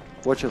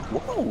 Watch it.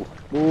 Whoa!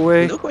 Move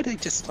away. Look what I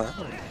just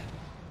found.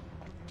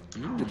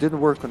 It didn't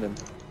work on him.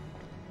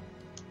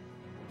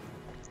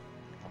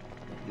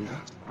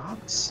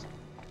 Rocks.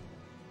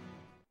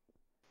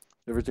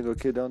 Everything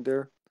okay down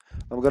there?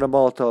 I'm gonna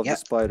Molotov Yeah. the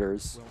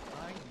spiders.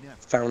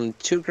 Found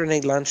 2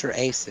 grenade launcher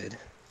acid.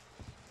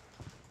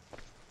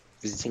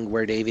 Visiting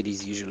where David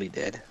is usually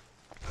dead.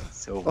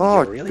 So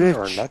Oh, you really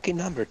are bitch. a lucky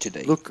number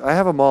today. Look, I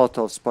have a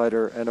Molotov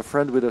spider and a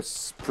friend with a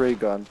spray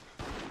gun.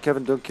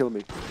 Kevin, don't kill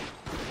me.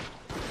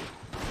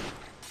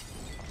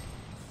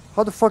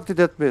 How the fuck did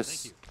that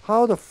miss?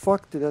 How the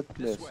fuck did that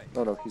miss?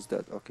 Oh no, he's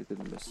dead. Okay,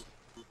 didn't miss.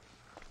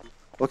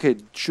 Okay,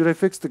 should I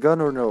fix the gun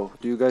or no?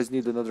 Do you guys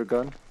need another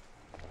gun?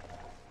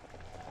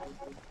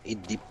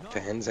 It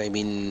depends. I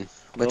mean,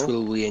 what No?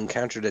 will we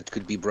encounter that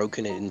could be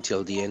broken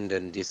until the end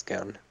and this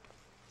gun?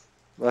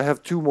 I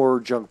have 2 more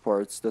junk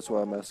parts, that's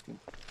why I'm asking.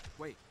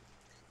 Wait.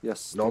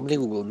 Yes. Normally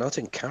we will not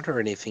encounter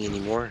anything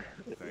anymore.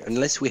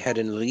 Unless we had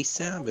an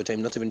Elisa, but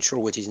I'm not even sure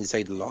what is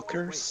inside the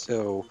locker,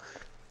 so...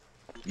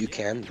 You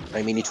can.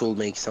 I mean, it will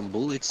make some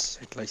bullets,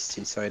 at least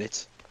inside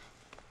it.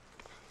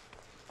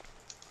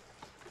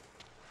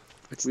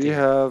 What's We there?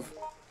 have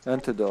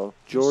antidote.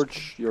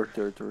 George, your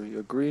territory.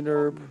 A green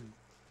herb.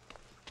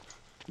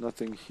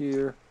 Nothing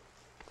here.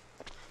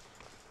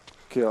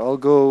 Okay, I'll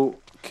go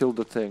kill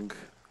the thing.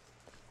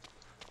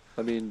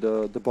 I mean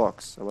the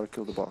box. I want to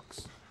kill the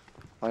box.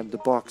 I'm the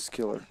box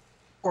killer.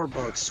 Poor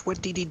box,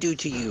 what did he do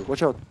to you?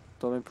 Watch out!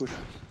 Don't let me push.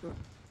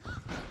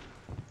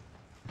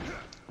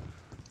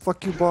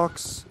 Fuck you,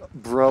 box.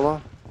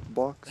 Umbrella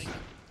box.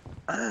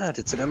 Ah,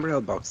 that's an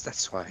umbrella box,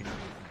 that's why.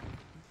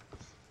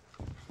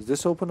 Is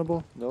this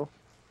openable? No.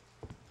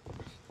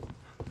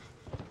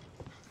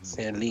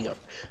 Sadly,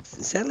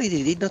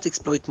 they did not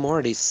exploit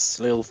more this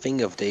little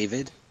thing of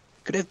David.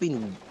 Could have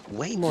been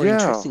way more Yeah.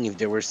 interesting if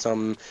there were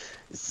some...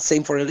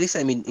 Same for Elisa.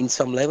 I mean, in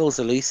some levels,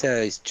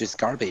 Elisa is just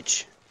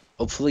garbage.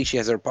 Hopefully she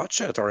has her pot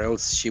shot, or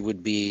else she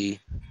would be...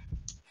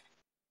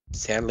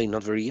 Sadly,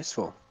 not very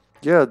useful.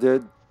 Yeah,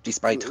 they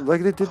Despite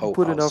like they didn't how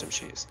put awesome enough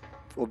she is.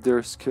 of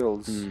their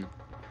skills.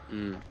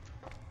 Mm.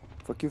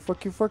 Fuck you,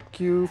 fuck you, fuck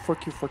you,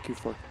 fuck you, fuck you,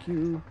 fuck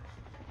you.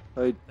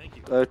 I Thank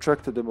you.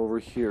 attracted them over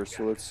here,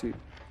 so let's see.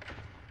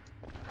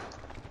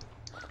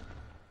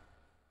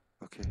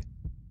 Okay.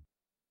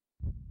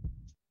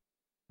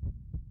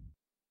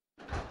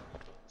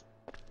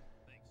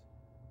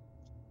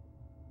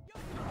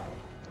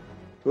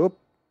 Oop.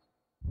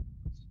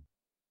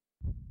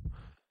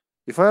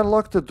 If I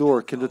unlock the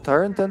door, can the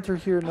tyrant enter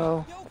here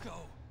now?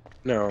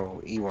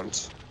 No, he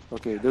won't.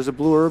 Okay, there's a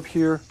blue herb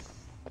here.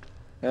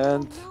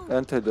 And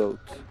antidote.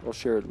 I'll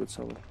share it with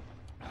someone.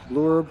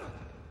 Blue herb.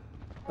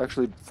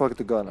 Actually, fuck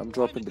the gun. I'm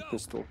dropping the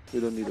pistol. We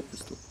don't need a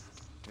pistol.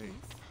 Hey,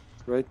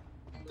 Right?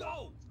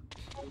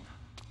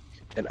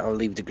 Then I'll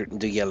leave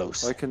the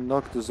yellows. I can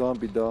knock the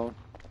zombie down.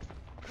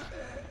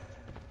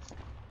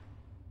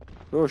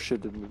 Oh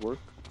shit, didn't work.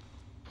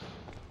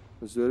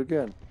 Let's do it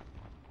again.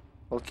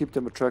 I'll keep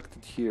them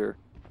attracted here.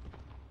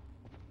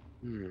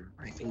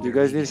 I think Do you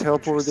there guys may be need some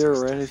help over there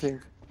or interesting anything?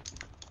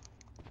 stuff.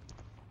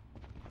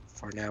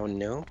 For now,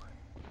 no.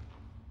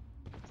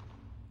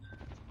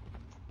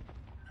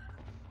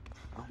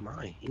 Oh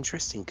my,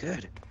 interesting,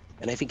 good.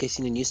 And I think I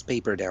seen a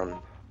newspaper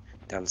down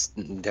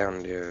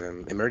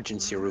the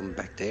emergency room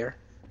back there.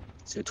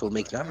 So it will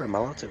make another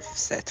Molotov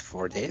set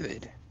for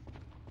David.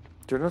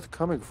 They're not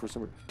coming for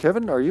some.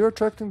 Kevin, are you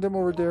attracting them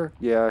over there?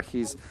 Yeah,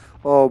 he's.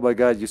 Oh my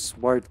god, you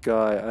smart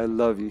guy. I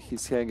love you.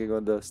 He's hanging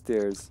on the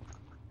stairs.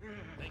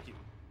 Thank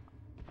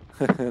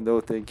you.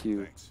 No, thank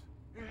you. Thanks.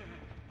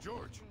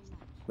 George.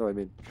 No, I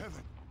mean,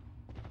 Kevin.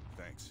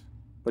 Thanks.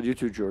 but you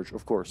too, George,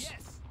 of course.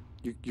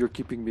 You're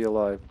keeping me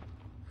alive.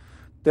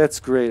 That's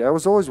great. I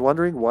was always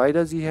wondering why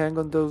does he hang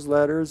on those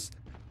ladders?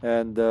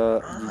 And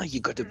You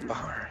got the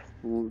bar.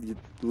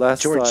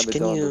 last George, time it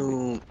dawned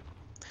on me.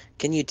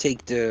 can you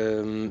take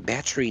the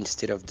battery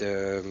instead of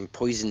the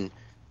poison?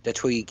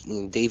 That way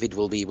David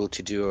will be able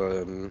to do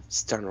a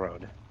stun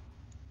rod.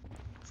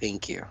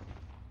 Thank you.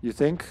 You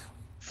think?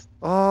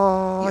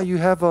 Oh, Yeah. you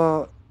have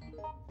a.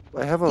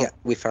 I have a. Yeah,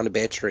 we found a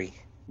battery.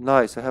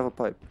 Nice. I have a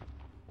pipe.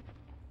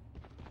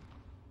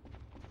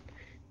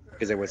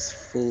 Because I was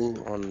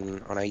full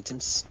on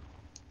items.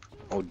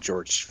 Oh,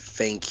 George,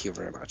 thank you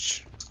very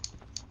much.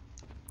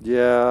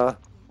 Yeah,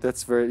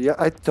 that's very. Yeah,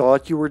 I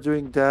thought you were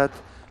doing that,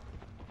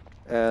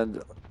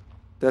 and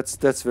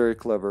that's very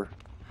clever.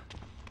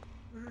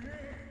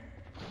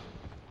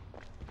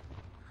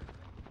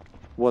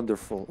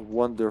 Wonderful,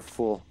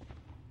 wonderful.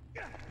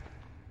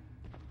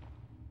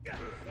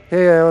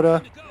 Hey,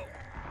 Iota.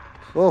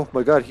 Oh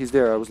my God, he's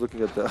there. I was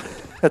looking at the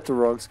at the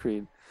wrong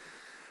screen.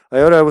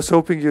 Iota, I was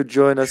hoping you'd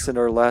join us in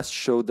our last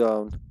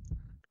showdown.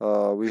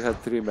 We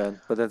had 3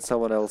 men, but then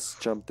someone else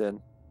jumped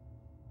in.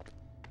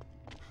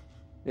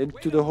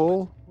 Into the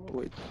hole?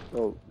 Wait.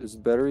 Oh, is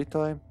it battery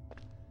time?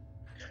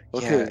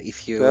 Okay. Yeah,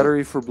 if you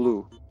Battery for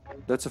blue.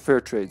 That's a fair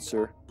trade,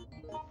 sir.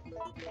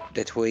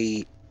 that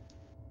way,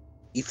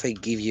 if I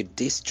give you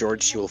this,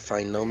 George, you'll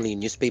find normally a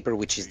newspaper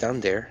which is down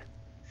there,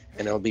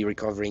 and I'll be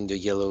recovering the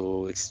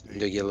yellow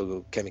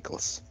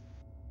chemicals.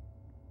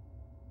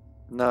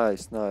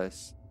 Nice,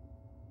 nice.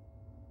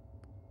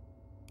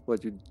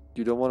 What, you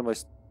don't want my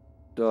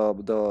the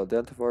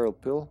antiviral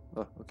pill?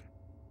 Oh, okay.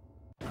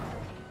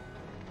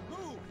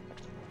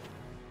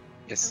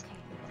 Yes,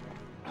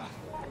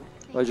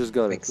 I just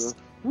got Thanks. it.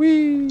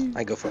 Whee!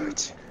 I go for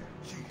it.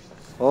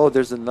 Oh,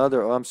 there's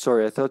another. Oh, I'm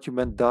sorry. I thought you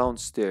meant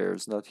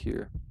downstairs, not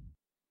here.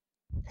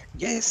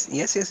 Yes.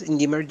 In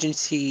the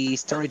emergency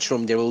storage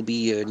room, there will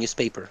be a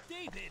newspaper.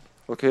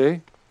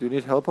 Okay. Do you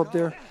need help up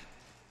there?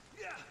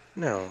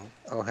 No,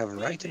 I'll have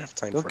right enough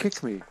time Don't for kick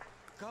it. me.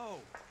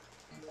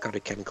 Got a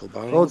chemical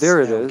bomb. Oh, there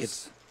it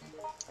is.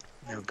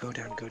 Now go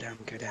down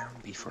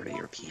before they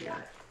appear.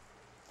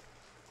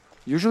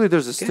 Usually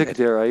there's a stick Good.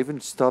 there. I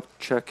even stopped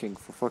checking,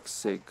 for fuck's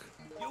sake.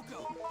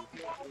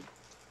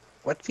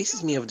 What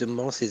pisses me off the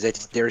most is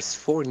that there's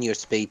 4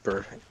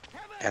 newspaper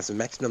as a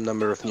maximum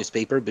number of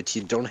newspaper, but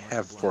you don't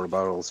have 4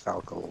 bottles of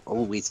alcohol.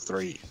 Always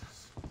 3.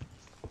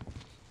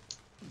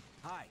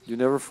 You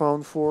never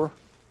found 4?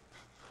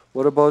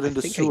 What about in the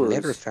I think sewers? I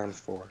never found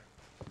 4.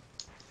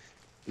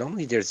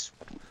 Normally there's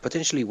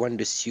potentially 1 in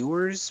the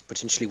sewers,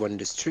 potentially 1 in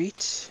the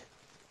street,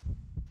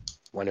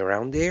 1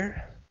 around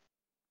there,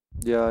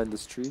 Yeah, in the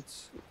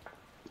streets.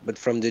 but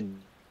from the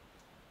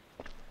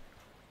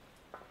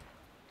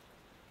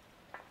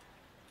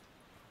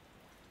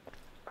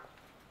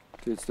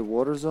Okay, it's the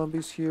water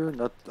zombies here.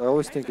 Not. I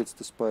always think it's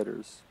the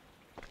spiders.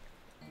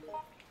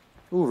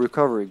 Ooh,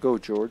 recovery. Go,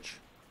 George.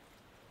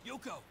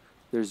 Yoko.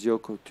 There's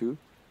Yoko too.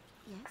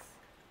 Yes.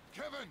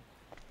 Kevin.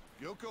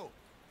 Yoko.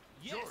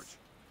 Yes. George.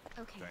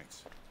 Okay.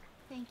 Thanks.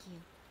 Thank you.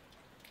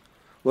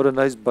 What a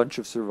nice bunch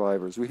of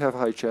survivors. We have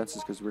high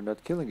chances because we're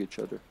not killing each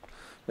other.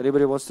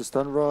 Anybody wants to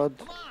stun rod?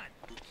 Come on.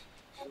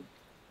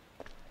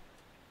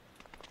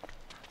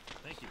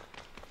 Thank you.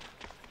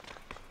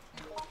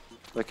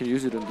 I can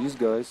use it on these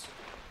guys.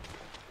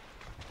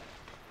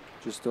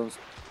 Just don't.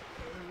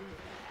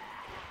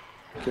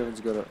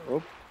 Kevin's gonna.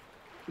 Oh,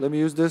 let me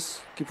use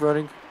this. Keep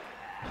running.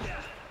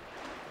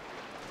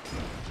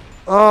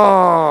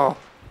 Oh,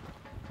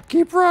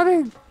 keep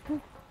running.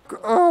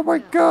 Oh my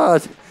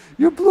God,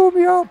 you blew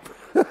me up.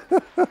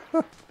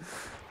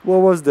 What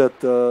was that?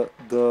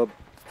 The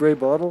gray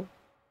bottle?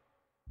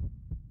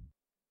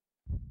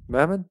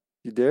 Mammon,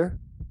 you there?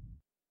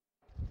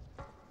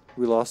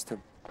 We lost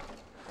him.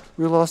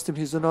 We lost him.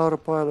 He's an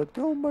autopilot.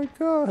 Oh my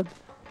God.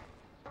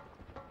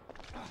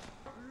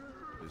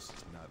 This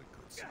is not a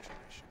good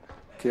situation.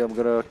 Okay, I'm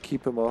gonna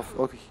keep him off.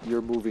 Okay,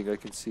 you're moving, I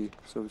can see.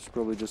 So it's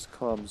probably just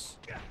comms.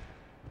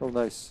 Oh,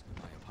 nice.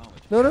 My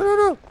apologies. No, no, no,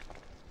 no!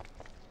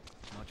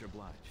 Much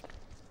obliged.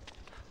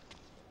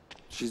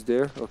 She's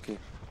there? Okay.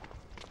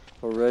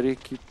 Already,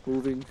 keep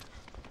moving.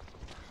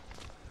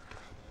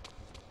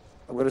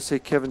 I'm gonna say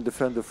Kevin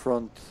defend the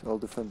front, I'll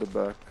defend the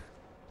back.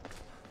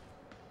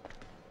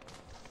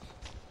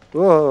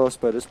 Oh,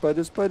 spider,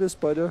 spider, spider,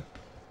 spider.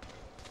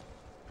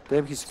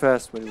 Damn, he's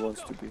fast when he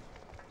wants to be.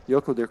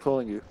 Yoko, they're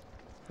calling you.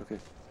 Okay.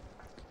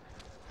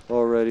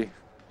 Alrighty.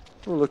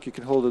 Oh, look, you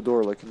can hold the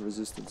door like in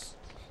Resistance.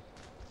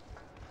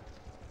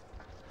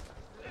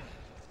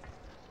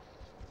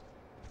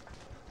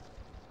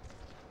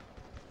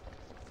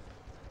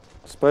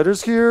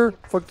 Spider's here!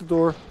 Fuck the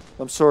door.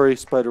 I'm sorry,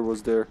 Spider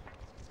was there.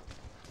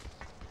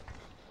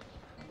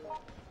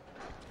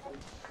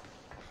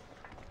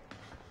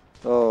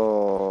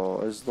 Oh,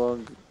 as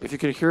long... If you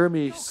can hear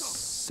me,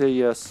 say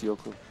yes,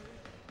 Yoko.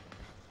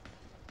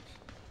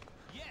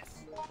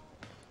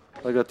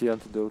 I got the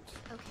antidote.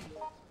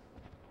 Okay.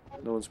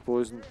 No one's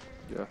poisoned?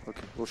 Yeah,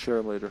 okay. We'll share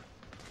them later.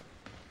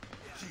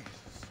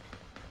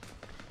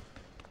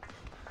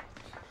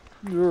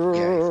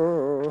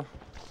 Yeah.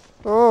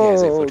 Oh,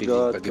 Yes, I thought he did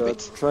God, bug a God.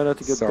 bit. Try not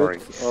to get Sorry.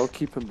 bit. I'll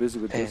keep him busy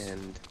with this.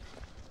 And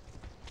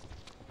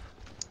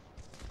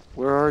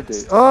Where are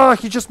they? Ah,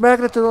 he just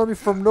magneted on me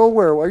from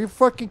nowhere. Are you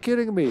fucking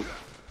kidding me?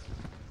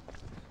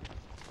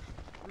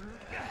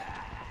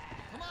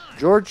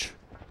 George?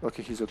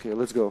 Okay, he's okay.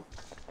 Let's go.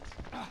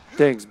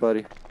 Thanks,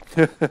 buddy.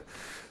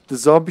 The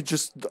zombie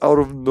just out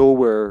of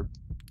nowhere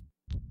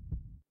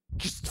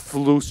just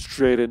flew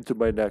straight into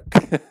my neck.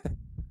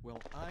 Well,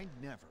 I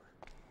never.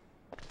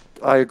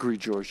 I agree,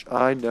 George.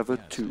 I never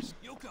too.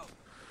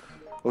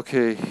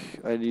 Okay,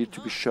 I need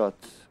to be shot,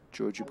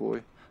 Georgie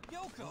boy.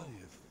 What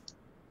if?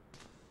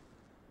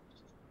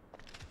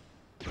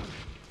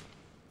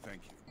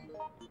 Thank you.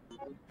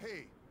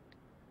 Hey,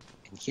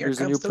 and here Here's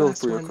a comes new the pill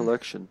last for your one.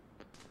 collection,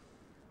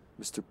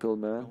 Mr.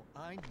 Pillman. well,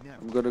 I never.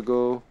 I'm gonna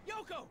go.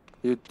 Yoko!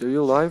 Are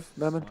you alive,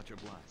 Mammon? Much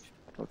obliged.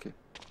 Okay.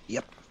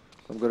 Yep.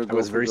 I'm gonna I go.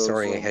 was for very those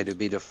sorry. I zombies. had a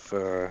bit of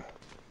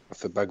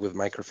a bug with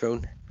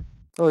microphone.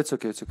 Oh, it's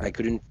okay. It's okay. I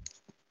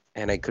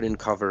couldn't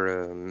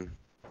cover an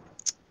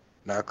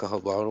alcohol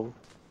bottle.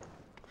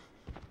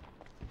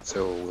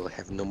 So we'll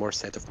have no more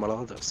set of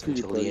Molotovs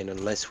Sweetie until buddy. the end,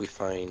 unless we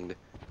find.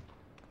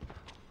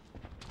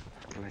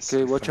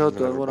 Okay, watch out!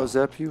 Don't want to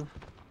zap you.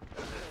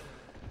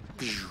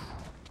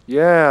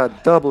 Yeah,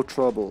 double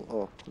trouble.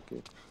 Oh,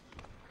 okay.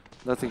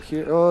 Nothing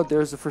here. Oh,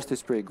 there's the first aid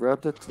spray.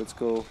 Grab that. Let's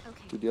go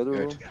to the other Good.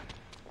 room.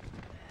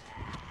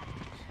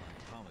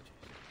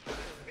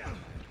 My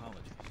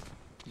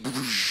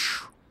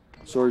apologies.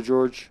 Sorry,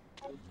 George.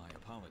 My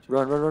apologies.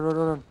 Run, run, run, run,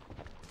 run, run.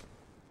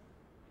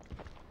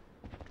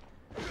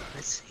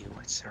 Let's see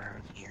what's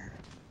around here.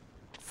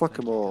 Fuck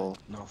them all.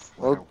 No,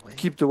 far I'll away.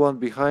 keep the one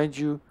behind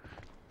you.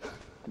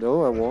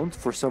 No, I won't.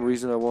 For some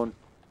reason, I won't.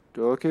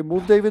 Okay,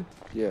 move, David.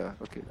 Yeah,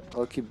 okay.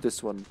 I'll keep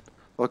this one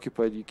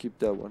occupied. You keep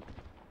that one.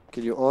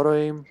 Can you auto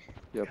aim?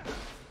 Yep.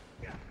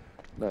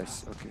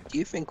 Nice. Okay. Do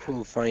you think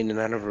we'll find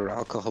another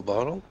alcohol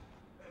bottle?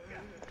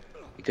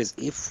 Because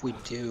if we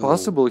do,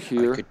 Possible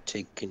here. I could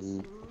take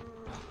an...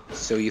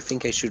 So you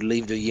think I should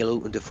leave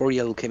the 4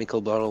 yellow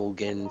chemical bottle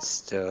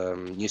against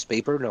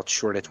newspaper? Not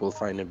sure that we'll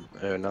find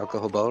an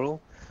alcohol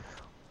bottle,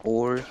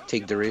 or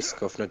take the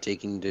risk of not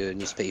taking the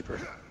newspaper.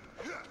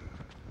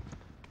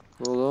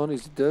 Hold on.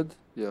 Is he dead?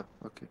 Yeah.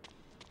 Okay.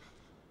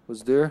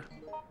 What's there?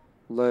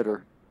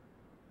 Lighter.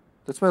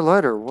 That's my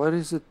lighter. What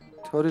is it?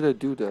 How did I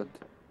do that?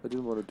 I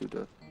didn't want to do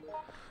that.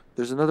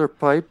 There's another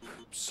pipe.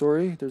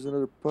 Sorry. There's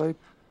another pipe.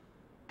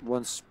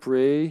 One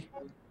spray.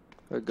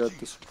 I got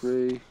the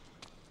spray.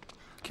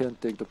 Can't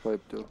take the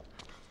pipe though.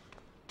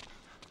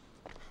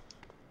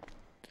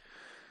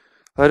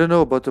 I don't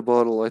know about the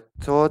bottle. I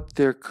thought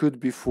there could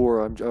be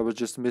 4. I was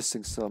just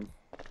missing some.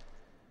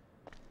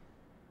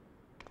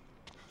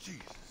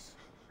 Jesus.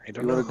 I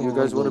don't know. You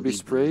guys want to will be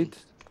sprayed?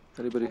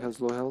 Anybody has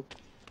low health?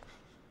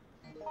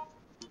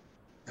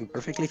 I'm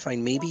perfectly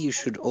fine. Maybe you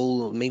should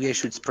all. Maybe I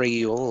should spray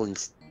you all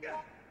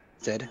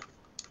instead.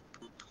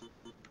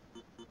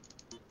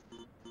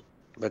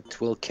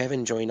 But will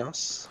Kevin join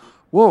us?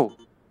 Whoa!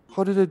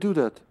 How did I do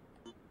that?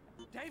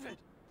 David!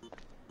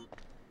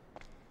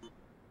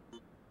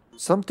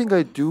 Something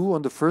I do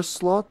on the first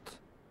slot?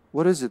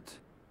 What is it?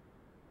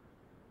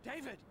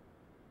 David!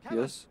 Kevin!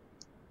 Yes?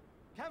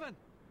 Kevin!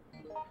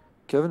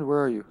 Kevin, where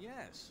are you?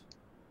 Yes.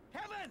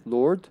 Kevin!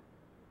 Lord?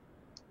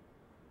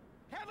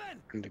 Kevin!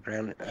 On the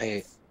ground.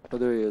 Oh,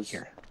 there he is.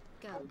 Here.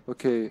 Go.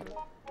 Okay.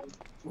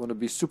 Want to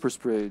be super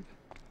sprayed.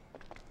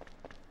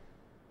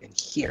 And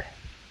here.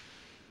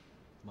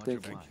 Much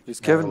Thank you. obliged.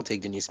 Is Now Kevin? I'll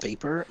take the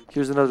newspaper.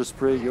 Here's another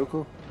spray,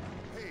 Yoko.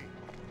 Hey,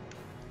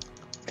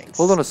 Thanks.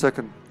 Hold on a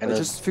second. And I a-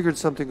 just figured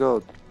something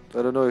out.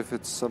 I don't know if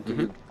it's something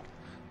Mhm.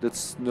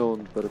 that's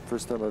known, but the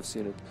first time I've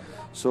seen it.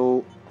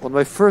 So, on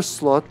my first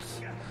slot,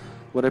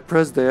 when I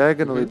press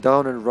diagonally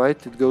down and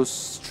right, it goes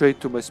straight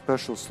to my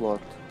special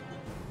slot.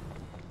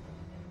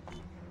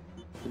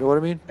 You know what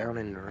I mean? Down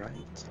and right.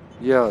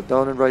 Yeah,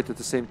 down and right at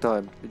the same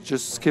time. It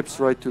just skips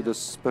right to the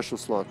special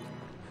slot.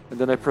 And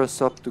then I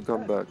press up to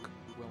come back.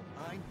 well,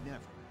 I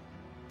never.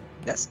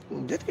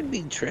 That could be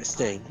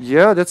interesting.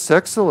 Yeah, that's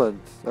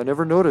excellent. I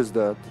never noticed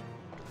that.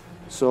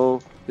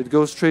 So it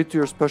goes straight to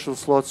your special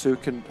slot, so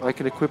I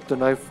can equip the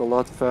knife a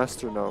lot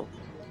faster now.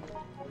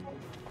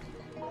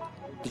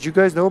 Did you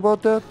guys know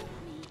about that?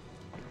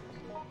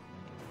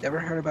 Never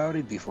heard about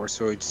it before,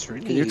 so it's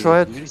really Can you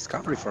try it? new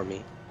discovery for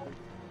me.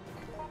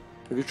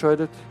 Have you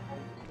tried it?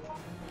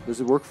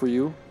 Does it work for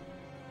you?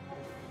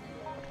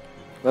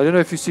 I don't know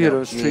if you see it No, on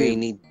you stream.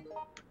 need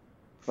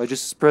I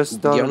just press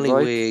down the and only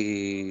right.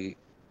 way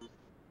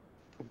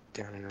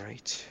down and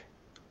right.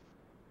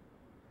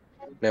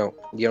 No,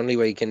 the only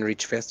way you can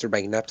reach faster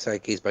by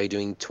knapsack is by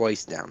doing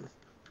twice down.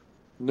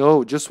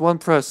 No, just one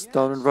press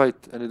down and right,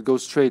 and it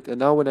goes straight. And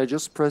now when I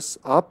just press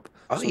up,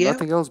 Oh, so yeah.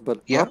 nothing else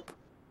but Yeah. up,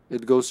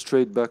 it goes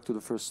straight back to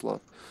the first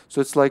slot.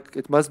 So it's like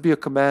it must be a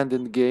command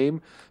in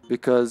game,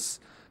 because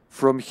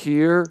from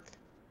here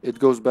it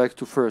goes back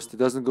to first. It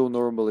doesn't go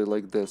normally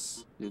like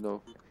this, you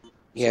know.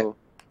 Yeah. So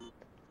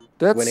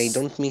that's When I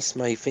don't miss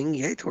my thing,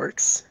 yeah, it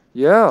works.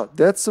 yeah,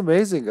 that's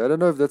amazing. I don't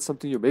know if that's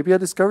something new. Maybe I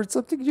discovered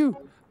something new.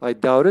 I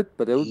doubt it,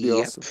 but that would be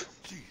Yep. awesome.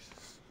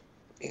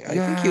 I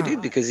think you Yeah.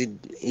 did, because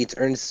it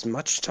earns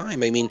much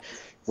time. I mean,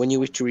 when you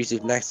wish to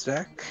receive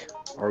knapsack,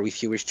 or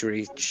if you wish to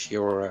reach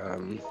your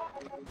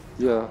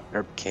Yeah.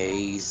 herb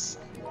case.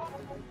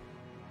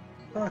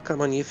 Oh,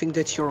 come on, you think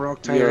that your rock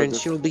Yeah, tyrant,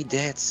 that's- you'll be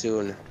dead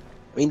soon.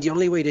 I mean, the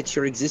only way that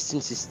your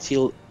existence is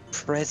still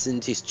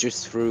present is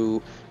just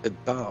through a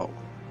bow.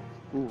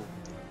 Ooh.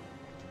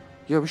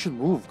 Yeah, we should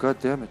move. God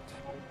damn it.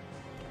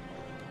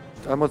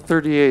 I'm at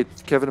 38.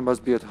 Kevin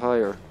must be at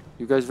higher.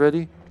 You guys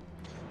ready?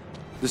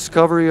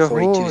 Discovery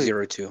ahoy.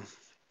 4202.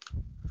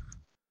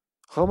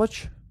 How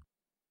much?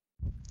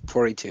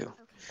 42.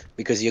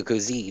 Because Yoko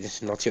Z,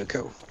 not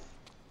Yoko.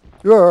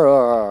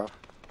 Yeah.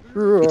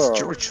 It's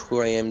George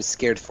who I am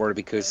scared for,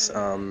 because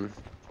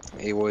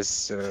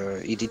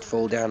he did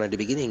fall down at the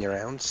beginning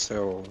round,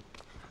 so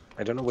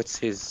I don't know what's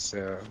his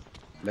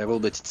level,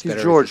 but it's He's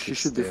better. George. if He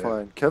it's should be the-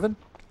 fine. Kevin?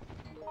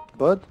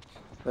 Bud?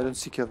 I don't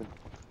see Kevin.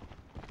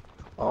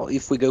 Well,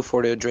 if we go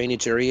for the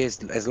drainage area,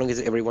 as long as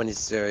everyone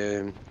is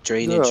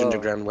drainage, Yeah.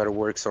 underground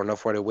waterworks, or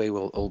enough waterway,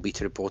 will all be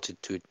teleported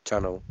to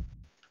tunnel.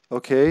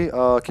 Okay.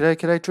 Can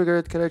I trigger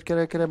it?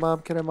 Can I, mom?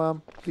 Can I,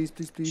 mom? Please,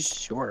 please, please.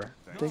 Sure.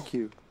 Thank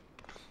you.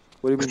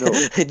 What do you mean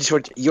no?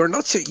 George, you're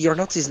not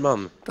his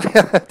mom.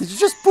 Did you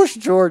just push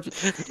George?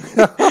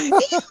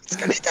 It's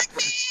gonna attack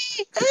me!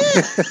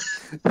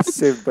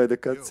 Saved by the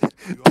cutscene.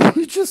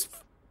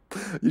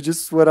 You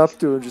just went up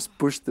to him and just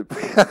pushed him.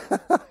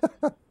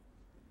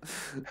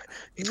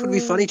 It would be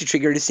funny to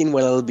trigger the scene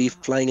while I'll be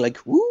flying like,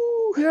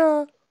 woo!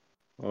 Yeah.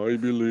 I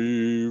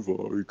believe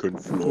I can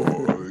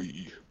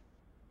fly.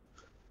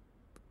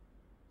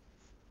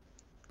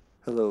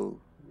 Hello,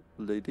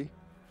 lady.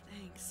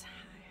 Thanks.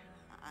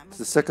 It's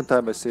the second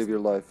time I saved your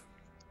life.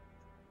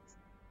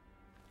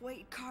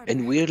 Wait, Carter.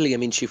 And weirdly, I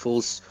mean, she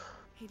falls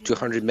He didn't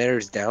 200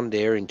 meters down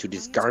there into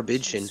this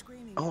garbage, and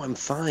oh, I'm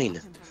fine.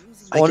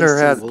 I On can her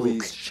still head, walk.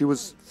 please. She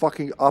was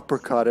fucking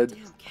uppercutted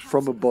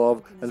from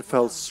above and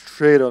fell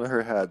straight on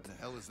her head. The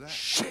hell is that?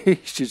 She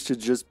should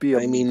just be a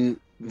I mean,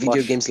 video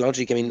mush. games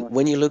logic. I mean,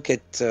 when you look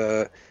at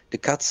the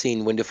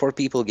cutscene, when the 4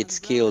 people get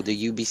killed,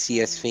 the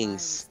UBCS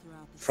things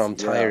from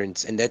Yeah.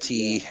 Tyrant, and that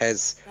he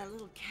has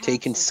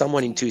taken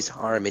someone into his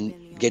arm and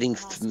getting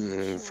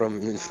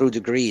from through the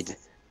grid. I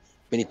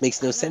mean, it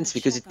makes no sense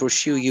because it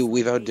pursues you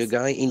without the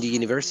guy in the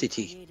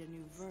university.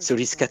 So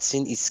this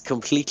cutscene is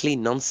completely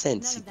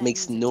nonsense. It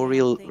makes no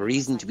real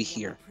reason to be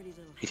here.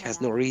 It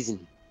has no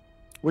reason.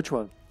 Which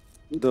one?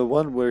 The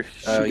one where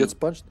she gets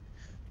punched?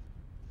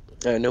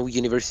 No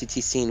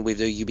university scene with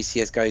the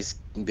UBCS guys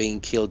being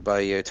killed by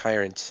a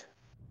Tyrant.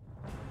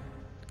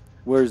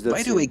 Where is that? By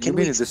the scene? way, You can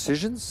mean we in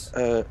Decisions?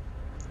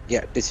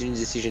 Yeah,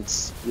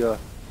 decisions. Yeah.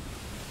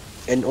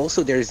 And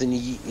also there's an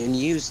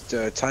unused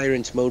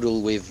Tyrant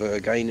model with a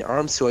guy in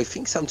arms, so I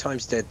think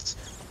sometimes that,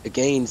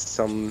 again,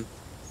 some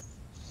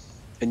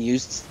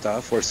unused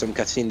stuff or some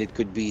cutscene that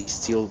could be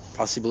still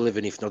possible,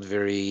 even if not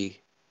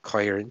very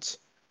coherent.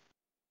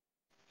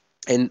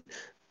 And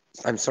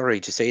I'm sorry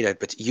to say that,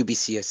 but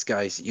UBCS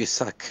guys, you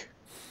suck.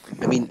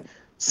 I mean,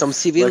 some all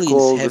civilians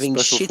the having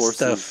special shit forces.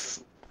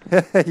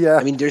 stuff. Yeah.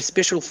 I mean, there's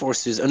special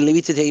forces,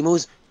 unlimited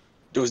aimos.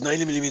 Those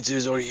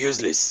 9mm are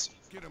useless.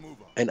 Get a move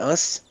on. And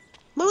us?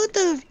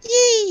 Molotov!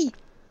 Yay!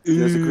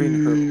 There's a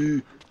green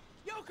herb.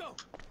 Yoko!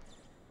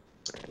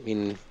 I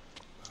mean,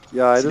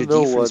 Yeah, I see don't the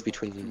know difference what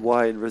between...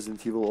 why in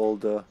Resident Evil all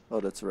the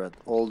that's red.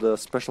 All the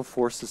special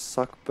forces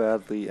suck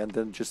badly, and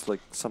then just like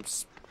some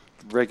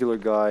regular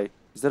guy.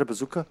 Is that a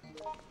bazooka?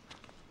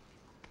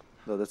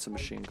 No, that's a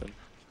machine gun.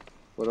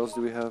 What else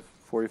do we have?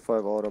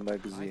 45 auto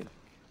magazine.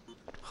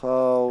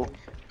 How?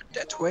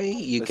 That way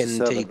you That's can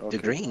 7, take the okay.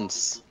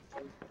 greens.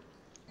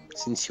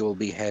 Since you'll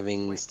be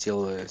having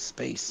still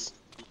space.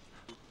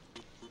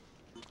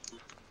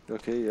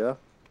 Okay, yeah,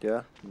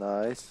 yeah,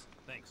 nice,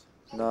 Thanks.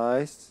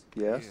 nice,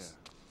 yes,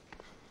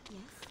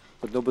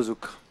 but no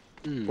bazooka.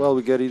 Hmm. Well,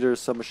 we get either a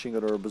submachine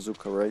gun or a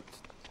bazooka, right?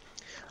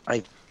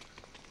 I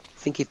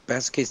think if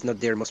bazooka is not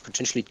there, most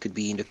potentially it could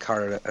be in the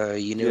car,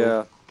 you know,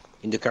 Yeah.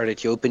 in the car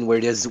that you open, where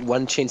there's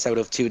one chance out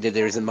of 2 that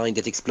there's a mine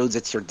that explodes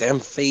at your damn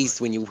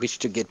face when you wish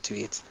to get to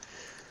it.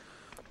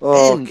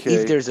 And Okay.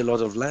 if there's a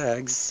lot of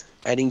lags,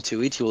 adding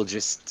to it, you will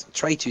just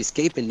try to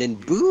escape and then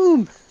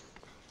boom!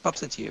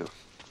 Pops at you.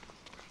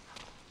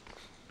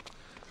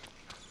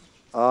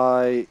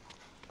 I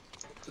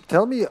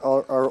tell me,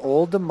 are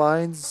all the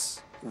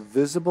mines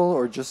visible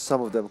or just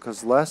some of them?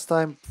 Because last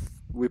time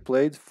we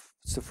played,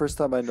 it's the first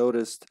time I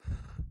noticed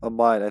a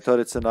mine. I thought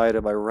it's an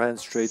item. I ran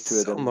straight to it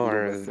and Some blew my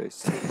are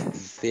face.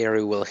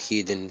 very well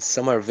hidden.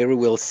 Some are very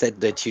well set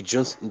that you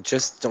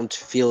just don't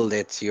feel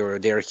that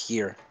they're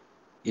here.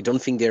 You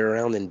don't think they're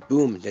around, and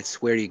boom, that's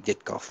where you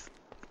get caught.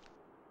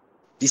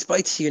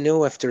 Despite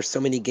after so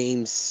many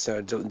games,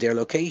 their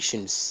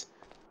locations,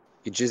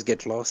 you just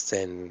get lost.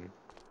 And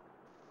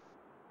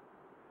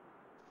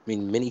I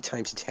mean, many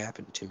times it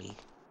happened to me.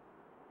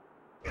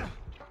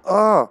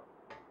 Ah,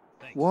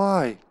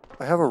 why?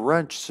 I have a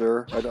wrench,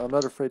 sir. I'm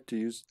not afraid to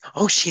use.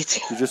 Oh shit!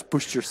 You just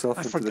pushed yourself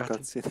I into the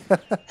forgot. cutscene.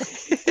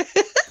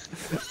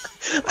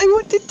 I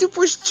wanted to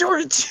push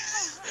George.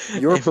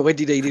 Your And what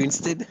did I do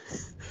instead?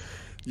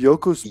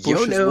 Yoko's push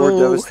is more Yono.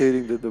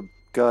 devastating than the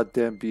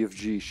goddamn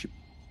BFG. She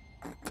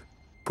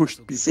pushed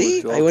people See,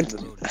 into I went.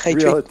 alternate I tried.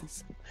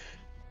 realities.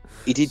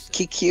 He did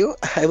kick you.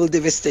 I will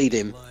devastate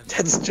him.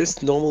 That's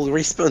just normal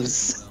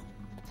response.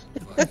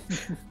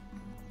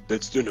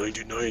 That's the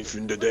 99th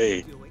in the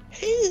day.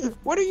 Hey,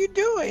 what are you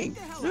doing?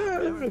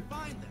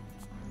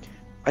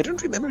 I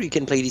don't remember you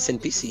can play this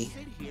NPC.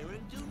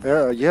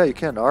 Yeah, you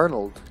can.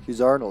 Arnold.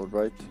 He's Arnold,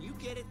 right?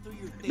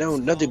 No,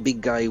 not the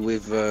big guy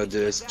with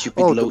the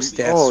stupid Oh, low the-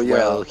 stats. oh, yeah.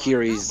 Well,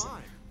 here is,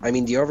 I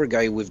mean, the other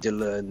guy with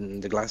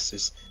the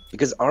glasses.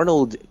 Because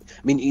Arnold,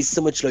 I mean, he's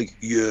so much like,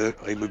 yeah,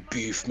 I'm a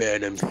beef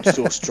man, I'm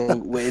so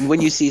strong.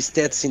 When you see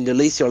stats in the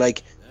list, you're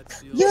like,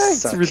 Yeah,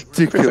 it's suck.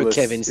 ridiculous. Prefer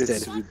Kevin It's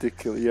instead.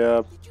 ridiculous.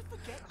 Yeah,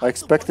 I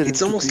expected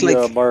It's him to almost be a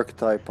like- Mark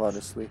type,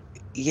 honestly.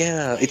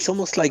 Yeah, it's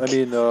almost like I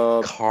mean,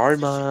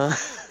 karma,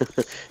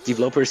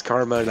 developers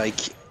karma. Like,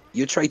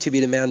 you try to be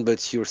the man,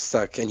 but you're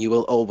stuck, and you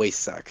will always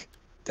suck.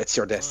 That's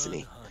your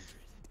destiny.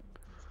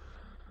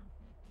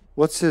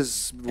 what's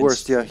his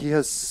worst? Yeah, he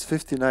has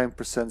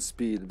 59%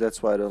 speed.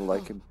 That's why I don't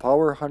like him.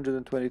 Power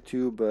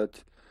 122,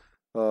 but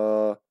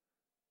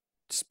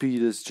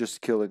speed is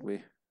just killing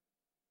me.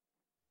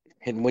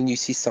 And when you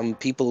see some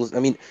people, I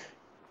mean,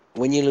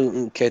 when you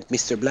look at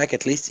Mr. Black,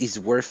 at least he's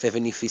worth,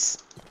 even if he's...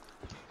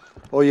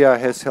 Oh yeah,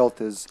 his health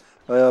is.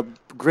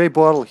 Gray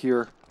bottle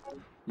here,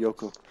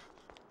 Yoko.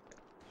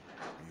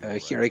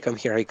 Here I come,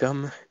 here I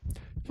come.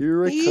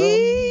 Here I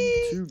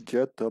come to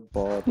get the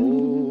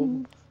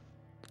bottle.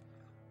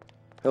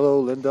 Hello,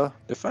 Linda.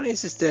 The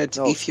funniest is that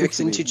No, if you speak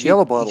to me. accidentally...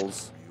 Yellow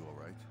bottles. You all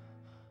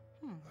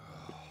right?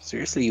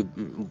 Seriously, Hang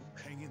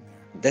in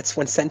there. that's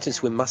one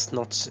sentence we must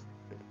not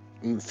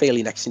fail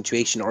in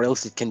accentuation, or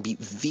else it can be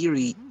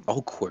very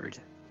awkward.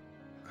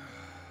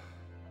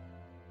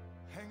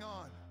 Hang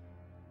on.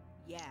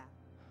 Yeah.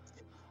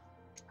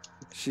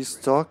 She's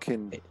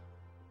talking.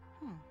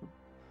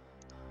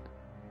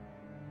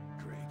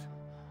 Great.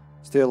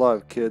 Stay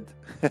alive, kid.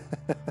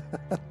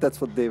 That's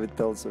what David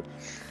tells her.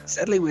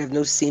 Sadly, we have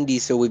no Cindy,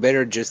 so we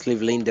better just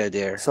leave Linda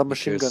there.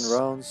 Submachine gun because-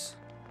 rounds.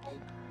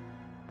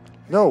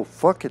 No,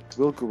 fuck it.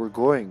 We're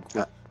going.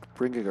 We're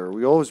bringing her.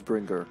 We always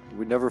bring her.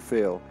 We never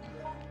fail.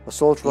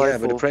 Assault Yeah, rifle.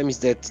 but the problem is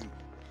that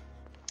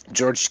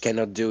George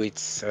cannot do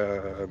its...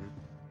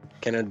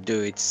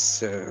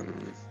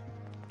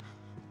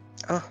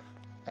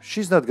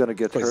 She's not gonna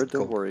get What is hurt. it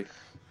Don't called? worry.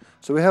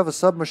 So we have a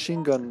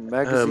submachine gun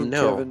magazine,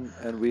 no. Kevin,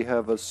 and we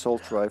have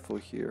assault rifle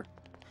here.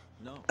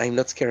 I'm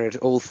not scared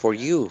at all for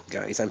you,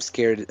 guys. I'm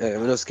scared...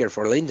 I'm not scared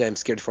for Linda, I'm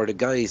scared for the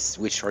guys,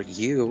 which are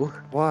you.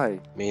 Why?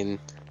 I mean...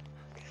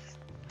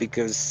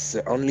 Because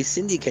only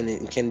Cindy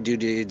can do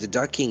the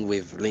ducking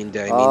with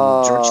Linda. I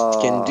mean,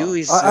 George can do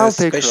his I'll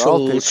take her, I'll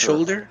special take her.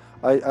 shoulder.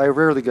 I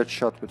rarely get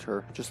shot with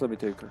her. Just let me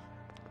take her.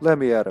 Let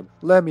me at him.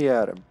 Let me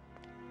at him.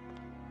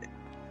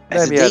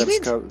 As a me at him,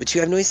 David, Scout. but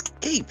you have no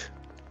escape.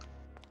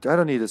 I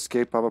don't need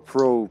escape. I'm a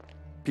pro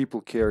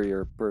people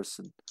carrier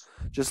person.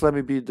 Just let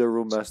me be the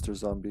room master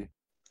zombie.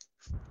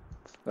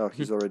 Oh,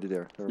 he's already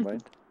there. Never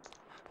mind.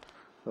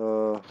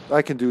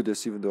 I can do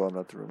this even though I'm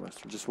not the room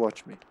master. Just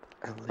watch me.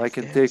 I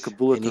can take a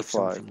bullet and to if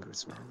something 5.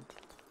 goes wrong.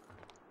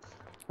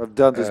 I've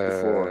done this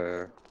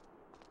before.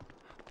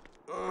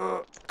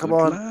 Come good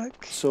on.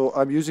 luck. So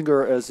I'm using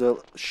her as a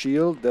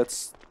shield.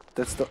 That's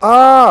the...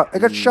 Ah! I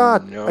got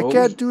shot! I No.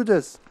 can't do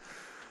this.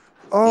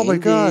 Oh my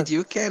Indeed, god.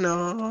 you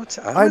cannot.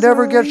 I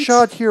never get right.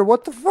 shot here.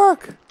 What the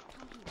fuck?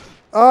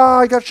 Ah,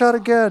 I got shot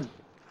again.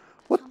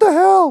 What the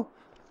hell?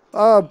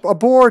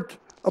 Abort.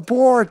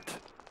 Abort.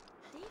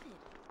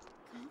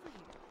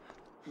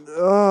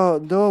 Oh,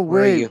 no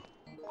Where way. are you?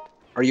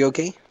 Are you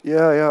okay?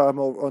 Yeah, I'm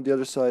on the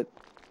other side.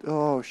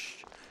 Oh,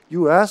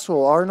 you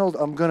asshole, Arnold.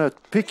 I'm gonna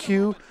pick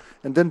you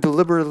and then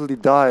deliberately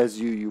die as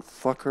you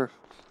fucker.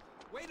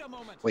 Wait a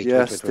moment. Wait,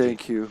 Yes, wait, wait, wait.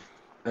 thank you.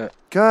 Uh,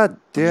 God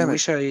damn You it.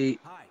 wish I...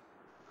 Hi.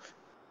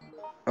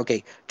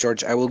 Okay,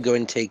 George, I will go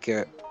and take...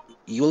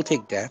 you will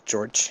take that,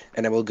 George,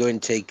 and I will go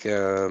and take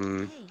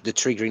the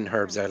 3 green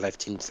herbs I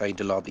left inside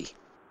the lobby.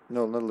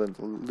 No, not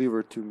Linda. Leave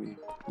her to me.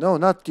 No,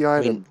 not the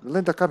item.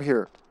 Linda, come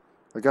here.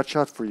 I got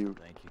shot for you.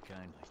 Thank you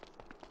kindly.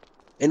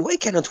 And why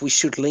cannot we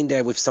shoot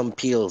Linda with some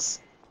pills?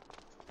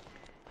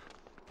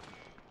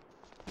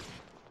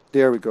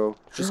 There we go.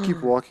 Just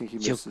keep walking. He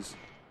You- misses.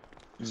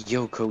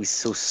 Yoko is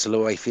so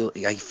slow. I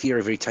fear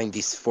every time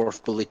this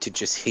fourth bullet to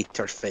just hit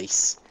her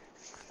face.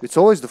 It's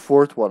always the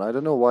fourth one. I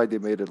don't know why they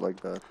made it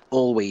like that.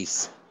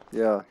 Always.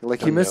 Yeah,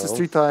 like he Don't misses know.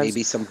 3 times.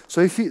 Maybe some. So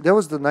if that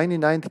was the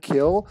 99th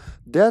kill,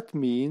 that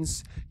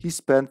means he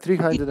spent He'd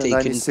taken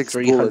 396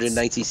 bullets.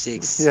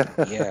 396. Yeah.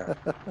 Yeah.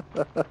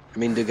 I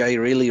mean, the guy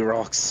really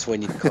rocks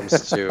when it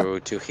comes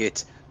to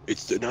hit.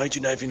 It's the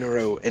 99th in a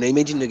row. And I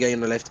imagine the guy on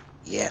the left.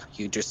 Yeah,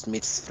 you just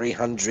missed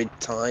 300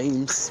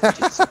 times, but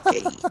it's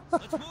okay.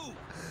 Let's move.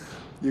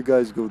 You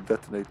guys go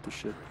detonate the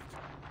shit.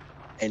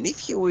 And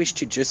if you wish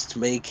to just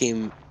make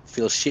him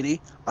feel shitty,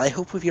 I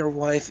hope with your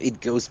wife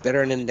it goes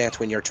better than that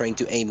when you're trying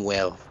to aim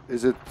well.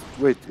 Is it?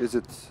 Wait, is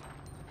it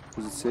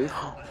safe?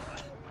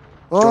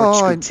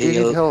 George I could need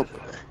tell. help.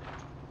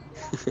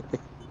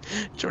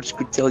 George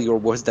could tell you're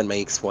worse than my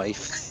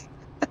ex-wife.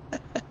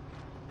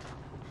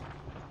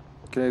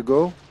 Can I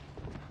go?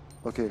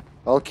 Okay,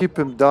 I'll keep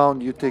him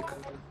down. You take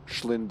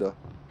Schlinda.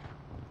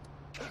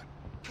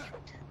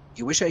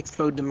 You wish I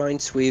explode the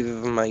mines with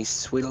my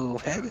swivel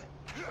head?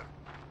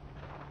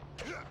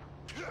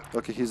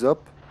 Okay, he's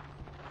up.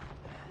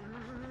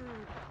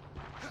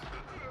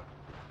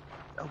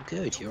 Oh,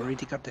 good. You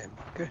already got them.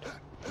 Good.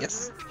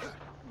 Yes.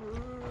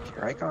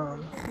 Here I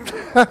come.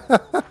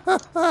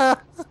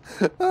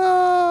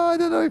 I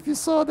don't know if you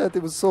saw that.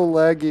 It was so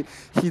laggy.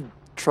 He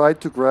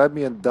tried to grab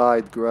me and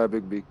died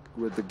grabbing me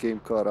with the game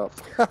caught up.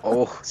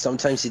 Oh,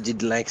 sometimes it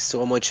did lag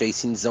so much. I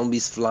seen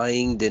zombies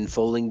flying, then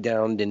falling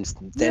down, then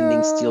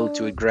standing still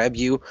to grab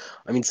you.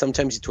 I mean,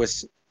 sometimes it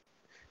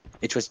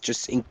was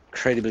just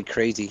incredibly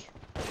crazy.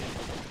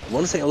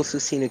 Once I also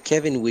seen a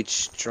Kevin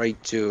which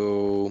tried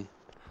to,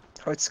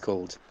 how it's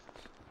called,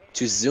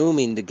 to zoom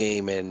in the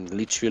game and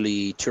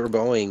literally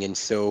turboing, and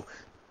so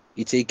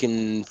he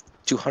taken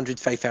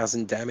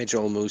 205,000 damage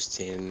almost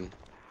in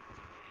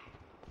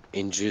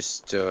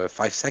just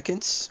 5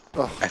 seconds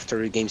after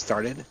the game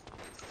started.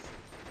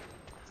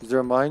 Is there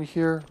a mine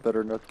here?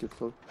 Better not get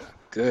close.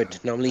 Good.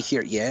 Normally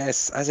here,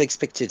 yes, as I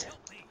expected.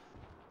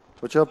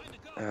 Watch up.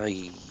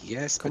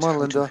 Yes, Come but on,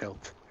 how to Linda.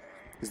 help?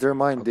 Is there a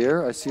mine Okay.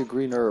 there? I see a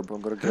green herb. I'm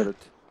gonna get it.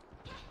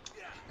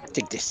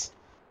 Take this.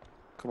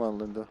 Come on,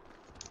 Linda.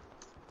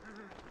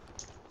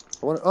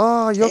 I want.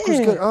 Ah, Yoko's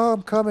Yeah. good. Oh,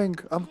 I'm coming.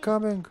 I'm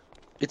coming.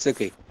 It's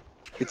okay.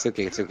 It's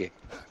okay. It's okay.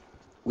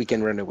 We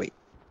can run away.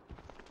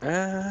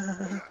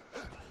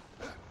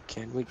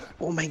 Can we?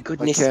 Oh my I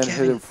goodness, can't hit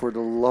Kevin. him for the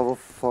love of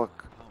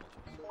fuck.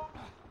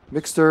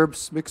 Mixed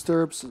herbs. Mixed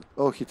herbs.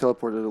 Oh, he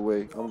teleported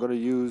away. I'm gonna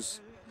use.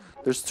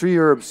 There's 3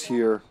 herbs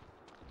here,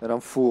 and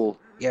I'm full.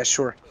 Yeah,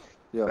 sure.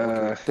 Yeah.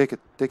 Okay. Take it.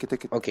 Take it.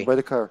 Take it. Okay. By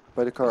the car.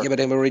 By the car. Yeah, but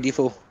I'm already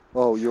full.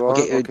 Oh, you are.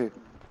 Okay, Okay.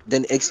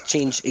 Then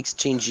exchange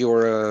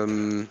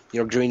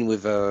your green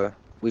with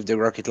the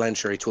rocket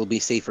launcher. It will be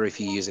safer if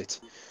you use it.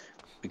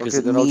 Because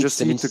Okay, then I'll me, just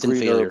it's an eat the instant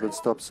green failure. herb and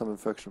stop some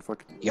infection.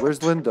 Fuck it. Yep.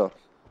 Where's Linda?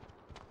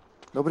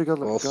 Nobody got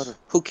Oh, her.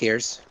 who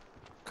cares?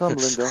 Come,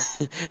 Linda.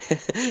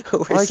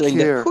 Where's I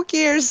Linda? care. Who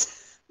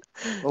cares?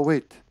 Oh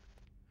wait.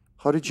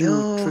 How did you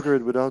No. trigger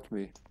it without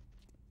me?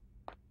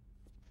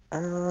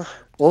 Uh,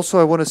 Also,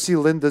 I want to see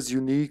Linda's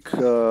unique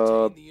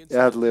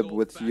ad lib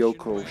with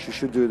Yoko. She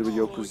should do it with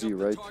Yoko Z,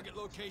 right?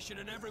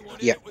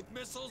 Yeah.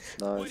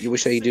 Nice. You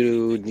wish I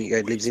do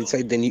the lives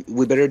inside, then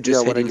we better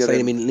just Yeah, head when I get inside. I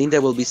in. mean, Linda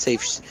will be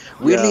safe.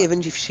 Weirdly, Yeah. even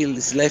if she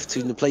is left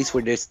in a place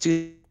where there's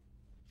 2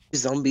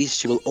 zombies,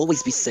 she will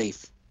always be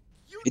safe.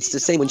 It's the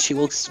same when she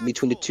walks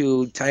between the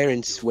 2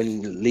 tyrants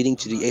when leading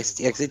to the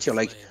exit. You're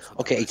like,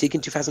 okay, I taken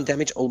 2,000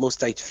 damage, almost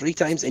died 3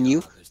 times, and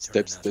you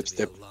step, step,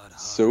 step.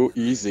 So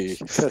easy.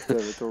 God damn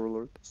it,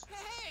 Overlord.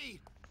 Hey,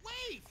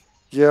 wait!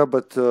 Yeah,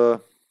 but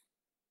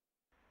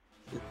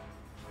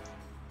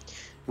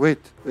wait.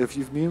 If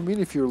you mean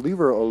if you leave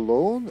her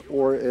alone,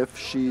 or if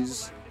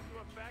she's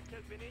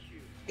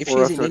If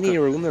Or she's in after any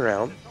room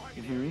around,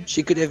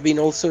 she could have been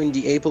also in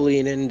the Apple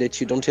ENN that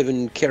you don't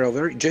even care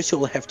over. Just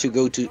you'll have to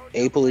go to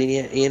Apple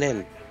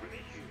ENN.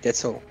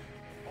 That's all.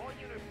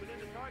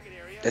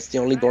 That's the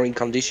only boring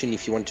condition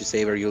if you want to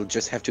save her. You'll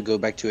just have to go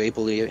back to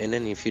Apple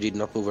ENN if you did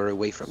not move her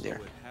away from there.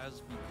 It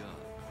has begun.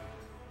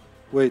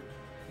 wait,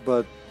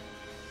 but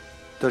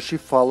does she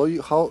follow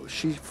you? How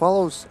she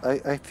follows?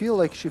 I feel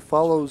like she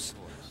follows,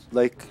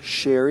 like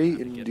Sherry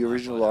in the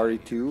original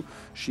RE2.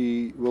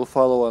 She will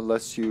follow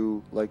unless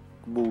you like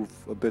move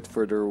a bit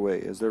further away.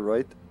 Is that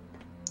right?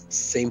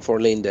 Same for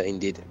Linda,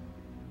 indeed.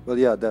 Well,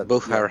 yeah, that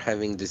Both yeah. are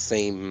having the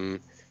same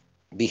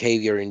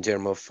behavior in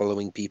terms of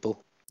following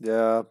people.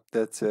 Yeah,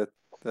 that's it.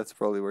 That's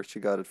probably where she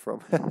got it from.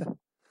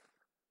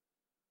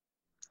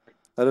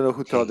 I don't know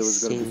who thought it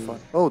was gonna be same. fun.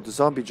 Oh, the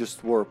zombie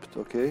just warped.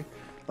 Okay,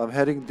 I'm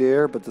heading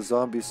there, but the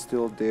zombie's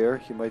still there.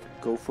 He might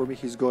go for me.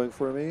 He's going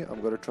for me.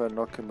 I'm gonna try and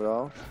knock him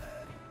down.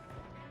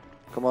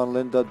 Come on,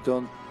 Linda,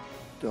 don't.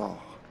 Oh.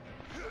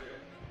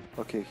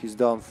 Okay, he's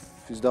down.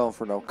 He's down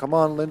for now. Come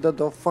on, Linda,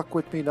 don't fuck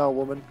with me now,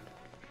 woman.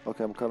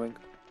 Okay, I'm coming.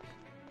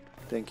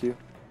 Thank you.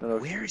 No,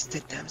 Where is the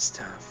damn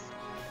stuff?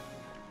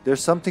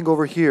 there's something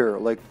over here,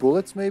 like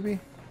bullets, maybe,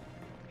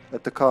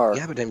 at the car.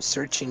 Yeah, but I'm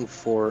searching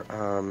for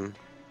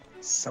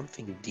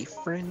Something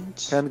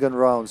different. Handgun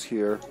rounds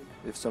here,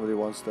 if somebody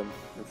wants them,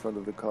 in front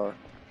of the car.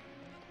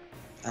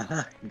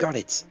 Aha, got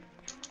it.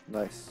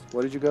 Nice.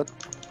 What did you get?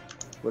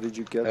 What did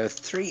you get?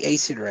 3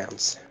 acid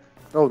rounds.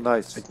 Oh,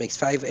 nice. So it makes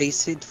 5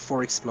 acid,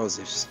 4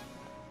 explosives.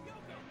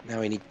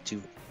 Now I need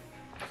to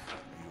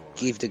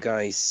give the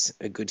guys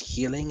a good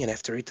healing, and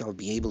after it I'll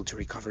be able to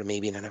recover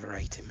maybe another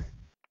item.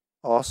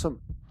 Awesome.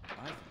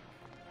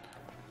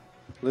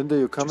 Linda,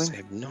 you coming? Just I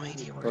have no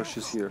idea where Oh, it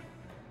she's is. here.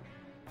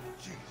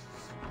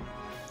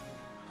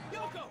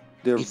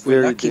 They're If we're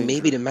very lucky, dangerous.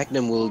 maybe the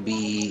Magnum will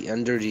be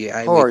under the How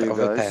are highway you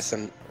overpass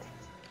guys?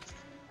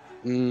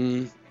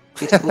 and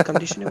critical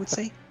condition, I would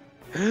say.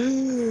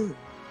 You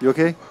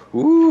okay?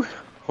 Ooh,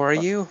 how are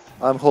you?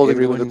 I'm holding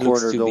you in Everyone the looks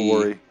corner, to don't be-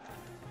 worry.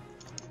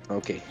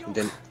 Okay,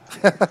 then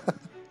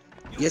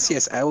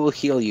yes, I will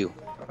heal you.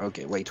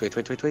 Okay, wait.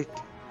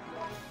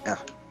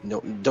 Ah, no,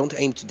 don't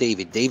aim to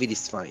David. David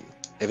is fine.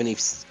 Even if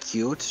he's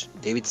cute,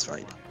 David's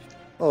fine.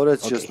 Oh,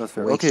 that's Okay, just not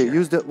fair. wait Okay, here.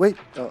 use the... Wait!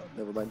 Oh,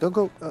 never mind. Don't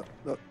go.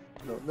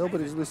 No,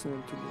 nobody's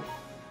listening to me.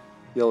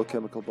 Yellow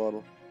chemical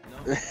bottle.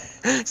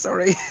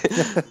 Sorry.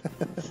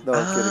 No,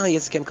 I'm kidding.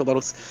 Yes, chemical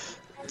bottles.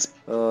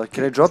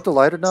 Can I drop the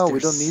lighter now? We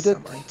There's don't need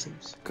it? some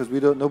items. Because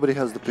nobody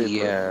has the paper.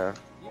 Yeah,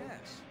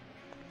 Yes.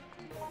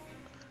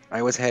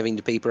 I was having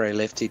the paper. I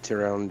left it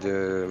around.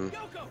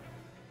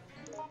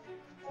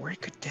 Where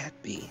could that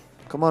be?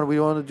 Come on, we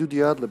want to do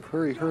the ad-lib.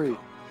 Hurry, hurry.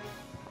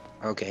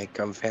 Okay,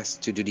 come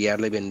fast to do the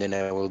ad lib, and then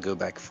I will go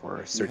back for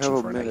You searching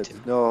have for a an minute.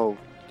 item. No,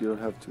 you don't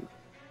have to.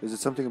 Is it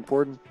something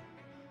important?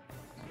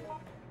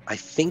 I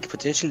think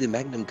potentially the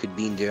Magnum could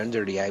be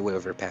under the highway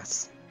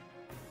overpass.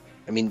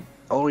 I mean,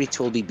 or it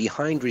will be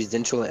behind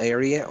residential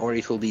area, or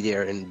it will be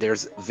there, and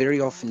there's very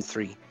often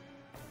 3.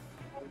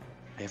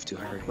 I have to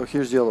hurry. Oh,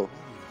 here's yellow.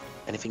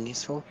 Anything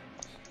useful?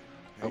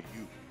 Hey,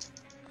 you.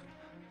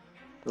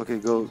 Okay,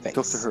 go talk to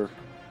Thanks. her.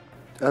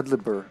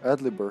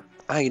 Ad-libber.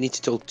 Ah, you need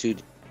to talk to...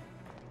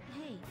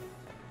 Hey.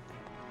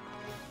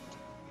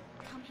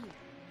 Come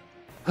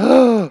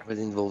here. Wait, I was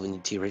involved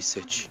in T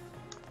research.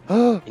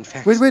 In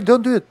fact,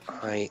 don't do it.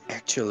 I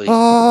actually...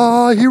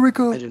 Ah, here we I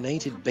go.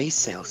 donated base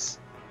cells.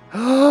 They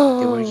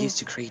were used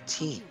to create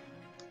tea.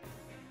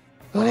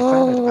 When I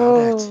found out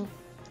about that,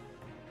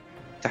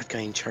 that guy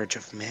in charge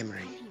of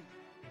memory,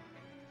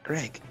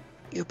 Greg,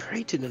 you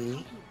operated on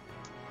me.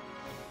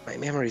 My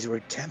memories were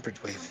tampered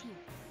with.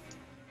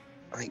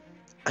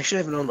 I should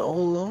have known all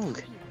along.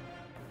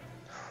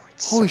 Oh,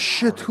 it's Holy so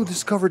shit, who horrible.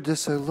 discovered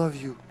this? I love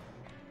you.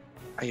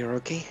 Are you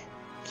okay?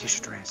 You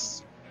should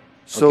rest.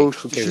 So Okay,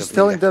 who cares she's of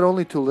telling Linda? that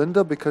only to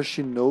Linda because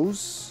she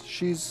knows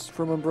she's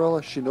from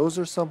Umbrella? She knows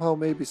her somehow,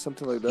 maybe?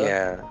 Something like that?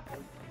 Yeah.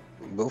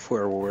 Both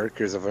were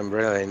workers of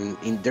Umbrella, and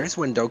there's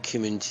one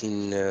document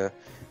in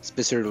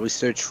special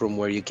research room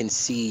where you can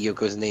see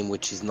Yoko's name,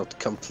 which is not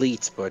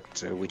complete, but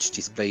which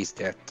displays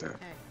that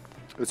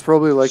It's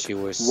probably like she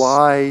was...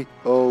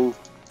 Y-O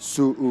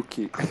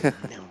Suuki.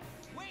 No.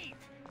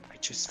 I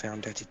just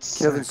found that it's...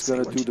 Kevin's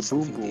gonna do wanted the boom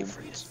something boom.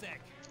 different.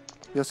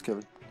 Yes,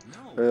 Kevin.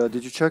 No.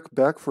 Did you check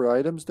back for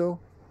items, though?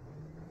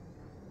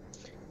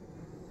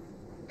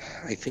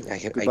 I think I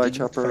Goodbye, didn't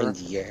Chopper. find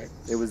yet.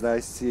 It was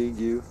nice seeing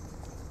you.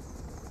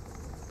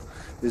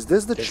 Is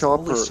this the There's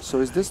chopper? always- So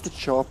is this the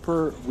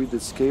chopper with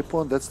escape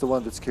on? That's the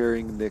one that's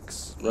carrying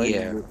Nyx, right?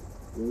 Yeah.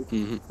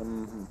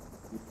 Mm-hmm.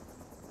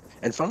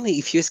 And finally,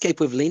 if you escape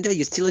with Linda,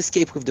 you still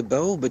escape with the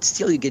bow, but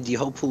still you get the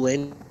hopeful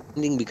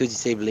ending because you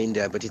save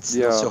Linda. But it's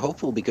not so Yeah.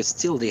 hopeful because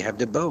still they have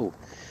the bow.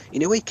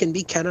 In a way, it can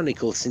be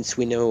canonical since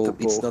we know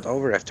The it's bow. not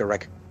over after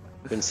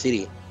Raccoon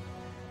City.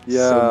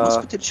 Yeah. So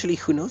most potentially,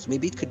 who knows?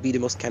 Maybe it could be the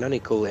most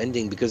canonical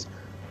ending because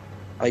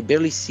I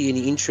barely see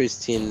any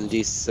interest in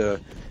this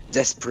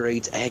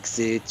desperate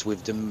exit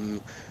with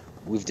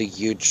the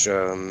huge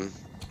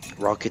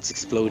rockets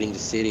exploding the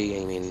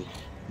city. I mean,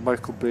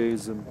 Michael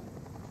Bayism.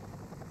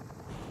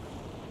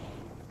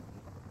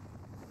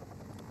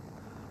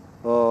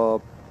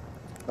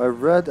 I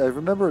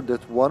remember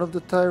that one of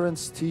the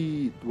Tyrants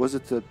was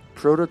it a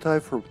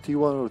prototype for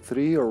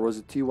T103 or was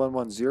it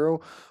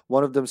T110?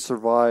 One of them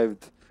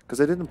survived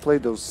because I didn't play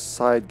those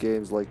side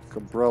games like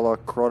Umbrella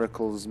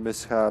Chronicles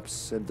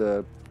Mishaps and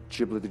the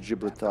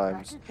Giblet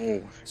times.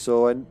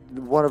 So and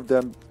one of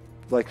them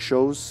like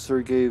shows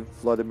Colonel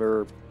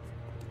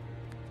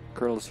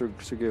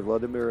Sergei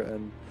Vladimir,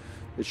 and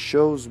it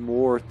shows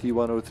more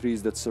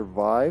T103s that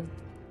survived,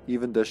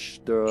 even the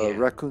Yeah.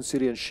 Raccoon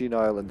City and Sheen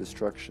Island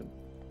destruction.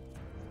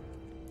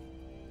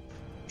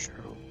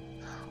 true.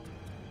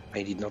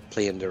 I did not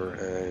play under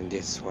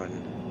this one.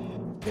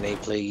 When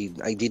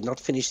I did not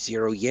finish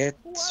 0 yet.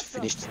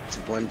 Finished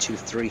 1, 2,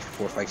 3,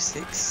 4, 5,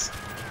 6.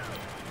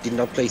 Did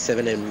not play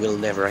 7 and will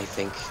never, I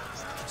think.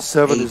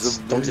 7 Eight, is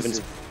don't even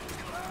amazing.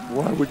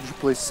 Why would you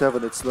play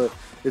 7? It's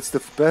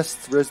the best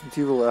Resident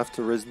Evil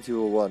after Resident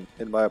Evil 1,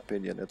 in my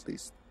opinion, at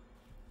least.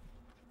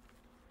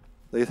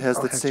 It has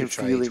I'll that have to same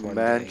try it feeling, one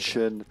day.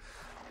 mansion.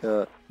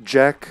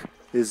 Jack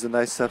is a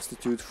nice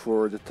substitute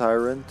for the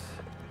Tyrant,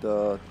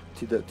 the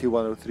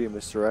T103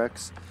 Mr.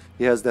 X.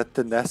 He has that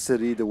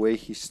tenacity, the way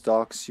he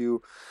stalks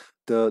you.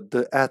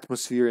 the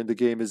atmosphere in the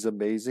game is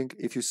amazing.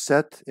 If you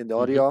set in the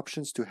audio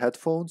options to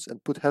headphones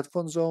and put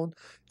headphones on,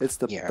 it's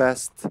the Yeah.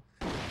 best.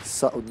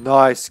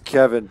 Nice,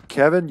 Kevin.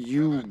 Kevin,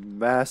 you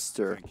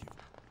master. Thank you.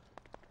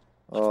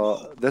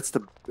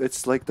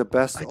 It's like the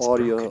best It's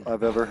audio broken.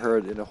 I've ever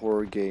heard in a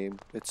horror game.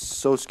 It's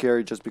so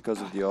scary just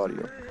because of the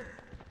audio.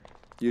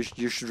 You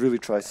should really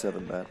try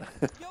 7, man.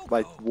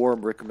 My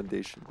warm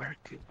recommendation. Where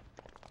could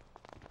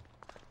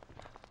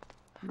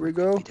Here we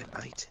go. be that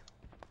item?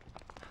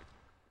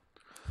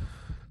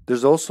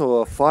 There's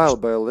also a file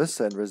by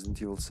Alyssa in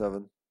Resident Evil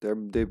 7.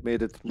 They've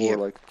made it more Yeah.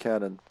 like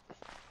canon.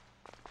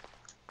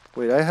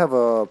 Wait, I have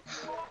a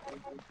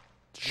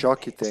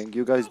shocky thing.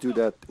 You guys do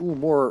that. Ooh,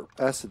 more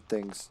acid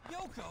things.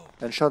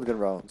 And shotgun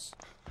rounds,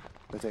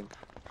 I think.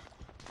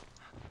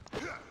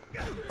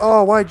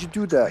 Oh, why'd you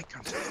do I that?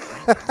 can't.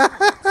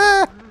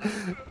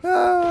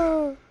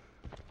 Ah.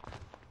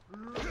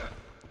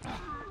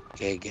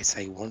 Okay, I guess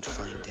I won't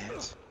find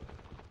that.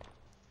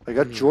 I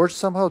got George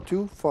somehow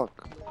too?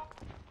 Fuck.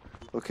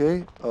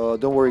 Okay,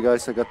 don't worry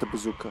guys, I got the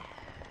bazooka.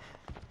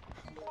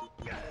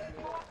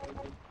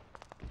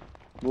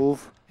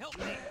 Move.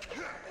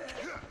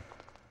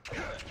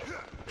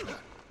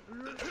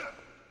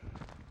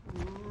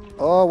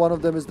 Oh, one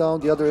of them is down,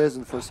 the other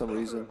isn't for some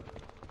reason.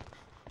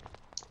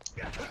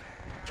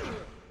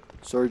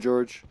 Sorry,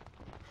 George.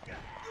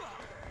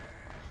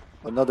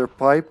 Another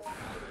pipe.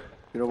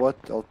 You know what?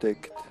 I'll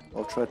take it.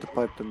 I'll try to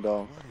pipe them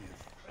down.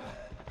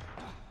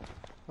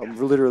 I'm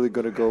literally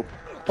gonna go.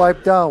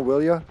 Pipe down,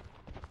 will ya?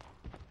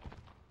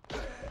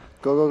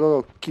 Go, go,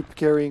 go, go. Keep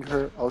carrying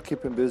her. I'll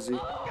keep him busy.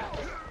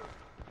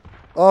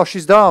 Oh,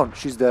 she's down.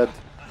 She's dead.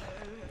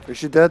 Is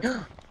she dead?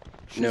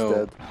 She's No.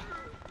 dead.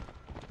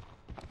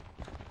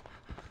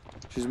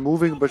 She's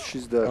moving, but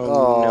she's dead.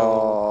 Oh,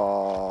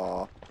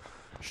 no.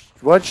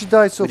 Why'd she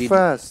die so What did-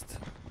 fast?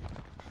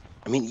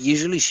 I mean,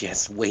 usually she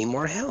has way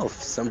more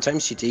health.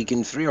 Sometimes she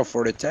taken 3 or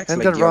 4 attacks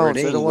like Handgun the other rounds.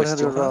 day. I and don't want was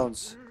still handgun up.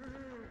 rounds.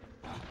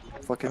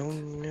 Fuck it. Oh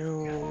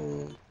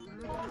no.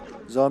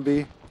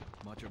 Zombie.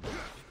 Much obliged.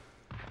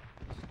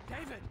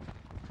 David!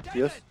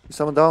 Yes. Is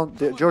someone down?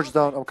 George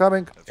down. I'm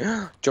coming.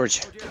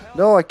 George.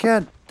 No, I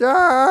can't.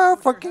 Ah,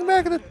 fucking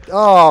magnet.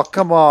 Oh,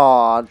 come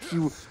on.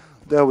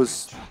 That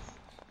was.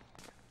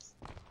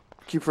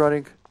 Keep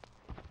running.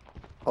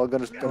 I'm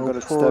gonna stab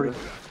poor- him.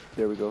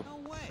 There we go.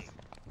 No way!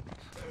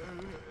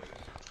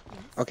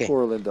 Okay,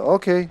 Poor Linda.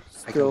 Okay, I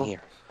come still.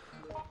 here.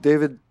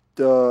 David,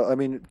 I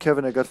mean,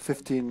 Kevin, I got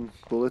 15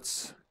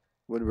 bullets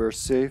when we were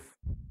safe.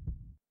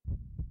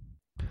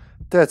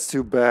 That's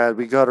too bad.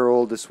 We got her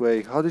all this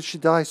way. How did she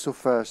die so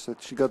fast?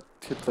 That she got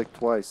hit like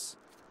twice.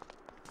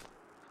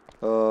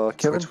 That's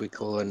Kevin? what we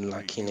call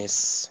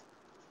unluckiness.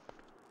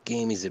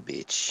 Game is a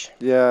bitch.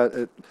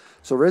 Yeah,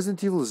 so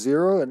Resident Evil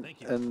 0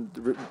 Thank you.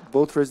 and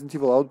both Resident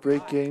Evil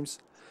Outbreak games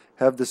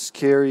have the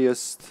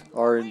scariest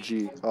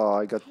RNG. Oh,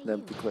 I got an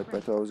empty clip.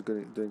 I thought I was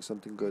doing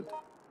something good.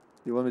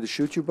 You want me to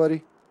shoot you,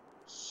 buddy?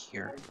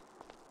 Here.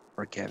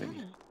 Or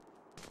Kevin.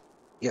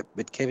 Yep,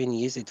 but Kevin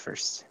used it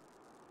first.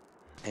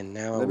 And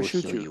now I Let me will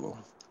shoot heal you. you all.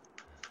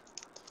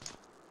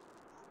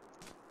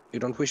 You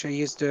don't wish I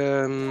used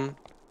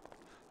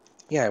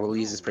yeah, I will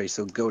use the spray,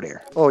 so go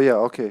there. Oh, yeah,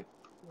 okay.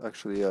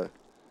 Actually, yeah.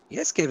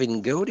 Yes,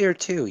 Kevin, go there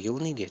too. You'll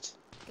need it.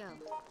 Go.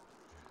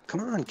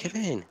 Come on,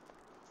 Kevin.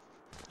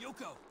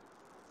 Yoko!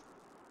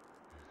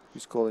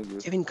 He's calling you.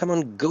 Kevin, come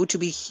on, go to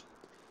be.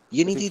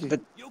 You need think it,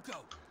 but Yoko!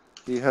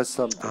 He has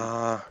something.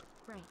 ah,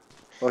 Right.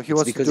 Oh, he it's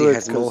wants to because do he it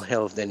has more 'cause-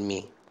 health than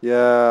me.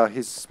 Yeah,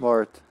 he's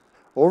smart.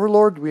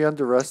 Overlord, we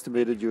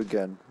underestimated you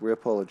again. We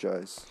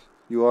apologize.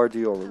 You are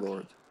the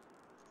Overlord.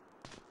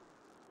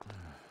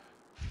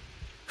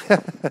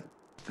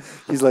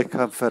 He's like,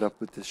 I'm fed up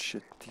with this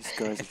shit. These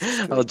guys are just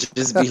I'll gonna-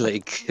 just be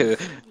like,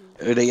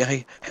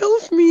 AI,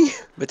 help me,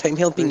 but I'm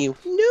helping you.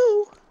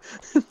 No.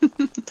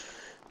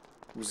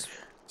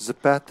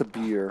 Zapata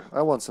beer.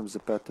 I want some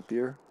Zapata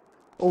beer.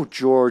 Oh,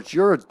 George,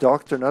 you're a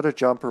doctor, not a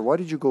jumper. Why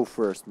did you go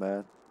first,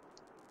 man?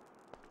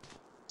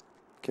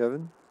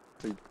 Kevin?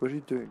 What are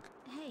you doing?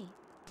 Hey,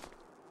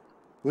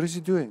 What is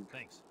he doing?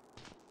 Thanks.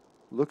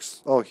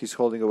 Looks... Oh, he's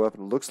holding a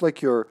weapon. Looks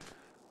like you're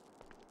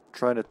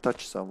trying to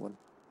touch someone.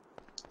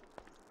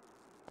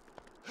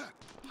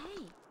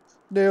 hey.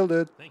 Nailed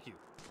it. Thank you.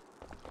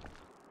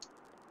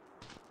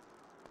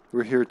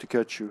 We're here to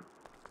catch you.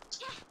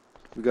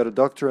 We got a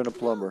doctor and a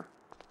plumber.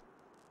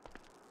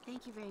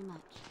 Thank you very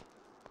much.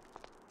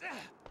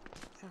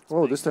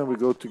 Oh, this time we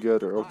go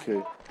together.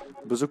 Okay.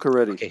 Bazooka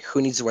ready. Okay,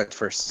 who needs what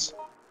first?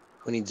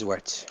 Who needs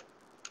what?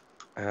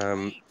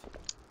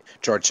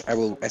 George, I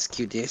will ask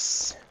you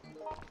this.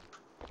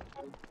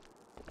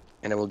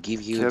 And I will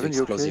give you Kevin, the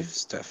you explosive okay?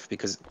 stuff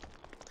because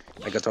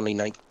I got only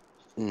 9.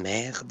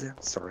 Merde,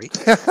 sorry.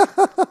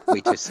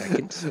 Wait a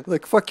second.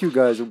 Like, fuck you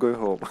guys, I'm going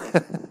home.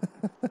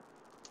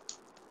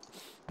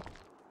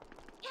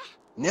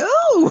 No!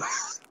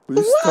 Will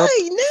you stop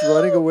Why? No!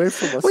 running away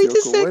from us, Wait a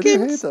Yoko? Why do you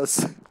second. hate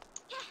us?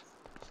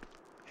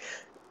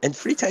 And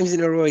 3 times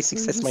in a row I Let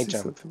success me my see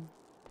jump. something.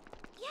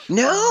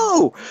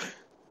 No!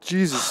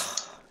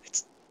 Jesus.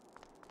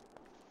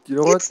 You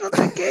know what? It's not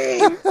the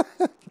game.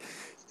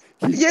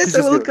 Yes, He's I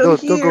just will gonna,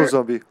 come no, don't go here.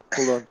 zombie.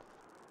 Hold on.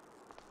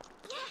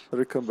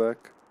 Let it come back.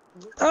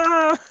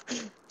 Ah!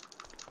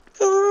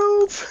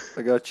 Help!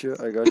 I got you.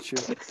 I got you.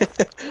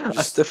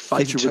 Just After hit 5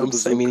 you with a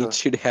jumps, I mean, it bazooka.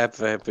 should have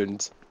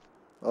happened.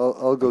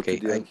 I'll go Okay,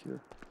 to the end here.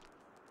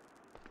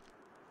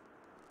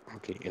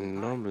 Okay, and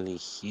normally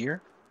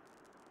here.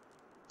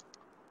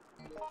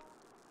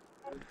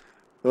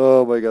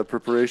 Oh my god,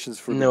 preparations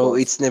for the No, boss.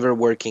 it's never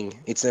working.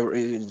 It's never.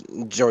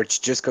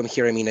 George, just come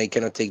here. I mean, I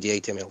cannot take the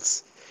item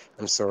else.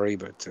 I'm sorry,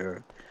 but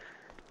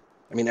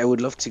I mean, I would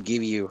love to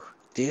give you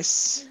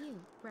this, For you,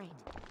 right.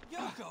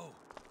 Yoko!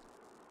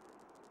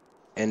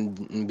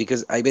 and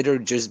because I better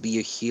just be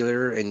a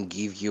healer and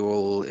give you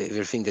all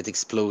everything that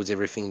explodes,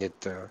 everything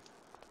that.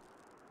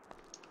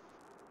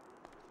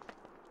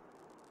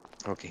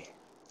 Okay.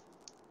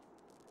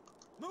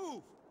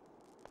 Move!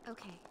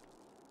 Okay.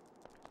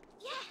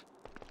 Yeah.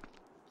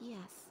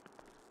 Yes.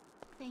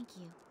 Thank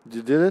you.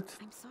 You did it?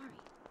 I'm sorry.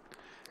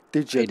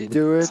 Did I you did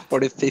do it? for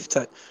the 5th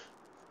time.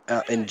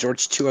 And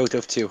George, 2 out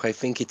of 2. I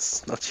think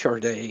it's not your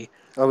day.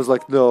 I was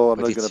like, no, I'm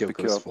But not it's gonna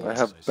pick you Yoko's up. I fault.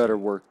 have better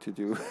work to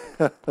do.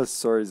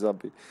 Sorry,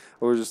 zombie.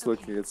 I was just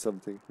looking at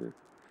something here.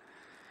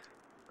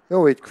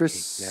 Oh wait,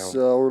 Chris now-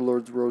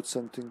 Overlord wrote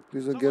something.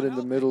 Please don't get in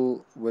the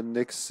middle when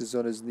Nyx is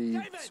on his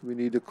knees. We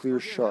need a clear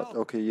shot.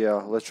 Okay, yeah,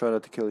 let's try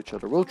not to kill each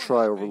other. We'll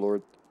try,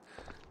 Overlord.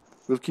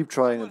 We'll keep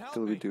trying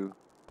until we do.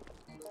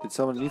 Did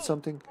someone need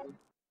something?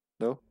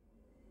 No?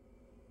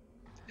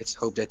 Let's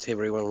hope that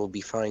everyone will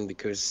be fine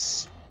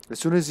because As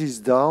soon as he's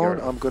down,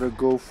 You're- I'm gonna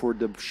go for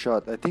the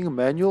shot. I think a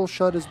manual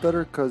shot is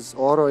better because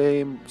auto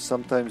aim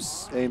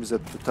sometimes aims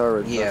at the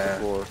turret, not the Yeah.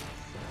 floor.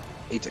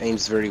 it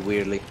aims very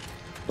weirdly.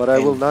 But I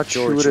will And not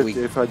George, shoot it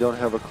we- if I don't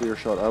have a clear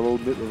shot. I will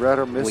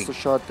rather miss We- the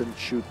shot than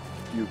shoot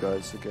you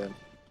guys again.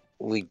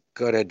 We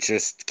gotta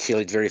just kill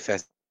it very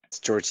fast.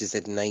 George is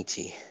at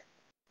 90.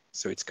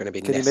 So it's gonna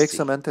be Can you nasty. make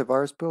some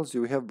antivirus pills?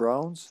 Do we have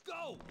browns?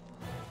 Go!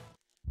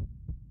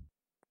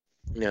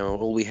 No,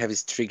 all we have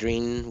is 3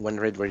 green, 1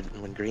 red,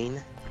 1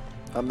 green.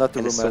 I'm not the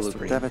And a room solo master.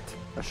 green. Damn it.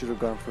 I should have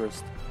gone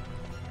first.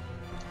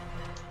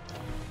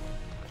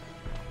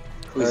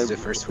 Who's the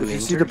first who If you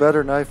see the entered?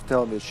 better knife,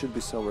 tell me. It should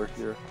be somewhere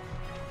here.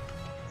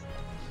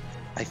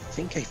 I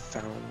think I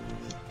found...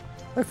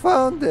 I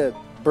found it!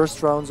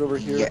 Burst rounds over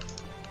here. Yeah.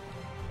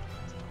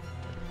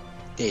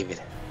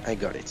 David, I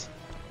got it.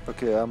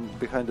 Okay, I'm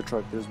behind the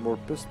truck. There's more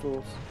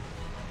pistols.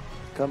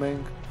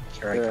 Coming.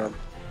 Here I Yeah. come.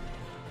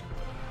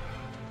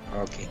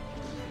 Okay.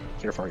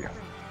 Here for you.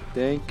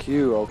 Thank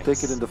you. I'll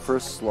take it Thanks. in the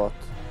first slot.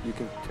 You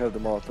can have the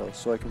Molotov,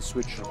 so I can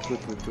switch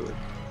quickly to it.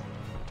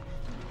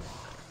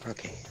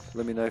 Okay.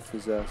 Let me knife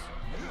his ass.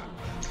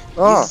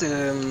 Ah! Is,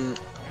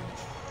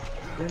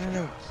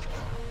 No.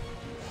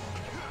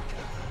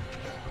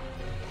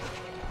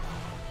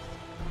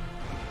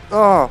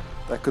 Ah!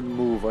 I couldn't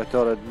move. I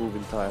thought I'd move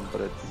in time,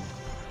 but I didn't.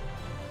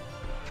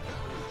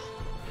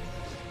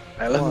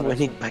 I love Oh,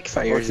 when it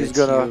backfires he's at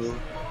gonna- you.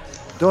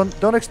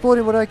 Don't explode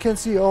him when I can't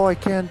see. Oh, I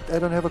can't. I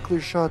don't have a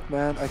clear shot,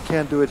 man. I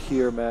can't do it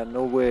here, man.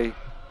 No way.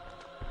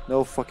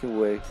 No fucking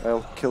way.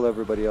 I'll kill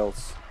everybody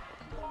else.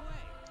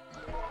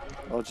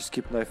 I'll just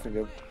keep knifing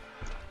him.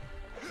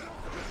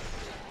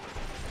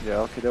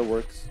 Yeah, okay, that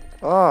works.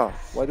 Ah,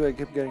 why do I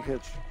keep getting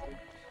hit?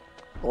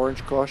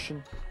 Orange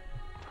caution.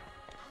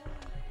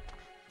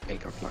 I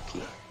got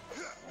lucky.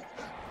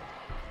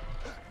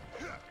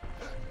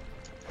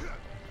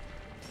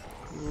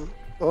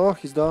 Oh,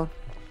 he's down.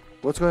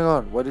 What's going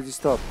on? Why did he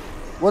stop?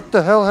 What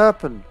the hell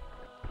happened?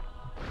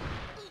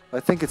 I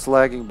think it's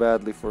lagging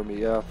badly for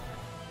me, yeah.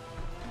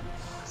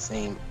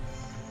 Same.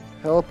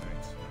 Help.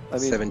 I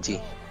mean,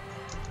 70.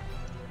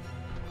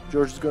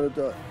 George is gonna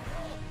die.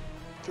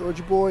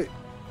 Georgie boy.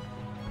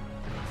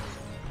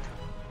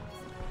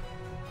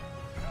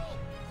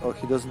 Oh,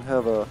 he doesn't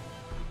have a...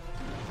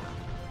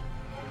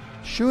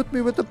 Shoot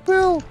me with the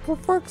pill, for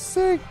fuck's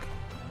sake.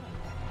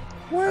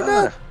 Why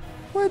not?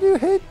 Why do you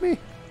hate me?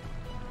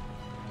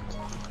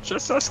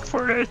 Just ask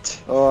for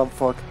it. Oh, I'm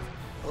fucked.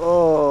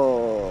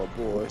 Oh,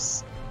 boy.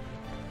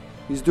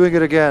 He's doing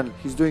it again.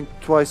 He's doing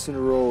twice in a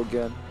row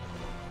again.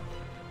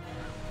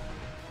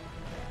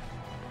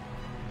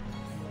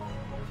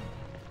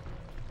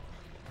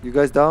 You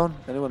guys down?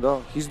 Anyone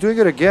down? He's doing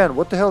it again.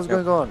 What the hell is Yep.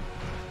 going on?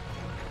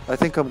 I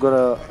think I'm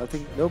gonna... I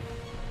think... Nope.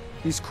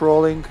 He's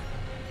crawling.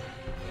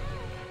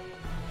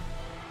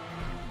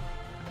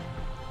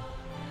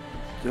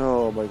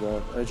 Oh my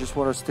god. I just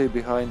want to stay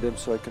behind him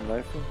so I can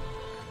knife him.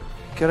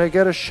 Can I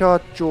get a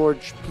shot,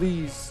 George?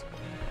 Please.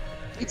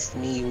 It's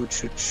me who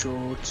should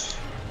shoot.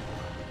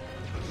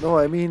 No,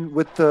 I mean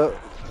with the...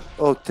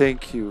 Oh,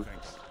 thank you.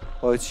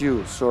 Oh, it's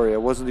you. Sorry, I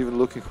wasn't even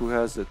looking who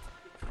has it.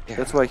 Yeah.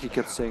 That's why he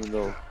kept saying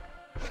no.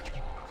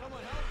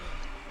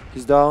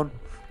 He's down.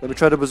 Let me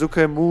try the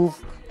bazooka and move.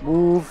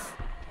 Move.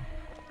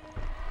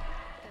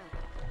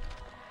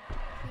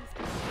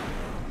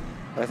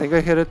 I think I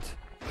hit it.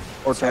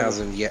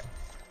 4,000, yeah.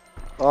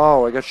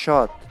 Oh, I got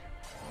shot.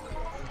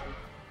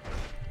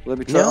 Let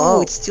me try. No,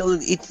 Oh. it's still...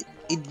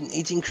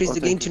 It increased Oh, the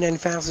game thank to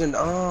 9,000.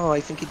 Oh, I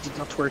think it did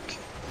not work.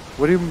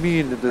 What do you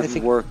mean it didn't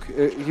think- work?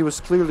 He was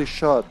clearly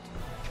shot.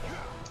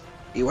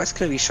 He was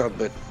clearly shot,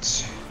 but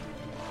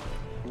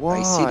Why?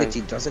 I see that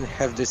he doesn't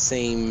have the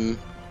same.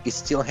 He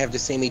still have the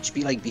same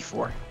HP like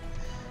before,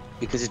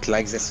 because it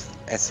lags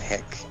as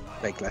heck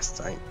like last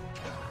time.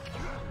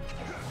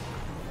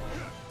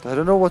 I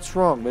don't know what's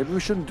wrong. Maybe we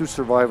shouldn't do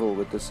survival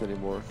with this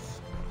anymore.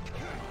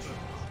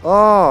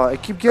 Ah, I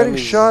keep getting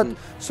shot.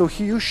 So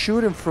you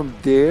shoot him from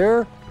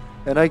there,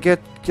 and I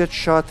get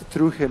shot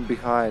through him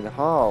behind.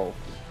 How?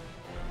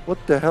 What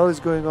the hell is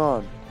going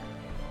on?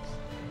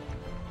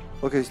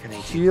 Okay,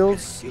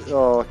 heals.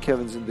 Oh,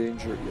 Kevin's in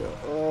danger. Yeah.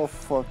 Oh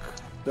fuck.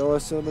 No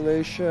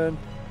assimilation.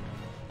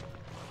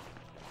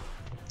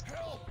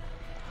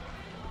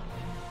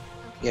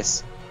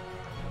 Yes.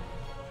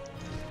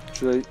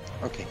 Should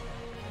Okay.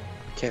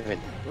 Kevin.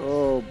 I?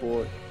 Oh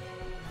boy.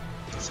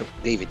 So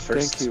David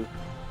first. Thank you.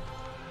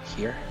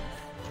 Here.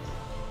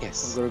 I'm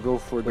Yes. gonna go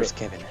for Where's the.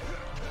 Kevin?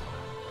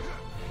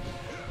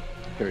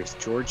 Here is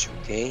George.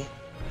 Okay.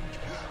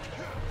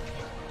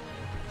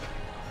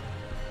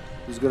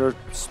 He's gonna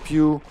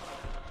spew.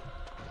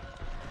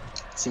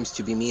 Seems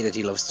to be me that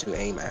he loves to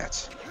aim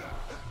at.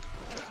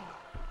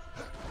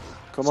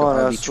 Come So on,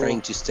 I'll be asshole.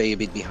 trying to stay a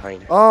bit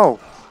behind. Oh!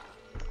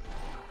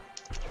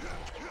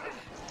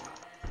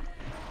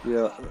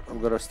 Yeah,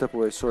 I'm gonna step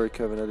away. Sorry,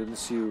 Kevin, I didn't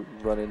see you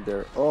run in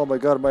there. Oh my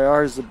god, my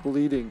eyes are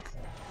bleeding.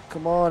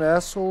 Come on,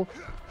 asshole.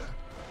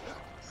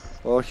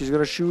 Oh, he's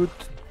gonna shoot.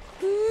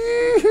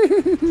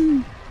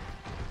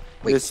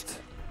 Wait. Missed.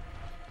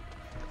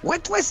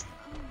 What was?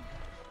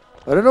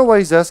 I don't know why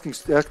he's acting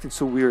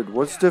so weird.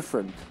 What's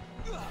different?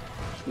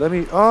 Let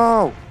me.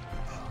 Oh!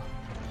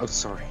 Oh,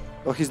 sorry.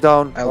 Oh, he's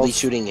down. I'll be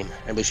shooting him.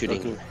 I'll be shooting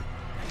Okay. him.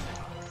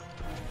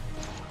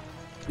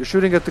 You're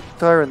shooting at the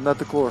tyrant, not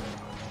the core.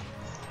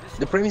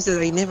 The problem is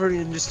that I never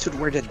understood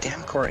where the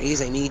damn core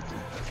is. I need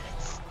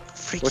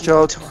freaking Watch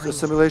out, time.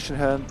 assimilation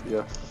hand. Yeah.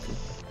 Okay.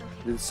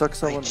 Did it suck I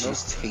someone? No.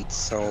 just hate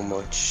so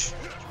much.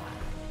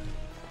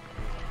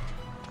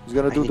 He's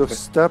gonna I do need the to-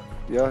 step.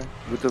 Yeah.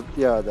 With the.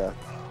 Yeah, that.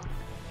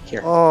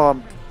 Here, Oh,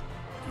 I'm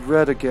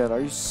red again. Are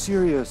you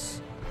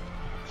serious?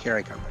 here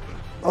I come.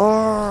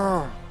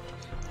 Oh!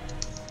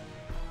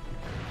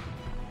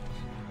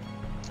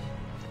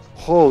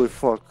 Holy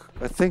fuck.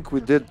 I think we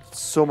did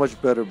so much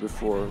better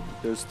before.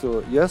 There's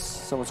still... Yes?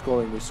 Someone's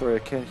calling me. Sorry, I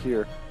can't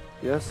hear.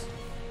 Yes?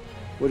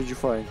 What did you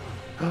find?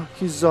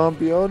 He's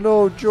zombie. Oh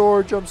no,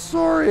 George. I'm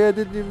sorry. I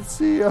didn't even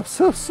see. I'm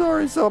so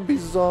sorry, zombie.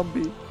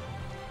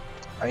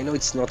 I know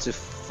it's not a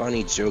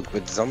funny joke,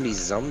 but zombie.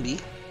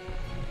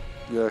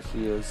 Yeah,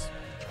 he is.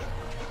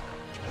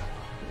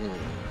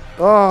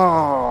 Hmm.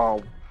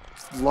 Oh!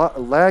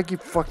 Laggy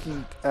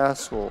fucking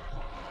asshole.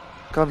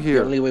 Come The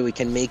here. only way we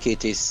can make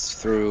it is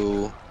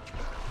through...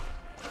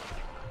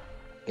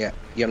 Yeah,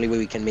 the only way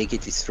we can make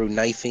it is through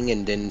knifing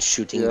and then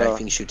shooting, Yeah.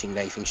 knifing,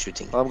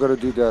 shooting. I'm gonna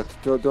do that.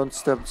 Don't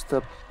step.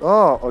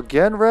 Oh,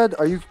 again, red?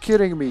 Are you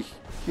kidding me?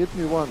 Hit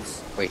me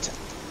once. Wait,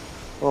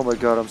 Oh my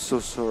god, I'm so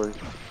sorry.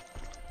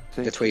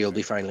 Thank that way you'll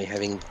be finally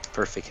having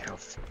perfect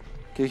health.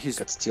 Okay, he's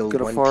Got still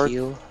gonna one fart.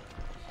 kill.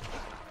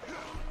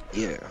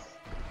 Yeah.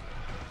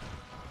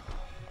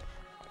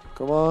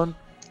 Come on.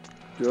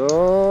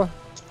 Yeah.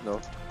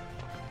 No.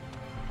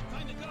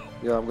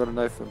 Yeah, I'm gonna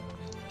knife him.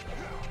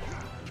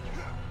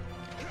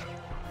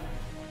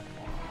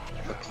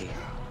 Okay.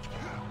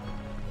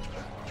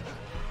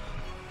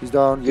 He's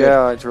down. Good. Yeah,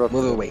 I interrupted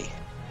Move him. away.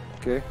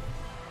 Okay.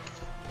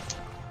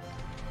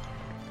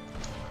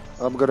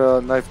 I'm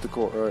gonna knife the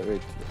core. Alright,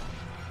 wait.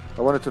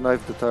 I wanted to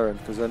knife the tyrant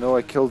because I know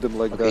I killed him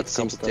like Okay, that. it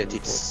seems couple that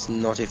times it's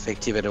not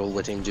effective at all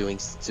what I'm doing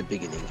since the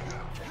beginning.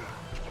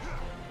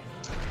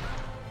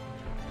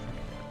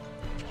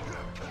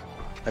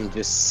 I'm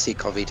just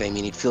sick of it. I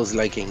mean, it feels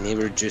like I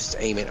never just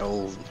aim at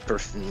all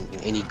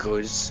any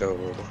good, so...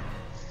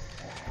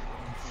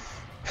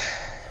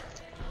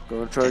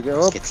 Gonna try That again.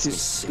 must Oh, get me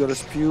he's sick. gonna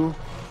spew.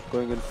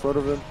 Going in front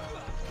of him.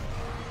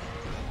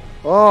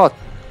 Oh,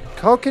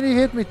 how can he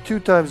hit me 2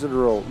 times in a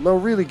row? No,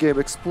 really, game.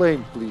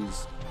 Explain,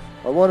 please.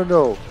 I want to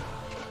know.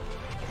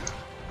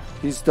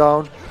 He's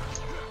down.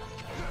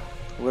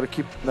 I'm gonna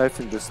keep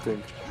knifing this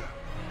thing.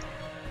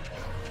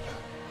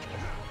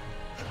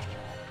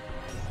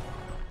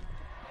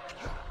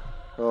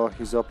 Oh,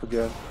 he's up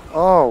again.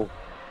 Oh!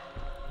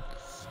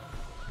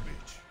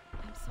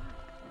 I'm sorry.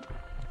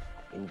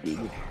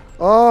 Indeed.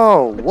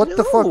 Oh! But What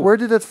the fuck? no. Where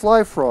did it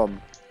fly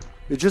from?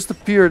 It just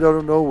appeared out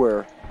of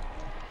nowhere.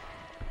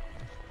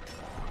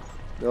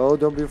 No,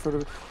 don't be in front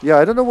of it. Yeah,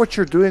 I don't know what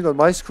you're doing on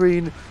my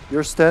screen.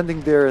 You're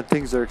standing there and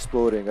things are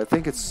exploding. I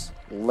think it's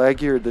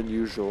laggier than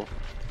usual.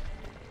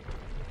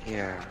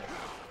 Yeah.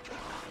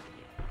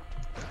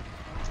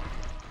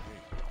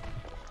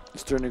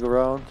 He's turning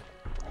around.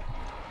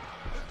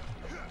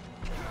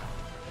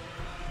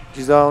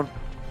 He's down.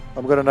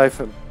 I'm gonna knife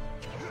him.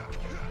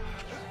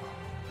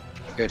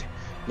 Good.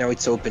 Now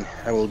it's open.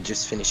 I will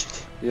just finish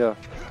it. Yeah.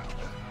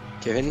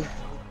 Kevin?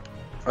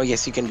 Oh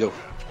yes, you can go.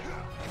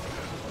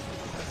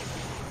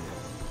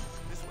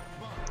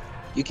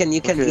 You can,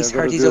 Okay, his I'm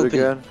gonna heart is do it open.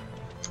 again.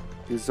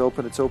 He's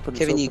open, it's open,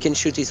 Kevin, it's you open. can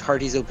shoot, his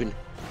heart is open.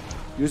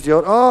 Use the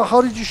out. Oh,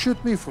 how did you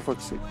shoot me, for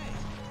fuck's sake?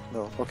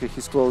 No. Okay,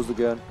 he's closed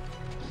again.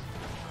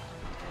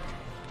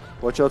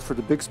 Watch out for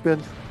the big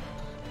spin.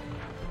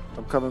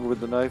 I'm coming with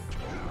the knife.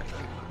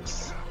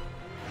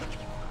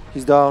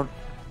 He's down.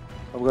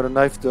 I'm gonna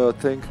knife the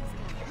thing.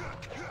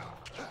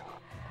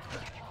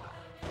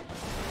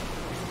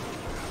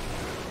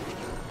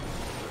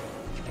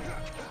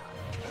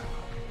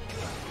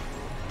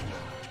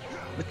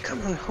 But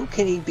come on, how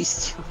can he be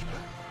still?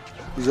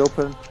 He's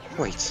open.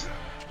 Wait.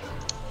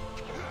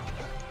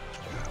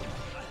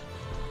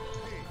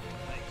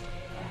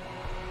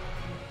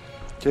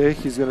 Okay,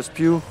 he's gonna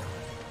spew.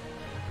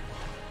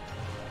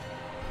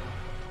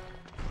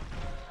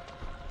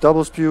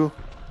 Double spew.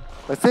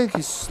 I think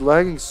he's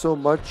lagging so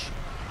much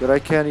that I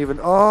can't even.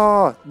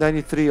 Oh,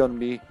 93 on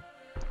me.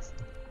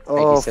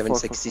 Oh,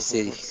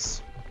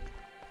 8766.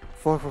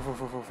 Fuck.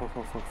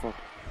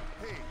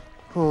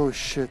 Oh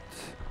shit.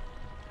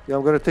 Yeah,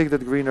 I'm gonna take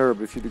that green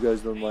herb if you guys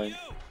don't mind.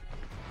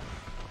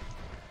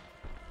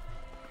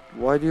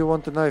 Why do you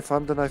want the knife?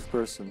 I'm the knife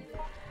person.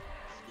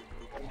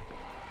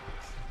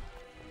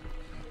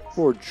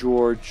 Poor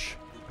George.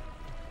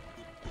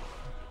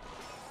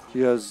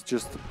 He has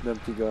just an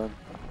empty gun.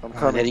 I'm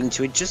coming. Heading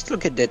to it. Just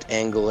look at that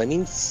angle. I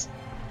mean,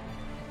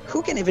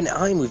 who can even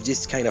aim with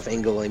this kind of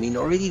angle? I mean,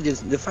 already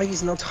the fight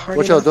is not hard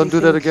Watch enough, out, don't I do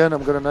that think. again.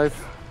 I'm gonna knife.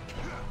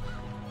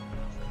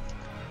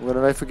 I'm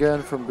gonna knife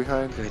again from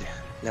behind. Good.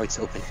 Now it's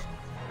open.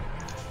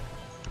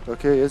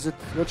 Okay, is it?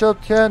 Watch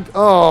out, can't.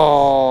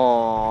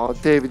 Oh,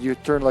 David, you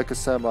turn like a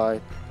semi.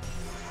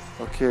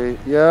 Okay,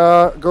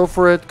 yeah, go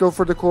for it. Go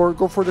for the core.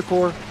 Go for the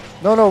core.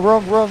 No,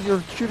 wrong.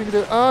 You're shooting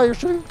the. You're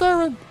shooting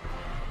Tyrant.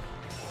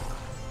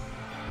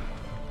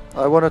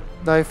 I want to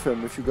knife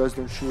him if you guys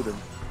don't shoot him.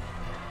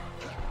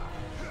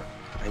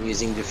 I'm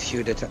using the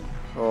few that.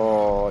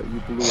 Oh, you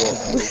blew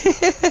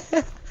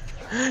up.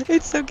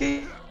 It's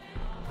okay.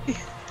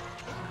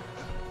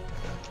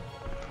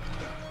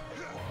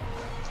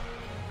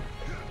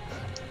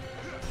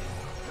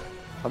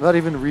 I'm not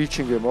even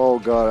reaching him. Oh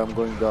god, I'm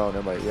going down,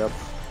 am I? Yep,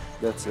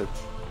 that's it.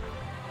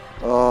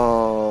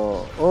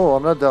 Oh,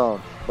 I'm not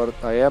down, but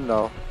I am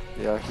now.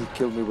 Yeah, he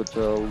killed me with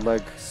the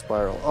leg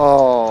spiral.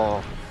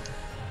 Oh,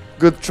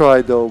 good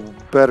try though.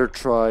 Better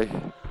try.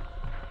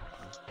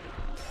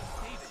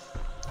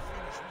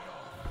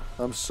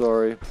 I'm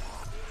sorry.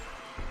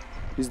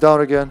 He's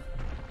down again,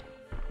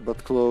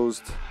 but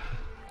closed.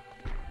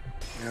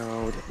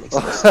 No, that makes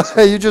no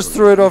sense. You just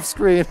threw it off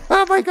screen.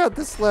 Oh my god,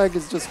 this lag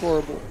is just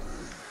horrible.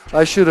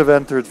 I should have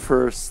entered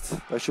first.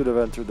 I should have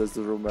entered as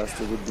the room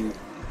master would be.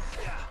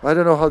 I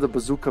don't know how the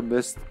bazooka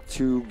missed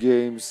 2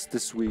 games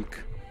this week.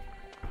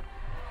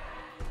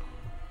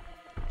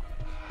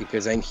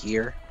 Because I'm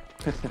here.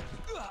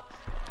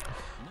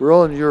 We're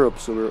all in Europe,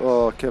 so we're.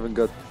 Oh, Kevin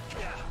got.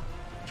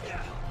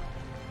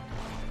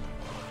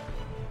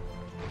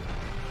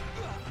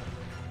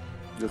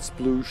 Got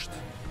splooshed.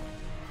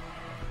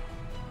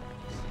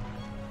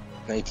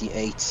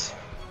 98.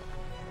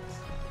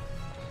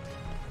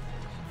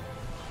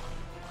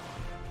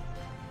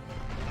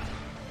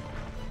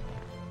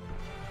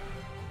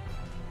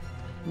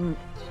 I'm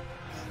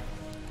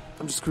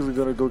just quickly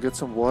gonna go get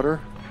some water.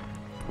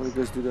 Why do you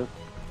guys do that?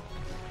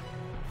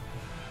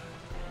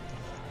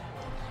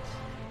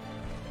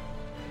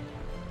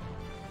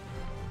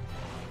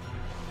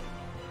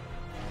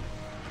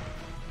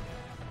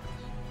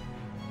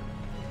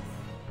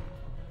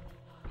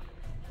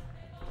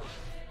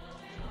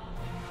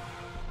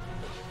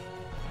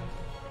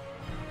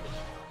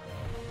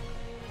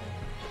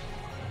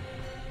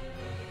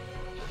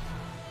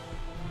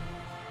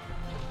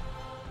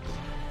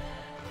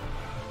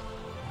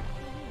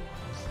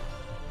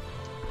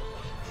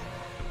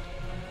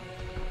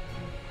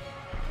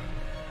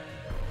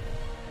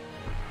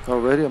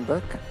 Already, I'm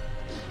back.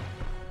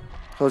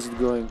 How's it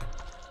going?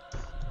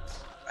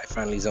 I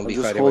finally I'm zombie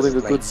just fight. holding a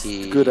I was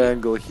 90. good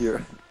angle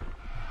here.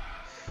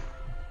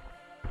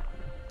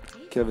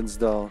 Kevin's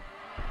down.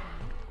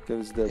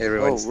 Kevin's dead.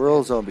 Everyone's Oh, we're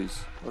all zombies.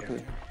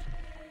 Okay.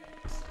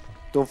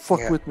 Don't fuck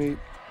Yeah. with me.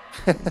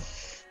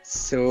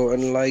 So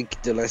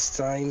unlike the last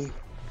time,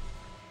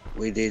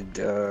 we did,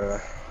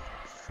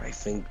 I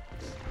think,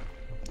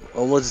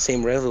 almost the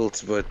same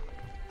results, but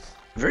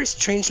very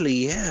strangely,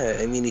 yeah.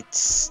 I mean,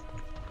 it's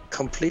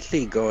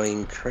completely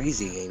going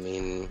crazy. I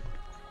mean,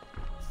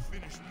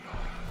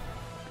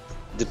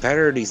 the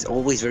pattern is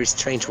always very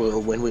strange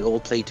when we all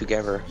play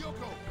together.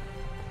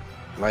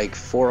 Like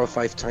 4 or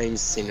 5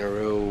 times in a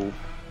row,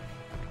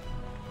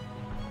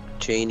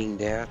 chaining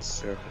that.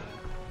 So.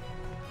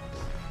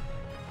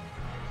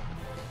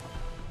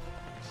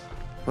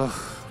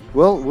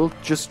 Well, we'll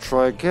just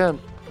try again.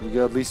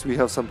 At least we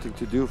have something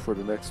to do for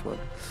the next one.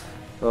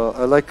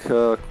 I like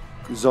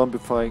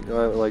zombifying,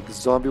 like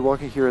zombie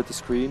walking here at the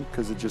screen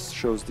because it just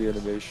shows the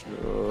animation.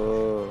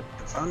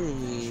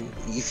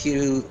 If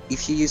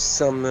you use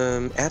some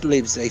ad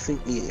libs, I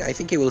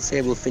think I will say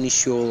I will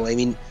finish you all. I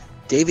mean,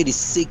 David is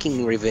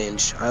seeking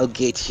revenge. I'll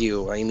get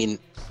you. I mean,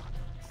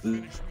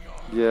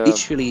 Yeah.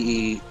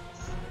 literally,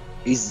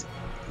 is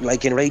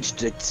like enraged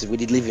that we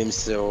did leave him.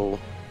 So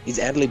His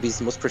ad-lib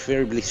is most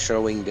preferably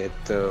showing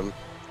that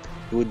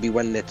he would be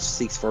one that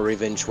seeks for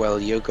revenge while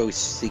Yoko is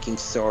seeking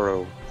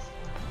sorrow.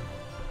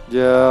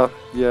 Yeah,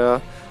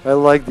 yeah. I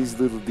like these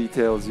little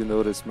details you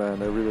notice,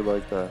 man. I really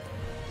like that.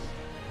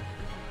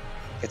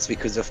 It's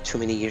because of too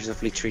many years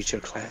of literature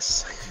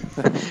class.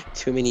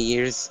 Too many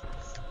years.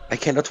 I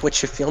cannot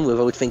watch a film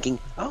without thinking,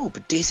 oh,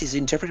 but this is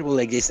interpretable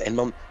like this. And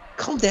Mom,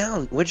 calm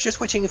down. We're just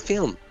watching a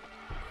film.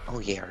 Oh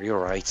yeah, you're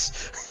right.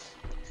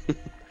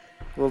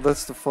 Well,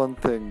 that's the fun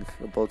thing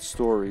about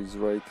stories,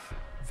 right?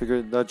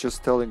 Not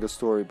just telling a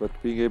story, but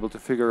being able to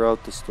figure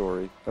out the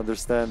story,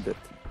 understand it.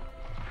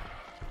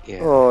 Yeah.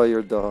 Oh,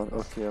 you're done.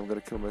 Okay, I'm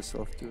gonna kill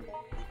myself too.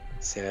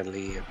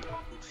 Sadly,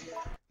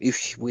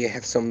 if we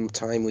have some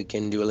time, we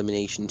can do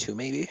Elimination too,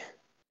 maybe.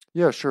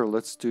 Yeah, sure.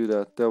 Let's do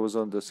that. That was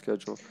on the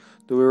schedule.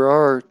 There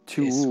are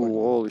two. This Ooh, one.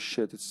 holy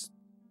shit! It's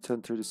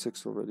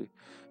 10:36 already.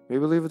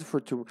 Maybe leave it for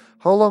two.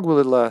 How long will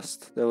it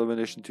last? The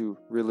elimination two,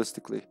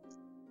 realistically.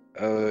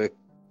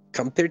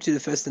 Compared to the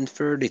first and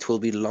third, it will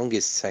be the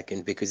longest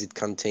second because it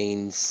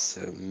contains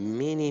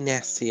many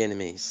nasty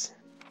enemies.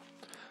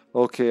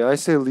 Okay, I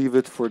say leave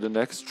it for the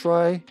next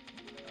try,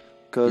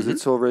 because Mhm.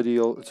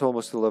 it's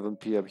almost 11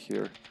 p.m.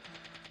 here.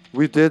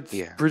 We did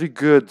Yeah. pretty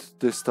good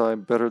this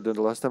time, better than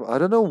the last time. I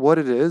don't know what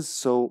it is.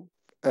 So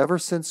ever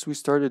since we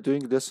started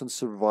doing this on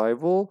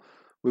survival,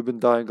 we've been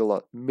dying a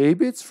lot.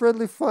 Maybe it's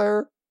friendly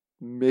fire.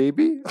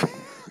 Maybe.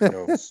 Who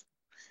knows?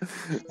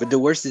 But the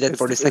worst is that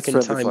for the It's second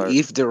friendly time, fire.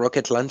 if the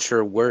rocket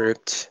launcher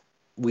worked,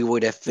 we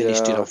would have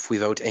finished it Yeah. off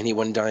without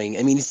anyone dying.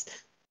 I mean,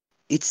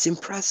 it's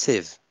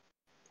impressive.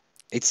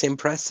 It's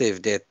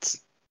impressive that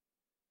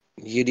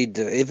you did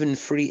even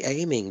free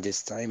aiming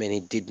this time and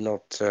it did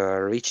not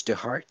reach the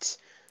heart.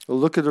 Well,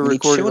 look at the I mean,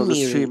 it recording showed of the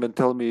me. stream and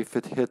tell me if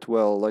it hit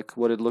well, like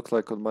what it looked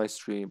like on my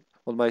stream,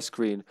 on my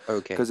screen,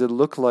 Okay. because it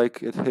looked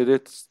like it hit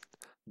it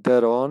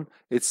dead on.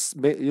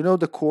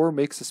 The core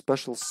makes a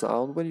special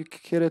sound when you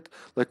hit it,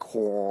 like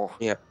oh,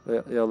 Yeah.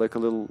 yeah, like a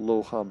little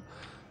low hum.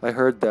 I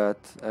heard that,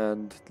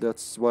 and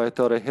that's why I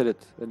thought I hit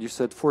it. And you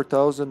said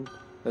 4,000,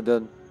 and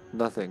then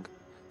nothing.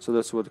 So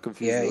that's what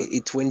confused Yeah, me.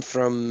 it went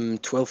from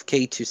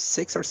 12K to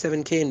 6 or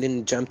 7K and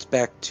then jumped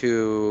back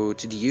to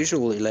the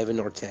usual 11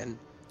 or 10.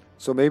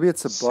 So maybe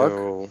it's a bug.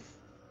 So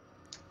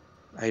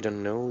I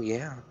don't know.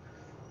 Yeah,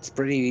 it's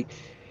pretty.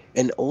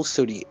 And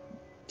also the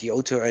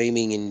auto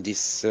aiming in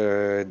this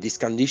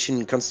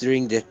condition,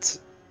 considering that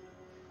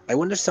I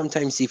wonder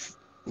sometimes if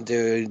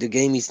the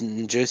game is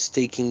just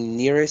taking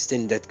nearest,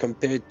 and that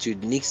compared to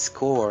Nick's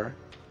score,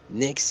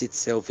 Nick's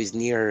itself is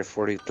nearer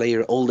for the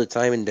player all the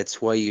time, and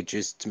that's why you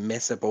just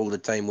mess up all the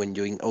time when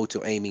doing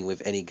auto aiming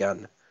with any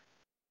gun.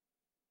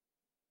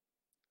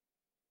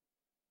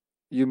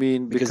 You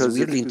mean Because because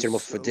weirdly, in terms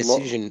of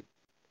decision,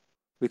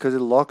 because it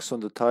locks on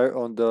the tire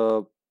on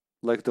the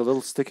like the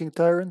little sticking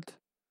tyrant?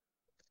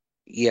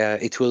 yeah,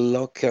 it will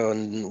lock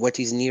on what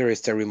is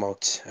nearest a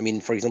remote. I mean,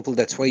 for example,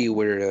 that's why you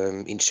were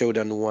in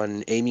Showdown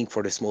 1 aiming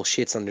for the small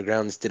shits on the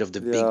ground instead of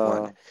the big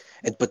one. Yeah.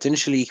 And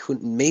potentially,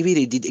 maybe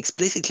they did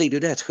explicitly do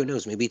that. Who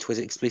knows? Maybe it was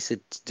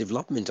explicit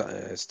development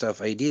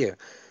stuff idea.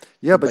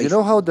 Yeah, But but by you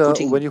know how when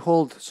putting. you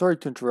hold, sorry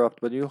to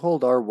interrupt, when you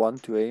hold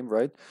R1 to aim,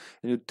 right?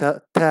 And you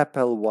tap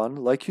L1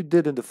 like you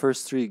did in the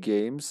first three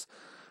games,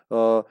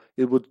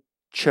 it would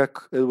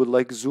it would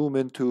like zoom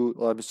into,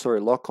 I'm sorry,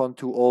 lock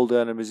onto all the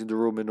enemies in the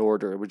room in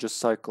order. It would just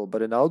cycle.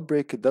 But in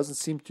Outbreak, it doesn't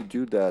seem to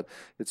do that.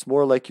 It's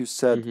more like you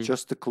said, Mhm.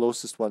 just the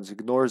closest ones,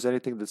 ignores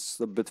anything that's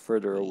a bit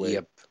further away.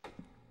 Yep.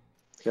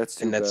 That's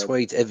too And that's bad. why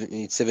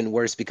it's even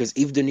worse because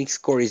if the Nick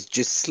score is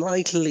just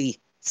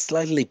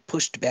slightly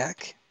pushed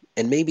back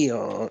and maybe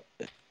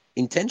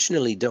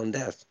intentionally done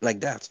that like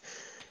that,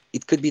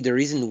 it could be the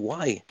reason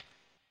why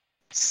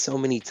so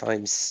many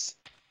times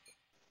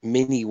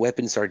many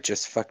weapons are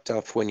just fucked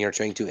up when you're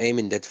trying to aim,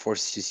 and that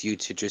forces you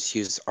to just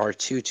use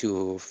R2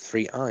 to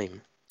free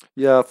aim.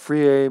 Yeah,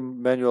 free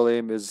aim, manual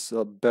aim is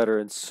better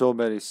in so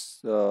many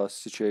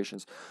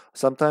situations.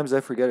 Sometimes I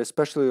forget,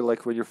 especially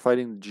like when you're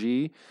fighting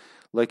G,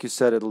 like you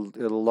said,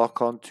 it'll lock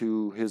on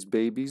to his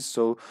babies.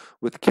 So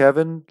with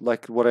Kevin,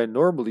 like what I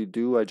normally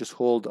do, I just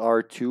hold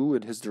R2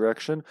 in his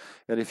direction,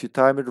 and if you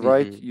time it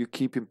right, Hmm. you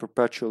keep him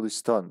perpetually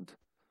stunned.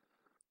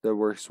 That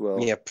works well.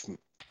 Yep,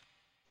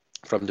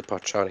 from the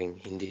pot shotting,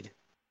 indeed.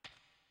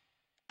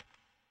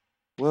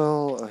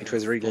 Well, I It have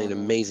was really an fun.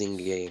 amazing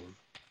game.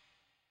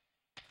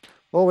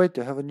 Oh wait,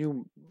 they have a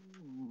new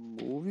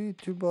movie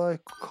to buy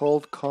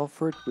called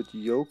Comfort with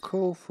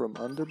Yoko from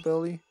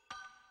Underbelly.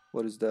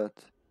 What is that?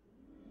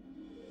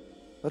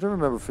 I don't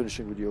remember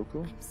finishing with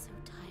Yoko. I'm so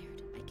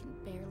tired, I can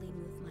barely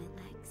move my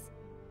legs.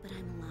 But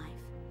I'm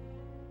alive.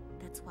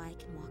 That's why I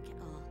can walk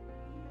at all.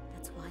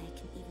 That's why I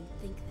can even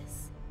think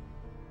this.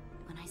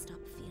 When I stop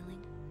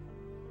feeling,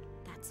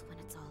 that's when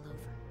it's all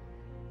over.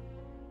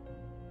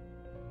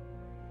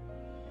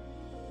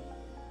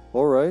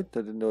 Alright,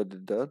 I didn't know it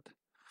did that.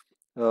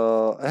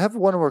 I have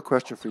one more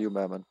question for you,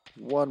 Mammon.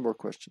 One more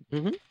question.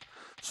 Hmm.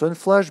 So in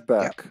Yep.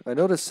 flashback, I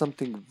noticed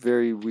something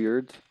very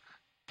weird.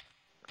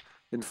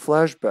 In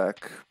flashback,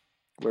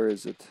 where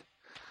is it?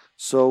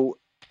 So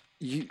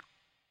you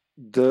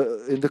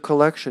the in the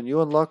collection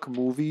you unlock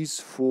movies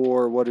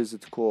for what is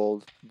it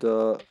called?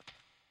 The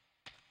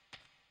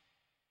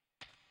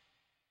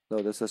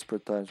No, that's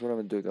Desperate Times. What am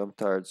I doing? I'm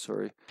tired,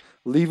 sorry.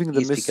 Leaving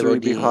the You speak mystery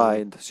about the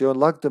behind. So you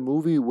unlock the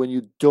movie when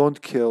you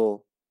don't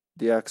kill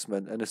the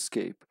X-Men and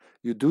escape.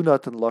 You do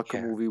not unlock a yeah.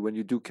 movie when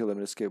you do kill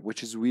and escape,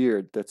 which is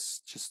weird. That's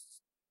just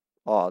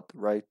odd,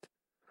 right?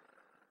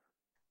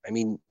 I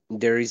mean,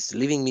 there is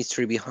living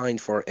mystery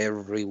behind for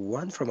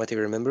everyone, from what I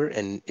remember,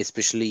 and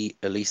especially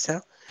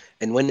Elisa.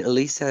 And when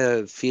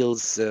Elisa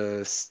fills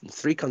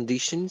three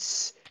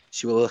conditions,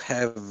 she will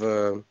have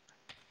the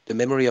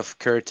memory of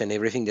Kurt and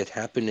everything that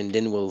happened, and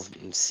then will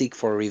seek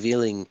for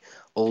revealing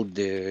all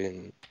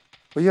the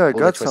But yeah, I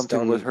all got that was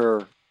something with done.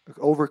 her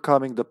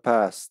overcoming the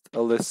past,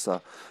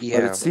 Alyssa.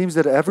 But it Yeah, seems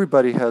that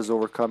everybody has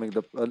overcoming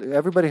the.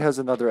 Everybody has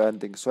another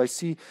ending. So I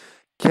see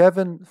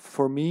Kevin,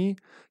 for me,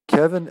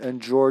 Kevin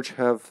and George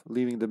have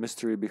leaving the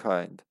mystery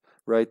behind,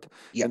 right?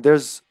 yeah, And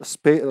there's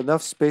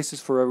enough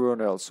spaces for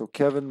everyone else. So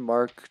Kevin,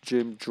 Mark,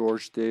 Jim,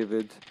 George,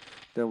 David.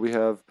 Then we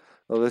have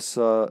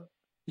Alyssa,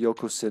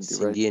 Yoko, Cindy,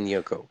 right? Cindy and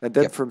Yoko. And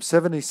then Yep. from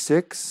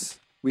 76,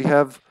 we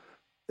have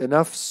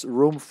enough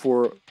room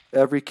for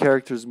every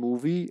character's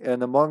movie,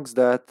 and amongst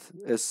that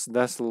is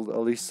nestled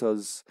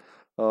Alisa's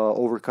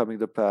overcoming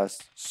the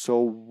past. So,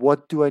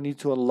 what do I need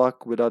to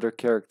unlock with other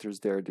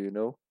characters there? Do you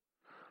know?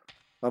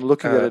 I'm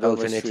looking at it on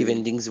my Alternative stream.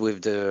 endings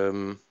with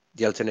the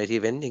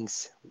alternative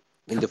endings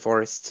in the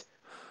forest.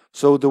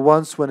 So, the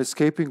ones when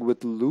escaping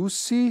with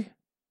Lucy?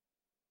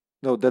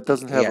 No, that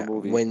doesn't have a Yeah,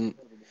 movie. when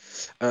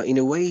in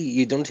a way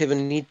you don't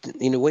even need.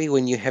 In a way,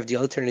 when you have the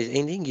alternate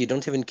ending, you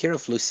don't even care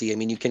of Lucy. I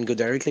mean, you can go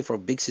directly for a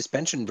big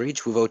suspension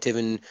bridge without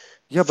even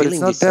Yeah, but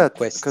it's filling not these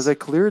that because subquests. I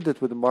cleared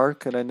it with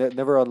Mark and I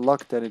never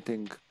unlocked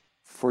anything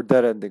for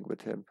that ending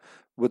with him.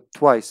 With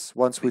twice,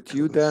 once with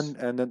you Because then,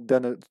 and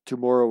then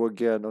tomorrow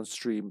again on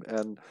stream,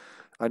 and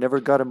I never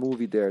got a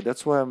movie there.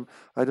 That's why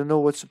I don't know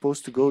what's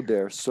supposed to go yeah,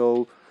 there.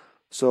 So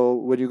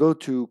when you go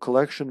to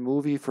collection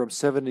movie from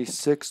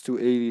 76 to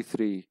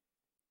 83,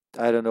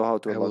 I don't know how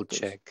to I will unlock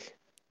those. check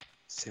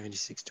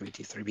 76 to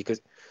 83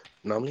 because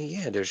normally,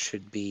 yeah, there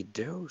should be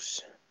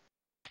those.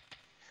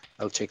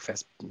 I'll check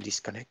fast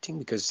disconnecting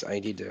because I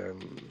did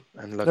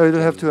No, unlock you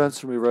don't have to them.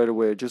 answer me right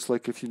away. Just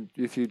like if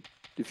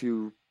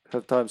you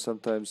have time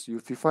sometimes,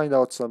 if you find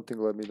out something,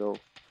 let me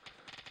know.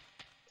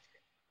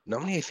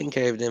 Normally, I think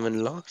I have them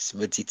unlocked,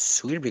 but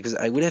it's weird because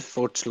I would have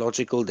thought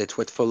logical that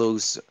what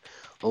follows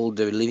all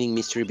the living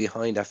mystery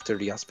behind after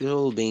the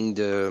hospital being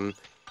the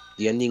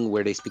ending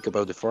where they speak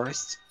about the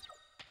forest,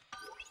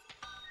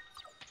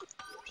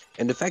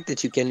 and the fact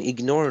that you can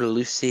ignore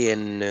Lucy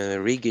and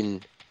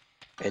Regan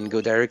and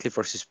go directly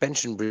for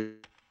suspension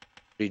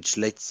bridge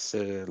lets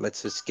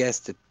us guess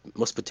that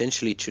most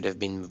potentially it should have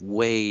been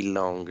way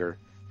longer.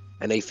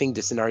 And I think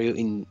the scenario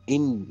in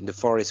the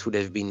forest would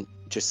have been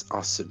just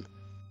awesome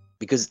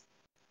because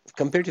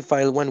compared to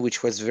file 1,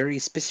 which was very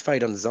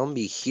specified on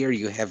zombie, here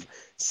you have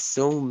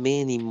so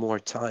many more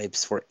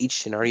types for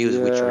each scenarios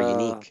which are Yeah,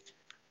 unique.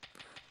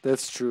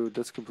 that's true.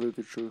 That's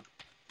completely true.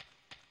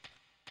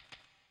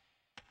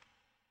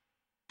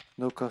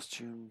 No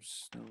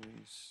costumes, no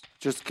ways.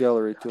 Just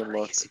gallery to Memory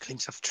unlock. is a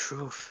glimpse of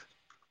truth.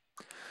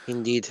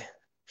 Indeed.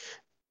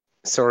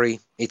 Sorry,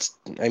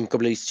 I'm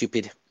completely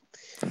stupid.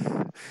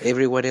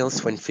 Everyone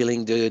else, when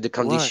filling the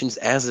What? conditions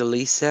as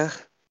Elisa,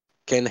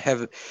 can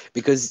have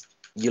because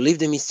you leave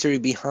the mystery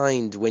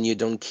behind when you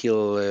don't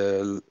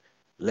kill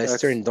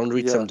Lester X. and don't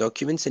read some Yeah,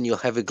 documents, and you'll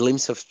have a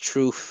glimpse of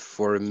truth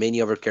for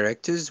many other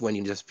characters when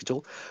in the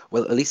hospital.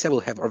 Well, Elisa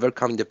will have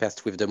overcome the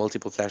past with the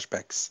multiple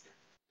flashbacks.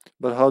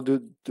 but how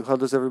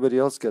does everybody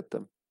else get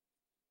them?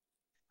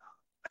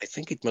 I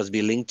think it must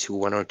be linked to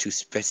one or two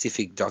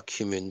specific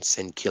documents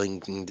and killing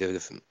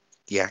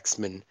the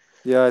Axeman.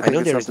 Yeah, I I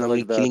think know it's there is something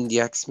normally like that. killing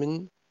the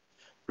Axeman,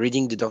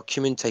 reading the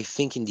document, I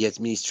think, in the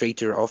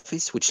administrator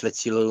office, which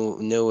lets you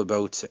know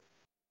about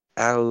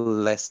Al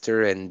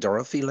Lester and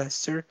Dorothy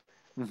Lester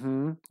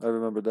Mm-hmm. I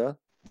remember that.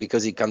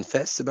 because he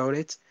confessed about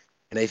it.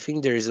 And I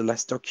think there is a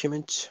last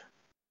document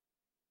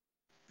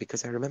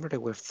because I remember there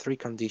were three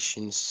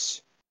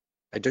conditions.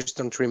 I just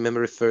don't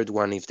remember a third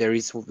one. If there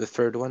is a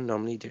third one,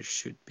 normally there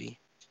should be.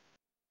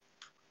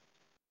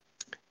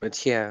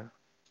 But yeah,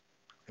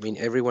 I mean,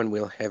 everyone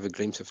will have a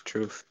glimpse of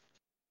truth.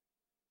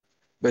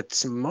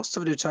 But most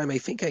of the time, I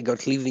think I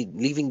got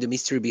leaving the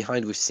mystery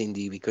behind with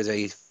Cindy because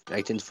I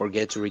tend to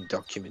forget to read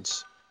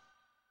documents.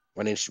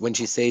 When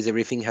she says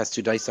everything has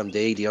to die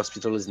someday, the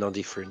hospital is no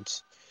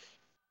different.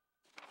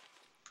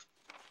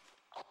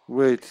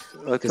 Wait,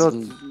 I Because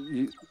thought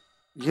you.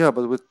 Yeah,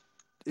 but with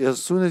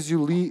as soon as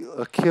you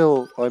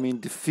I mean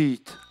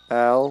defeat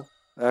Al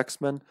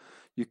X-Men,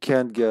 you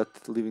can't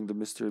get leaving the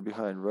mystery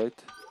behind,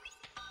 right?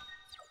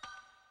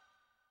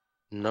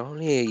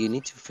 normally you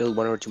need to fill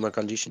one or two more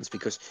conditions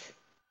because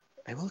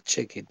I will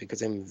check it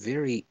because I'm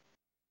very,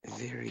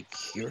 very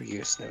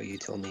curious now you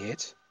tell me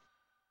it.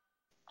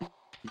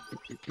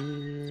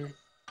 Mm,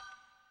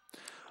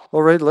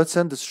 All right, let's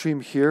end the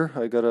stream here.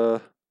 I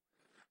gotta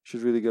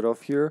should really get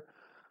off here.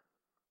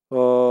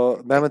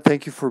 Mammon,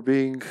 thank you for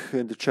being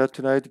in the chat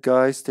tonight.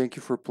 Guys, thank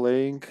you for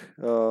playing.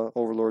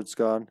 Overlord's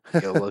gone.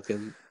 You're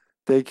welcome.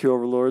 Thank you,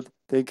 Overlord.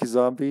 Thank you,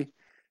 Zombie.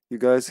 You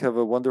guys have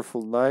a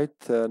wonderful night,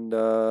 and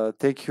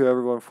thank you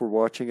everyone for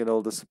watching and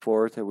all the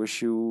support. I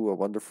wish you a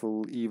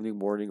wonderful evening,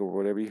 morning, or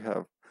whatever you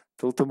have.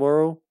 Till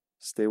tomorrow,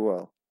 stay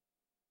well.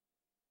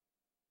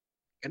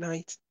 Good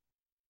night.